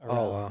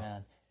around,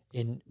 man.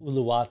 In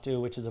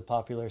Uluwatu, which is a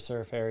popular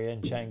surf area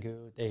in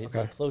Canggu, they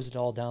closed it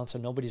all down, so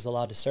nobody's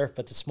allowed to surf.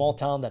 But the small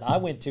town that I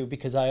went to,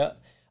 because I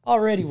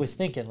already was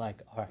thinking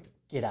like, all right,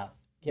 get out.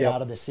 Get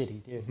out of the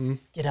city, dude. Mm-hmm.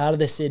 Get out of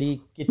the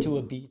city, get to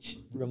a beach,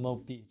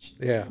 remote beach.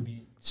 Yeah.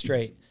 Be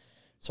straight.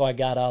 So I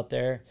got out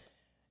there,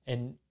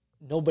 and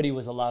nobody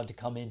was allowed to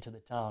come into the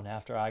town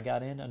after I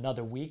got in.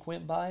 Another week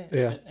went by,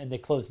 and they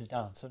closed it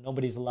down. So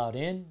nobody's allowed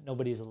in,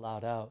 nobody's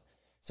allowed out.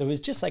 So it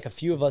was just like a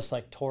few of us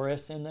like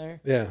tourists in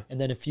there. Yeah.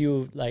 And then a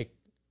few like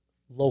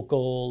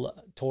local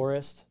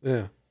tourists.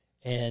 Yeah.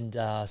 And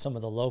some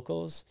of the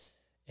locals.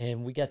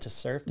 And we got to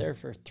surf there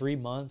for 3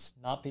 months,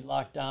 not be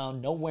locked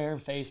down, no wearing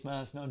face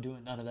masks, no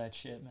doing none of that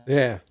shit, man.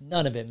 Yeah.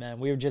 None of it, man.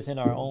 We were just in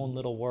our own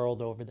little world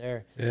over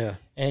there. Yeah.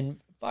 And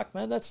fuck,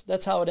 man,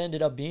 that's how it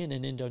ended up being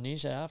in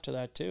Indonesia after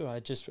that too.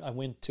 I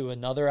went to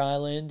another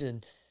island,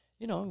 and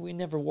we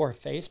never wore a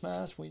face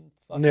mask. We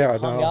fucking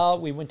hung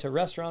out. We went to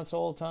restaurants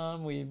all the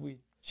time. We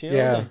chilled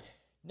and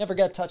never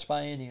got touched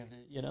by any of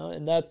it,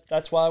 And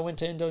that's why I went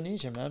to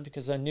Indonesia, man,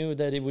 because I knew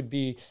that it would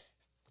be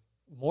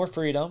more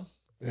freedom.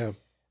 Yeah.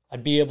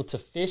 I'd be able to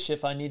fish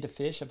if I need to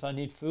fish, if I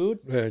need food.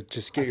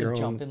 Just get your own.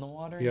 Jump in the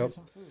water and get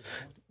some food.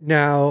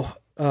 Now,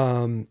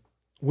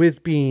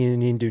 with being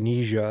in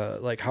Indonesia,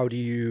 like, how do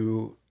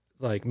you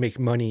like make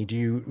money? Do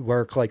you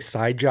work like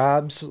side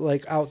jobs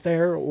like out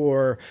there,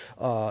 or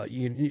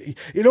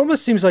it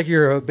almost seems like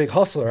you're a big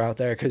hustler out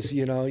there, because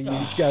you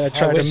gotta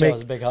try to make. I wish I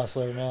was a big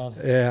hustler, man.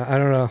 Yeah, I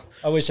don't know.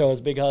 I wish I was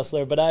a big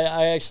hustler, but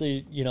I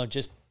actually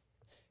just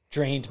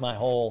drained my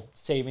whole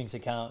savings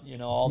account,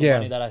 all the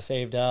money that I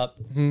saved up,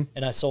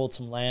 and I sold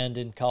some land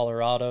in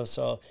Colorado.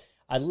 So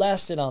I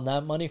lasted on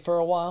that money for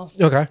a while.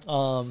 Okay.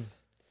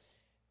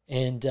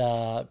 And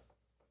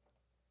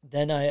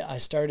then I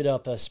started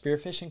up a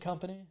spearfishing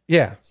company.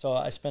 Yeah. So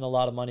I spent a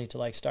lot of money to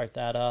like start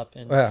that up,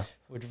 and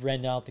would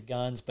rent out the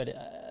guns. But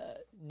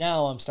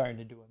now I'm starting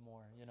to do it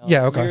more,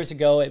 Yeah, okay. Years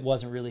ago, it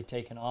wasn't really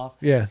taking off.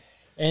 Yeah.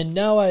 And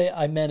now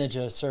I manage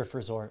a surf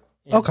resort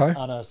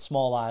on a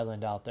small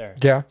island out there.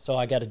 Yeah. So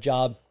I got a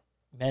job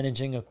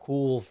managing a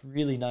cool,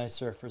 really nice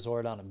surf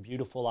resort on a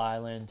beautiful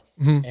island.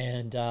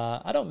 And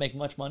I don't make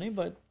much money,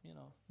 but, you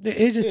know,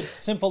 good,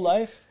 simple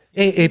life.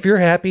 If you're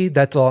happy,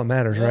 that's all that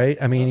matters, right?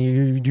 I mean,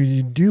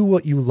 you do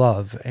what you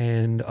love.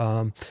 And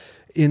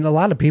in a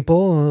lot of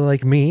people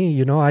like me,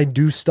 you know, I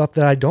do stuff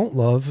that I don't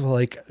love,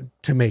 like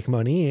to make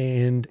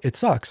money, and it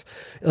sucks.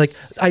 Like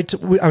I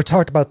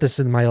talked about this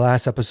in my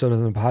last episode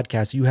of the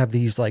podcast. You have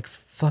these like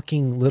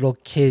fucking little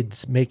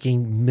kids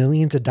making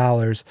millions of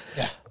dollars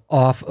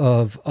off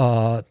of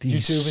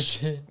these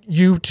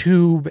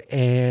YouTube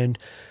and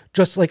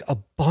just like a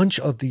bunch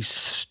of these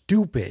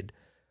stupid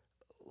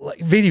like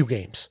video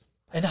games.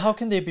 And how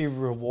can they be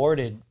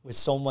rewarded with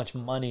so much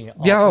money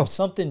off of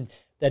something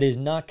that is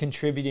not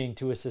contributing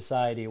to a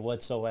society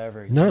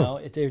whatsoever? You know,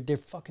 they're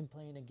fucking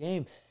playing a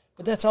game.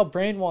 But that's how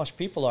brainwashed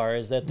people are,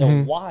 is that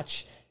they'll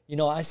watch, you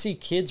know, I see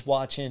kids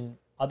watching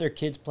other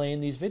kids playing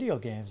these video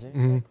games. And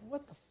it's like,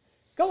 what the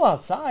go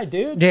outside,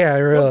 dude. Yeah,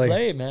 really. Go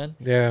play, man.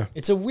 Yeah.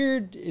 It's a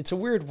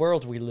weird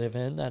world we live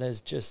in that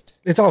is just,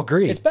 it's all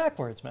greed. It's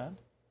backwards, man.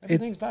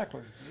 Everything's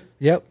backwards, dude.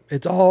 Yep.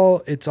 It's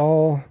all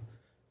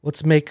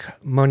let's make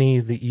money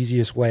the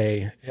easiest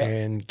way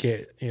and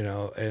get, you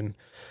know, and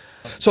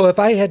so if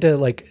I had to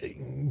like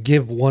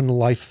give one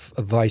life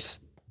advice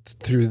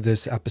through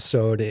this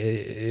episode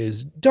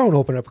is don't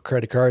open up a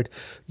credit card.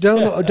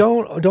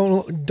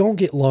 Don't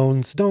get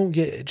loans.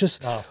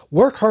 Just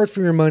work hard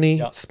for your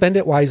money, spend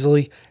it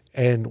wisely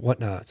and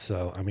whatnot.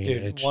 So, I mean,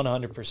 dude,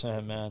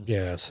 100%, man.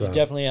 Yeah. So you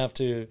definitely have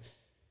to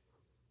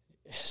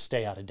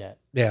stay out of debt.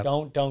 Yeah.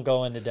 Don't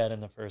go into debt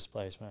in the first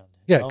place, man.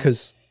 Yeah.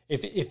 Cause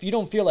if you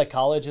don't feel like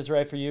college is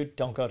right for you,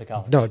 don't go to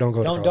college. No, don't go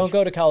to college. Don't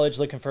go to college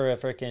looking for a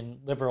freaking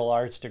liberal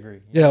arts degree.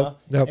 You know?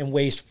 And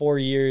waste 4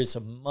 years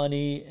of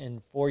money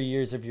and 4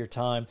 years of your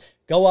time.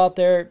 Go out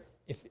there,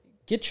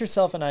 get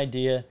yourself an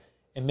idea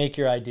and make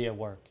your idea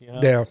work. You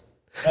know? Yeah.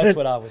 That's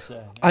what I would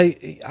say.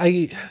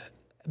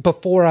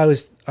 Before I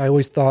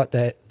always thought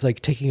that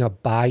like taking a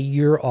bye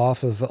year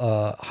off of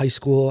high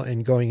school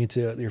and going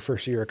into your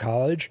first year of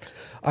college,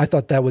 I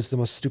thought that was the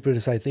most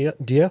stupidest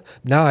idea.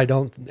 Now I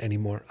don't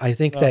anymore. I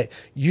think that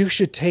you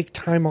should take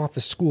time off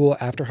of school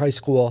after high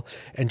school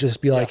and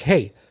just be like,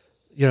 hey,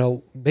 you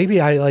know, maybe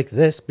I like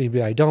this,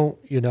 maybe I don't,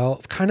 you know,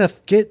 kind of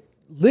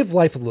live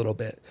life a little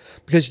bit,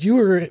 because you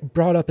were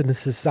brought up in a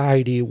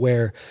society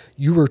where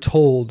you were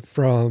told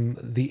from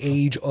the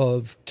age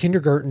of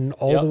kindergarten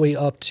all the way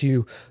up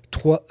to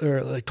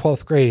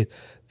 12th grade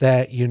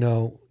that, you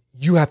know,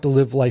 you have to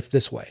live life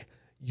this way.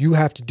 You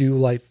have to do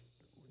life,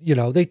 you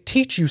know, they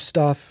teach you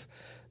stuff.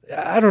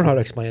 I don't know how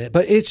to explain it,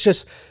 but it's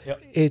just,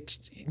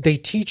 they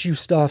teach you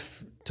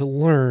stuff to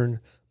learn,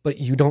 but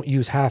you don't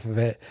use half of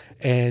it.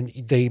 And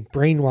they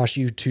brainwash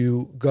you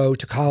to go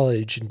to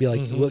college and be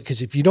like,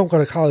 because if you don't go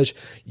to college,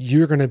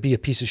 you're going to be a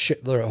piece of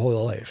shit their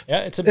whole life. Yeah,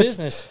 it's a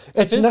business.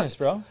 It's a business,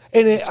 bro.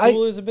 And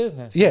school is a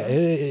business. Yeah.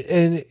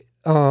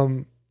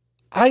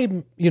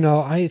 I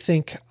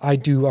think I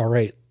do all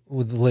right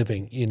with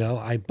living. You know,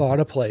 I bought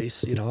a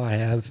place. You know, I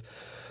have,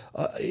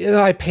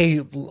 I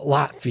pay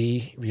lot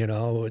fee. You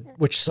know,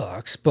 which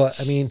sucks.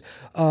 But I mean,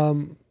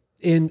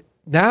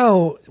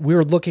 now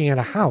we're looking at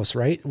a house,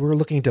 right? We're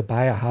looking to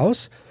buy a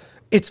house.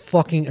 It's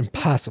fucking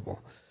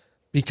impossible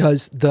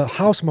because the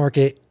house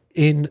market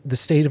in the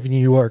state of New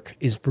York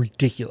is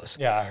ridiculous.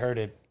 Yeah, I heard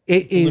it.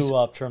 It blew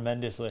up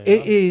tremendously.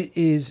 It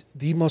is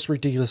the most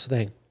ridiculous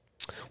thing.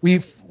 We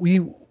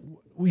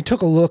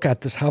took a look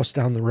at this house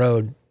down the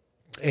road,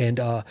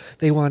 and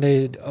they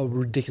wanted a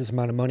ridiculous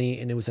amount of money,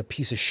 and it was a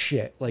piece of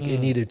shit. Like it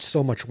needed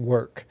so much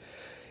work,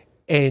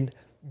 and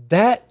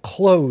that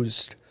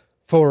closed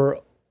for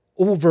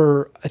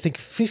over, I think,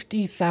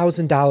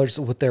 $50,000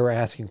 of what they were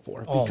asking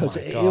for, because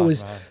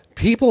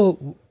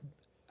people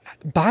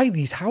buy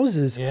these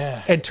houses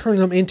and turn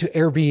them into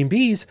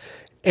Airbnbs,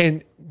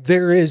 and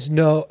there is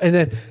no, and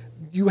then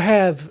you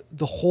have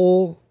the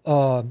whole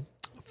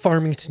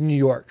Farmington, New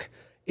York.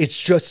 It's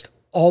just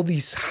all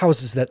these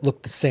houses that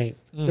look the same.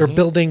 They're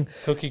building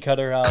cookie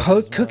cutter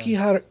houses.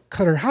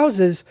 Cutter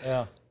houses.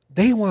 Yeah.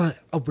 They want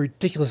a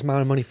ridiculous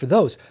amount of money for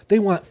those. They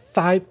want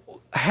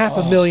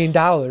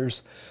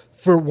 $500,000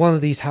 for one of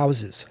these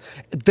houses.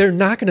 They're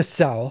not going to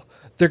sell.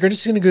 They're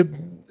just going to go.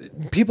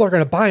 People are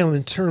going to buy them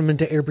and turn them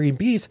into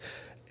Airbnbs.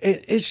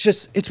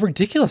 It's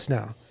ridiculous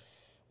now.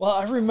 Well,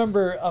 I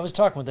remember I was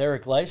talking with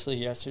Eric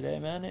Leisley yesterday,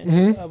 man,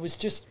 and I was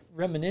just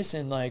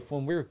reminiscing, like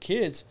when we were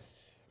kids,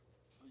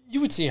 you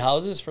would see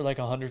houses for like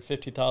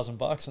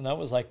 $150,000, and that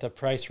was like the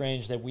price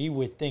range that we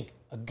would think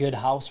a good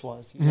house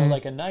was. You know,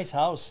 like a nice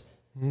house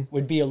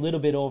would be a little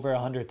bit over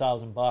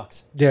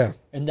 $100,000. Yeah,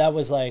 and that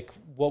was like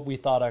what we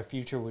thought our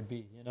future would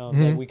be. You know,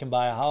 that we can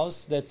buy a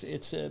house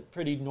it's a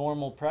pretty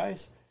normal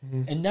price,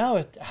 and now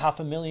it's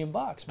 $500,000. Man.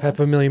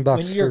 $500,000.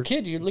 When you're a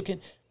kid, you're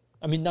looking.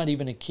 I mean, not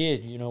even a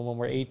kid. You know, when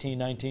we're 18,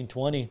 19,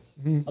 20,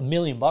 $1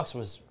 million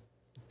was.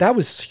 That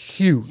was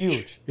huge.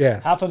 Huge. Yeah.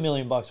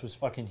 $500,000 was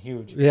fucking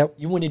huge. Yep.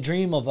 You wouldn't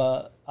dream of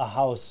a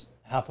house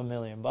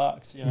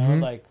 $500,000. You know,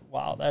 like,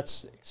 wow,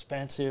 that's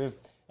expensive.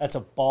 That's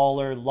a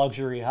baller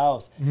luxury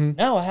house. Mm-hmm.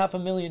 Now a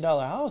 $500,000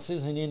 house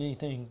isn't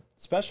anything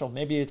special.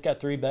 Maybe it's got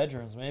 3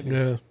 bedrooms. Maybe,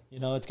 you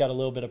know, it's got a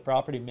little bit of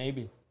property.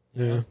 Maybe,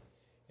 you know?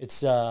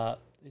 It's,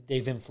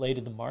 they've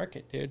inflated the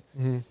market, dude.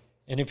 Mm-hmm.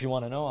 And if you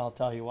want to know, I'll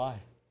tell you why.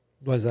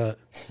 What's that?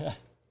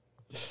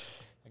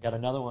 I got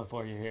another one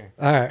for you here.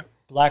 All right.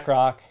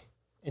 BlackRock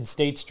and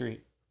State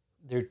Street.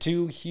 They're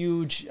 2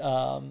 huge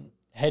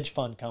hedge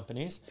fund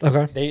companies.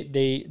 Okay.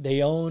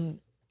 They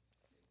own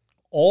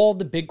all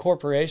the big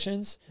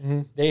corporations.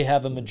 Mm-hmm. They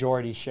have a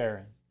majority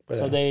share in.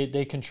 So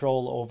they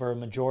control over a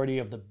majority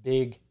of the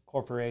big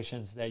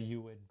corporations that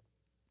you would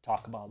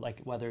talk about,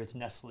 like whether it's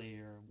Nestle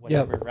or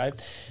whatever, right?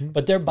 Mm-hmm.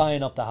 But they're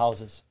buying up the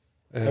houses.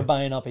 Yeah. They're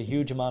buying up a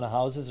huge amount of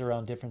houses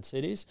around different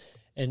cities.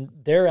 And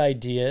their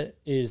idea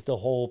is the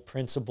whole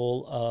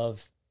principle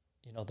of,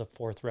 you know, the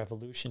fourth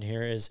revolution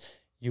here is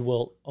you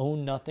will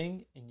own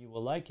nothing and you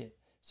will like it.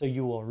 So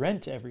you will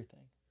rent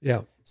everything.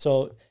 Yeah.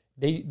 So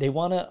they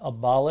want to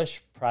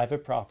abolish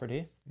private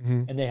property,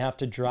 and they have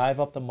to drive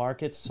up the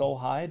market so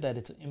high that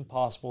it's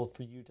impossible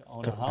for you to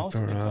own a house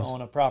and to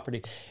own a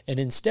property. And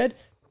instead,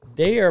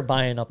 they are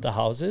buying up the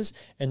houses,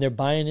 and they're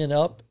buying it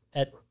up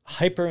at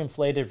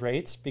hyperinflated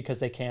rates because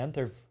they can.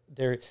 Their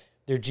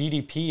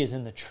GDP is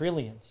in the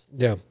trillions.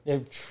 Yeah. They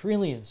have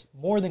trillions,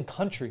 more than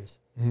countries.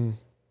 Mm-hmm.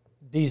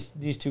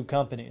 These 2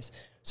 companies.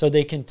 So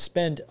they can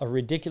spend a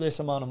ridiculous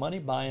amount of money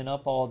buying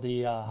up all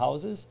the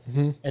houses,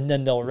 and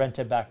then they'll rent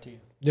it back to you.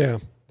 Yeah.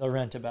 They'll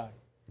rent it back.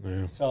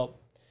 Yeah. So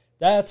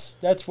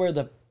that's where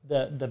the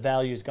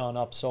value's gone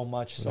up so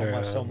much.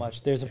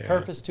 There's a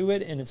purpose to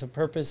it, and its a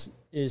purpose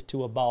is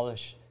to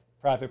abolish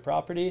private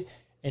property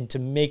and to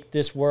make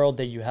this world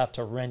that you have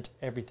to rent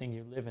everything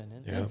you live in.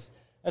 And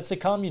that's the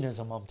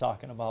communism I'm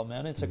talking about,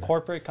 man. It's a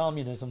corporate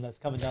communism that's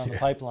coming down the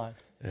pipeline.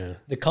 Yeah.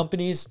 The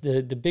companies,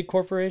 the big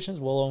corporations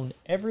will own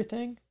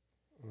everything,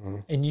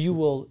 and you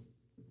will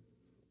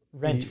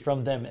rent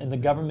from them, and the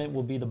government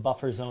will be the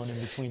buffer zone in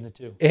between the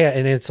 2. Yeah,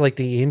 and it's like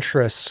the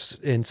interests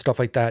and stuff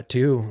like that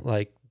too.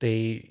 Like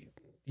they,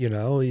 you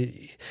know,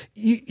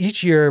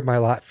 each year my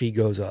lot fee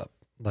goes up.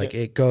 Like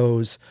it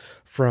goes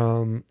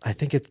from, I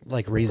think it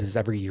like raises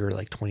every year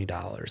like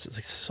 $20. It's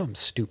like something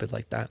stupid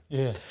like that.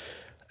 Yeah.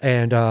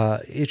 And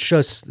it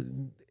just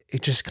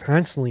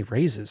constantly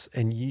raises.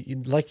 And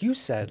you, like you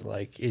said,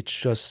 like it's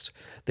just,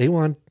 they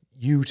want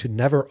you to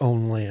never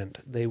own land.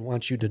 They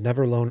want you to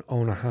never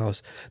own a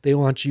house. They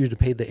want you to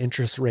pay the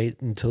interest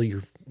rate until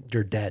you're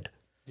dead.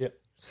 Yep.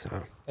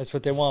 So that's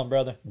what they want,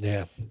 brother.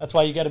 Yeah. That's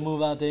why you got to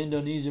move out to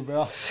Indonesia,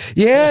 bro.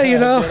 Yeah, you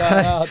know. Get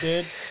out,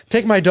 dude.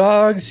 Take my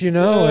dogs, you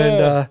know,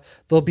 and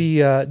they'll be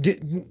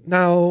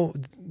now.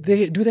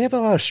 Do they have a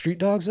lot of street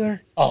dogs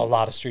there? Oh, a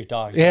lot of street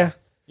dogs. Yeah. Bro.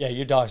 Yeah,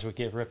 your dogs would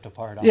get ripped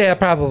apart. Yeah,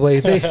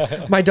 probably.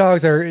 My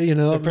dogs are, you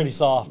know, they're pretty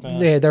soft,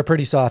 man. Yeah, they're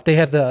pretty soft. They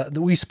have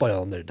we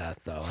spoil them to death,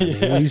 though.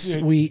 I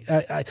mean,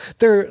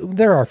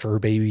 they're our fur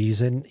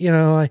babies, and you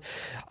know,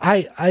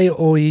 I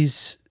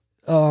always,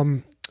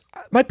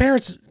 my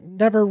parents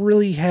never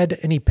really had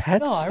any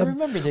pets. No, I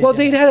remember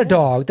they had a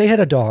dog. They had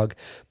a dog,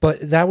 but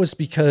that was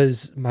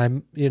because my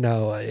mom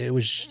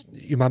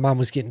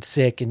was getting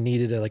sick and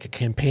needed a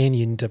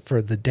companion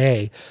for the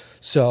day.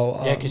 So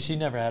because she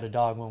never had a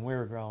dog when we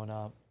were growing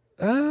up.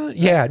 It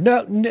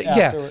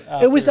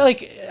was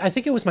like, I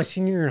think it was my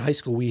senior year in high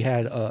school. We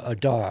had a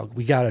dog.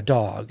 We got a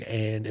dog,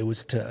 and it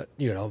was to,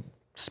 you know,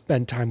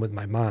 spend time with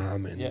my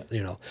mom, and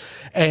you know,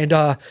 and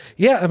I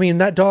mean,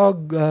 that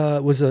dog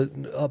was a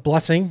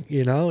blessing.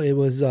 You know, it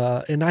was,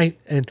 and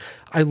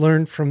I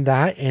learned from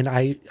that, and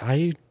I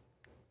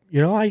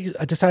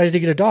decided to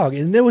get a dog,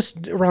 and it was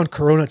around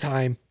Corona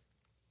time,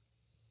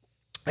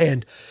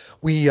 and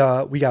we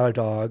got a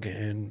dog,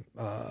 and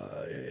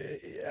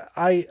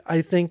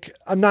I think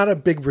I'm not a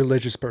big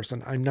religious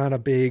person. I'm not a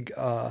big,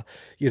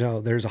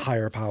 there's a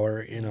higher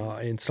power, you know,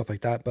 and stuff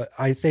like that. But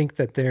I think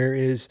that there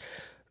is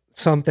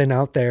something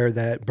out there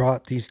that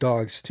brought these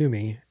dogs to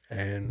me,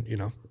 and, you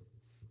know,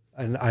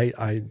 and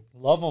I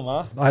love them,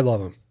 huh? I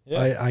love them.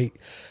 Yeah.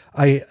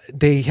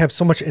 They have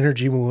so much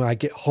energy when I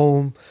get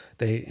home.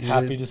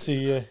 Happy to see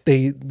you.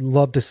 They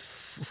love to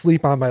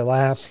sleep on my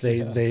lap.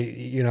 They,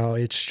 you know,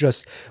 it's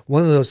just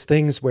one of those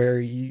things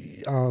where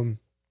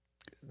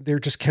they're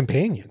just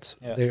companions.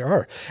 Yeah. They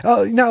are.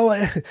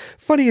 Now,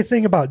 funny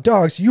thing about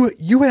dogs,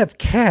 you have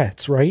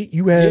cats, right?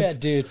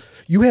 Dude.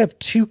 You have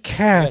 2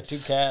 cats. Yeah,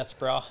 2 cats,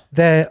 bro.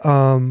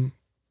 That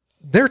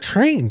they're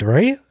trained,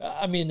 right?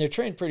 I mean, they're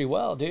trained pretty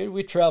well, dude.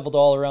 We traveled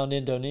all around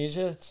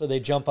Indonesia, so they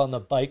jump on the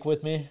bike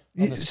with me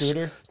on the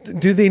scooter.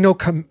 Do they know?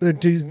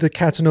 Do the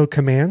cats know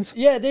commands?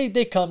 Yeah,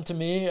 they come to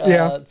me.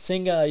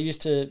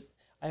 Singa,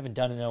 I haven't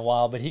done it in a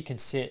while, but he can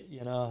sit.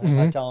 You know, if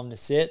I tell him to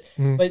sit.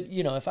 Mm-hmm. But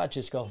you know, if I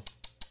just go,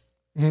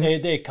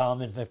 they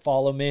come and they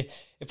follow me.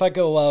 If I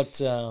go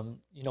out,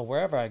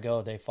 wherever I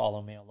go, they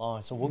follow me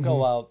along. So we'll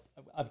go out.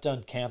 I've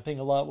done camping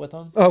a lot with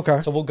them.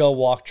 Okay. So we'll go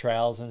walk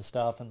trails and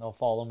stuff, and they'll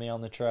follow me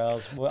on the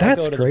trails.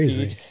 That's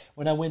crazy. The beach.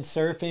 When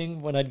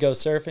I'd go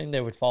surfing,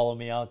 they would follow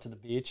me out to the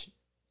beach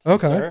to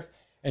surf.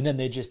 And then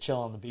they just chill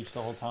on the beach the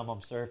whole time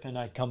I'm surfing.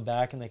 I come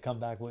back and they come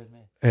back with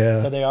me.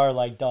 Yeah. So they are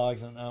like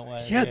dogs in that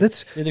way. Yeah,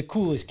 they're the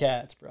coolest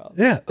cats, bro.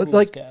 Yeah, Coolest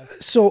like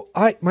cats. so.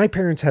 My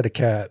parents had a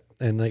cat,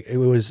 and like it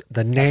was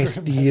the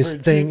nastiest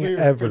thing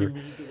ever.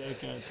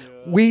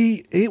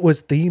 It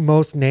was the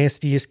most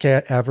nastiest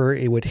cat ever.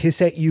 It would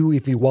hiss at you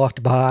if you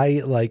walked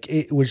by. Like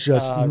it was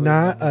just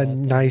not a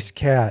nice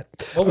cat.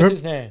 What was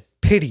his name?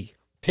 Pity.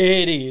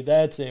 Pity,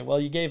 that's it. Well,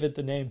 you gave it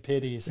the name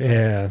Pity. So.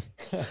 Yeah.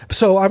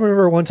 So I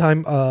remember one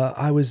time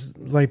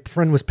my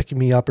friend was picking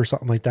me up or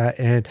something like that,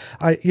 and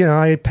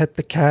I pet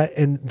the cat,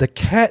 and the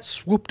cat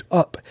swooped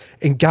up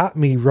and got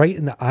me right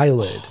in the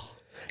eyelid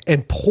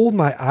and pulled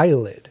my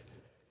eyelid.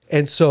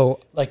 And so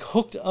like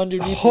hooked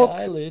underneath the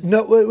eyelid.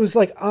 No, it was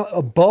like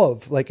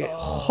above, like it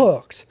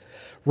hooked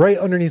right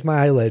underneath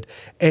my eyelid,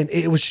 and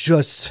it was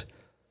just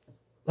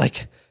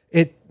like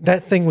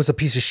that thing was a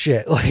piece of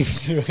shit.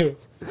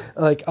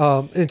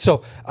 And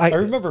so I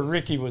remember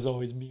Ricky was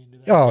always mean to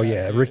that. Oh guy,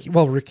 yeah, man. Ricky.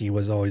 Well, Ricky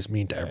was always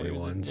mean to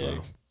everyone.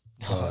 So,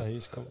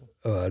 he's cool.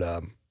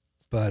 Yeah,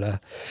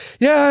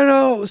 I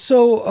know.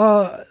 So,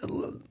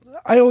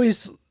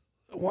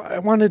 I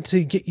wanted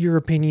to get your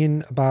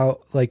opinion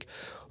about like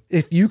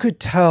if you could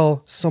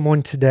tell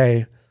someone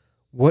today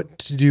what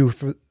to do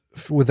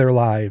with their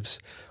lives,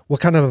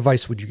 what kind of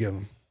advice would you give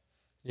them?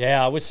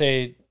 Yeah, I would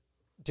say,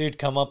 dude,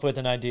 come up with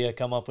an idea,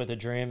 come up with a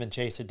dream and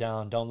chase it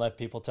down. Don't let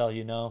people tell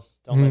you no.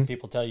 Don't let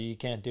people tell you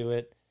can't do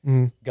it.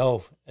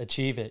 Go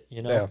achieve it.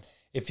 Yeah.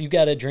 If you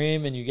got a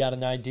dream and you got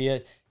an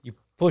idea, you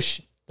push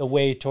the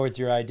way towards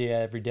your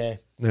idea every day.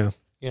 Yeah.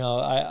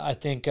 I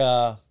think,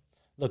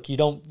 look, you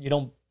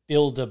don't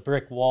build a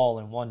brick wall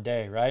in one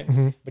day, right?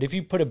 But if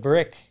you put a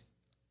brick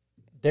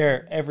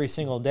there every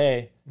single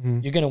day,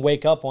 you're going to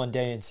wake up one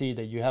day and see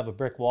that you have a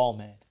brick wall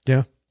made.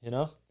 Yeah.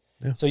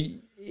 Yeah. So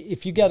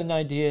if you got an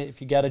idea, if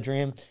you got a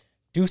dream,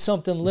 do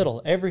something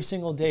little every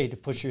single day to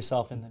push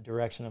yourself in the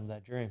direction of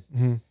that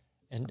dream.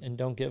 And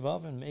don't give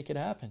up and make it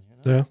happen.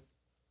 Yeah.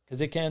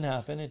 Because it can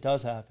happen. It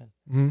does happen.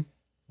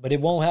 But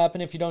it won't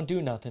happen if you don't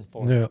do nothing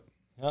for it.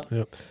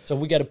 Yeah. So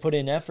we got to put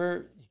in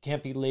effort. You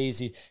can't be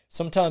lazy.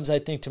 Sometimes I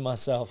think to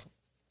myself,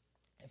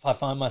 if I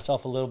find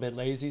myself a little bit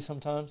lazy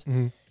sometimes,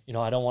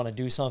 I don't want to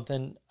do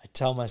something, I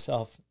tell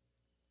myself,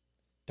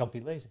 don't be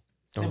lazy.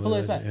 Simple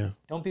as that. Yeah.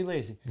 Don't be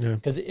lazy.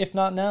 Because if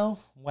not now,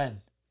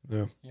 when?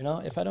 Yeah.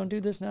 If I don't do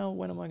this now,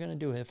 when am I going to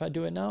do it? If I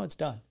do it now, it's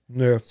done.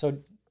 Yeah. So,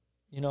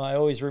 I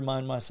always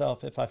remind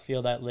myself if I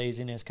feel that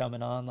laziness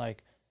coming on,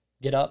 like,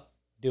 get up,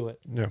 do it.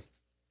 Yeah.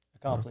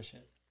 Accomplish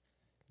it.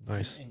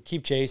 Nice. And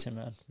keep chasing,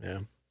 man. Yeah.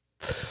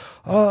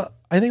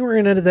 I think we're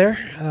going to end it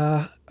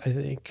there. I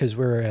think because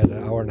we're at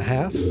an hour and a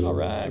half. All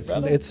right,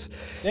 brother.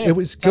 It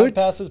was good.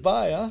 Time passes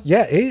by, huh?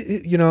 Yeah.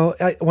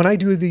 When I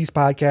do these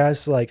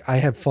podcasts, like I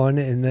have fun.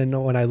 And then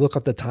when I look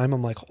up the time,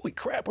 I'm like, holy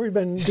crap, we've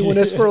been doing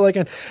this for like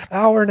an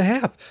hour and a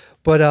half.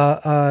 But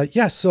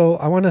so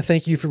I want to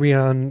thank you for being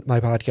on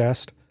my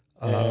podcast.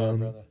 Yeah,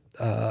 brother.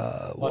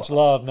 Much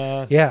love,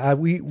 man. Yeah,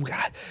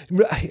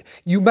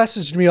 you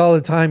messaged me all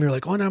the time. You're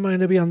like, "When am I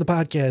going to be on the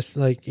podcast?"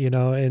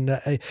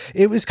 And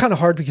it was kind of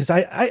hard because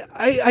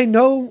I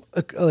know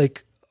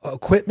like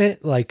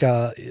equipment, like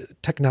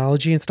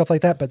technology and stuff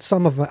like that, but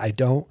some of it I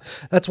don't.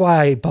 That's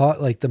why I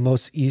bought like the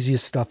most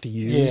easiest stuff to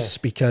use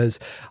because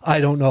I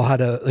don't know how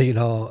to, I don't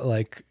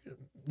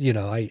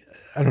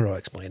know how to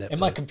explain it. And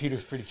my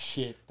computer's pretty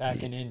shit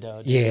back in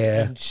Indo. Dude.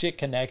 Yeah. And shit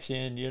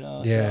connection,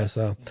 Yeah,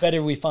 so. It's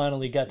better we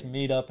finally got to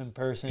meet up in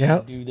person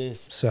and do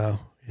this. So,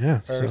 yeah.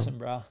 Person,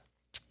 bro.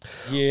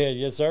 Yeah,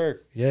 yes,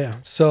 sir. Yeah.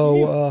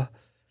 So,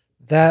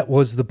 that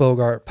was the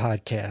Bogart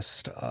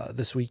podcast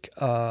this week.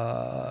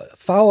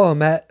 Follow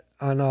Ahmet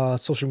on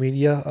social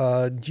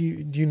media. Do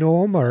you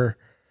know him or?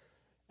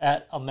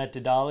 At Ahmet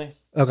Dadali.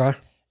 Okay.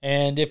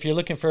 And if you're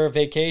looking for a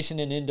vacation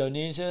in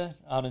Indonesia,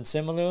 out in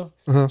Simelu,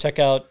 check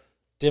out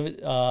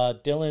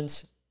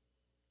Dylan's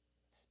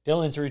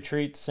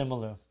Retreat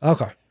Simelu.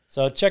 Okay.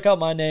 So check out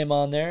my name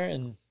on there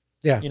and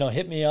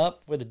hit me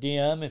up with a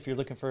DM if you're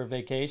looking for a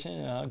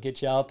vacation. I'll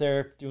get you out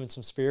there doing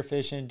some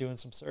spearfishing, doing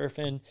some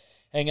surfing,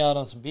 hang out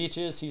on some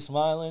beaches, see some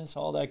islands,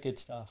 all that good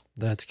stuff.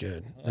 That's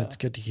good. Yeah. That's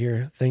good to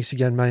hear. Thanks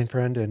again, my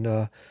friend,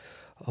 and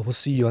we'll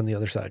see you on the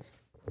other side.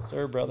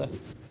 Sir, brother.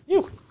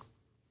 You.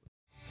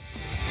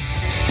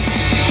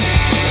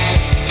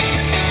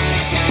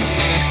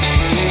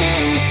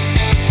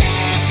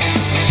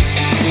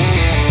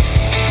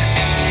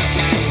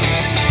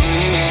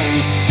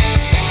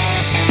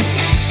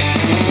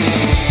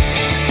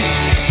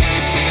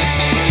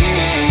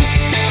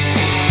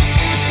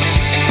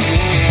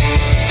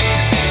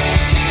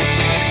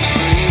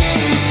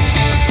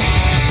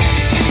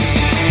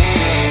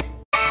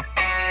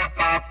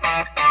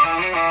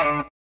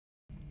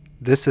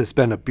 This has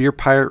been a Beer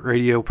Pirate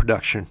Radio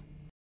production.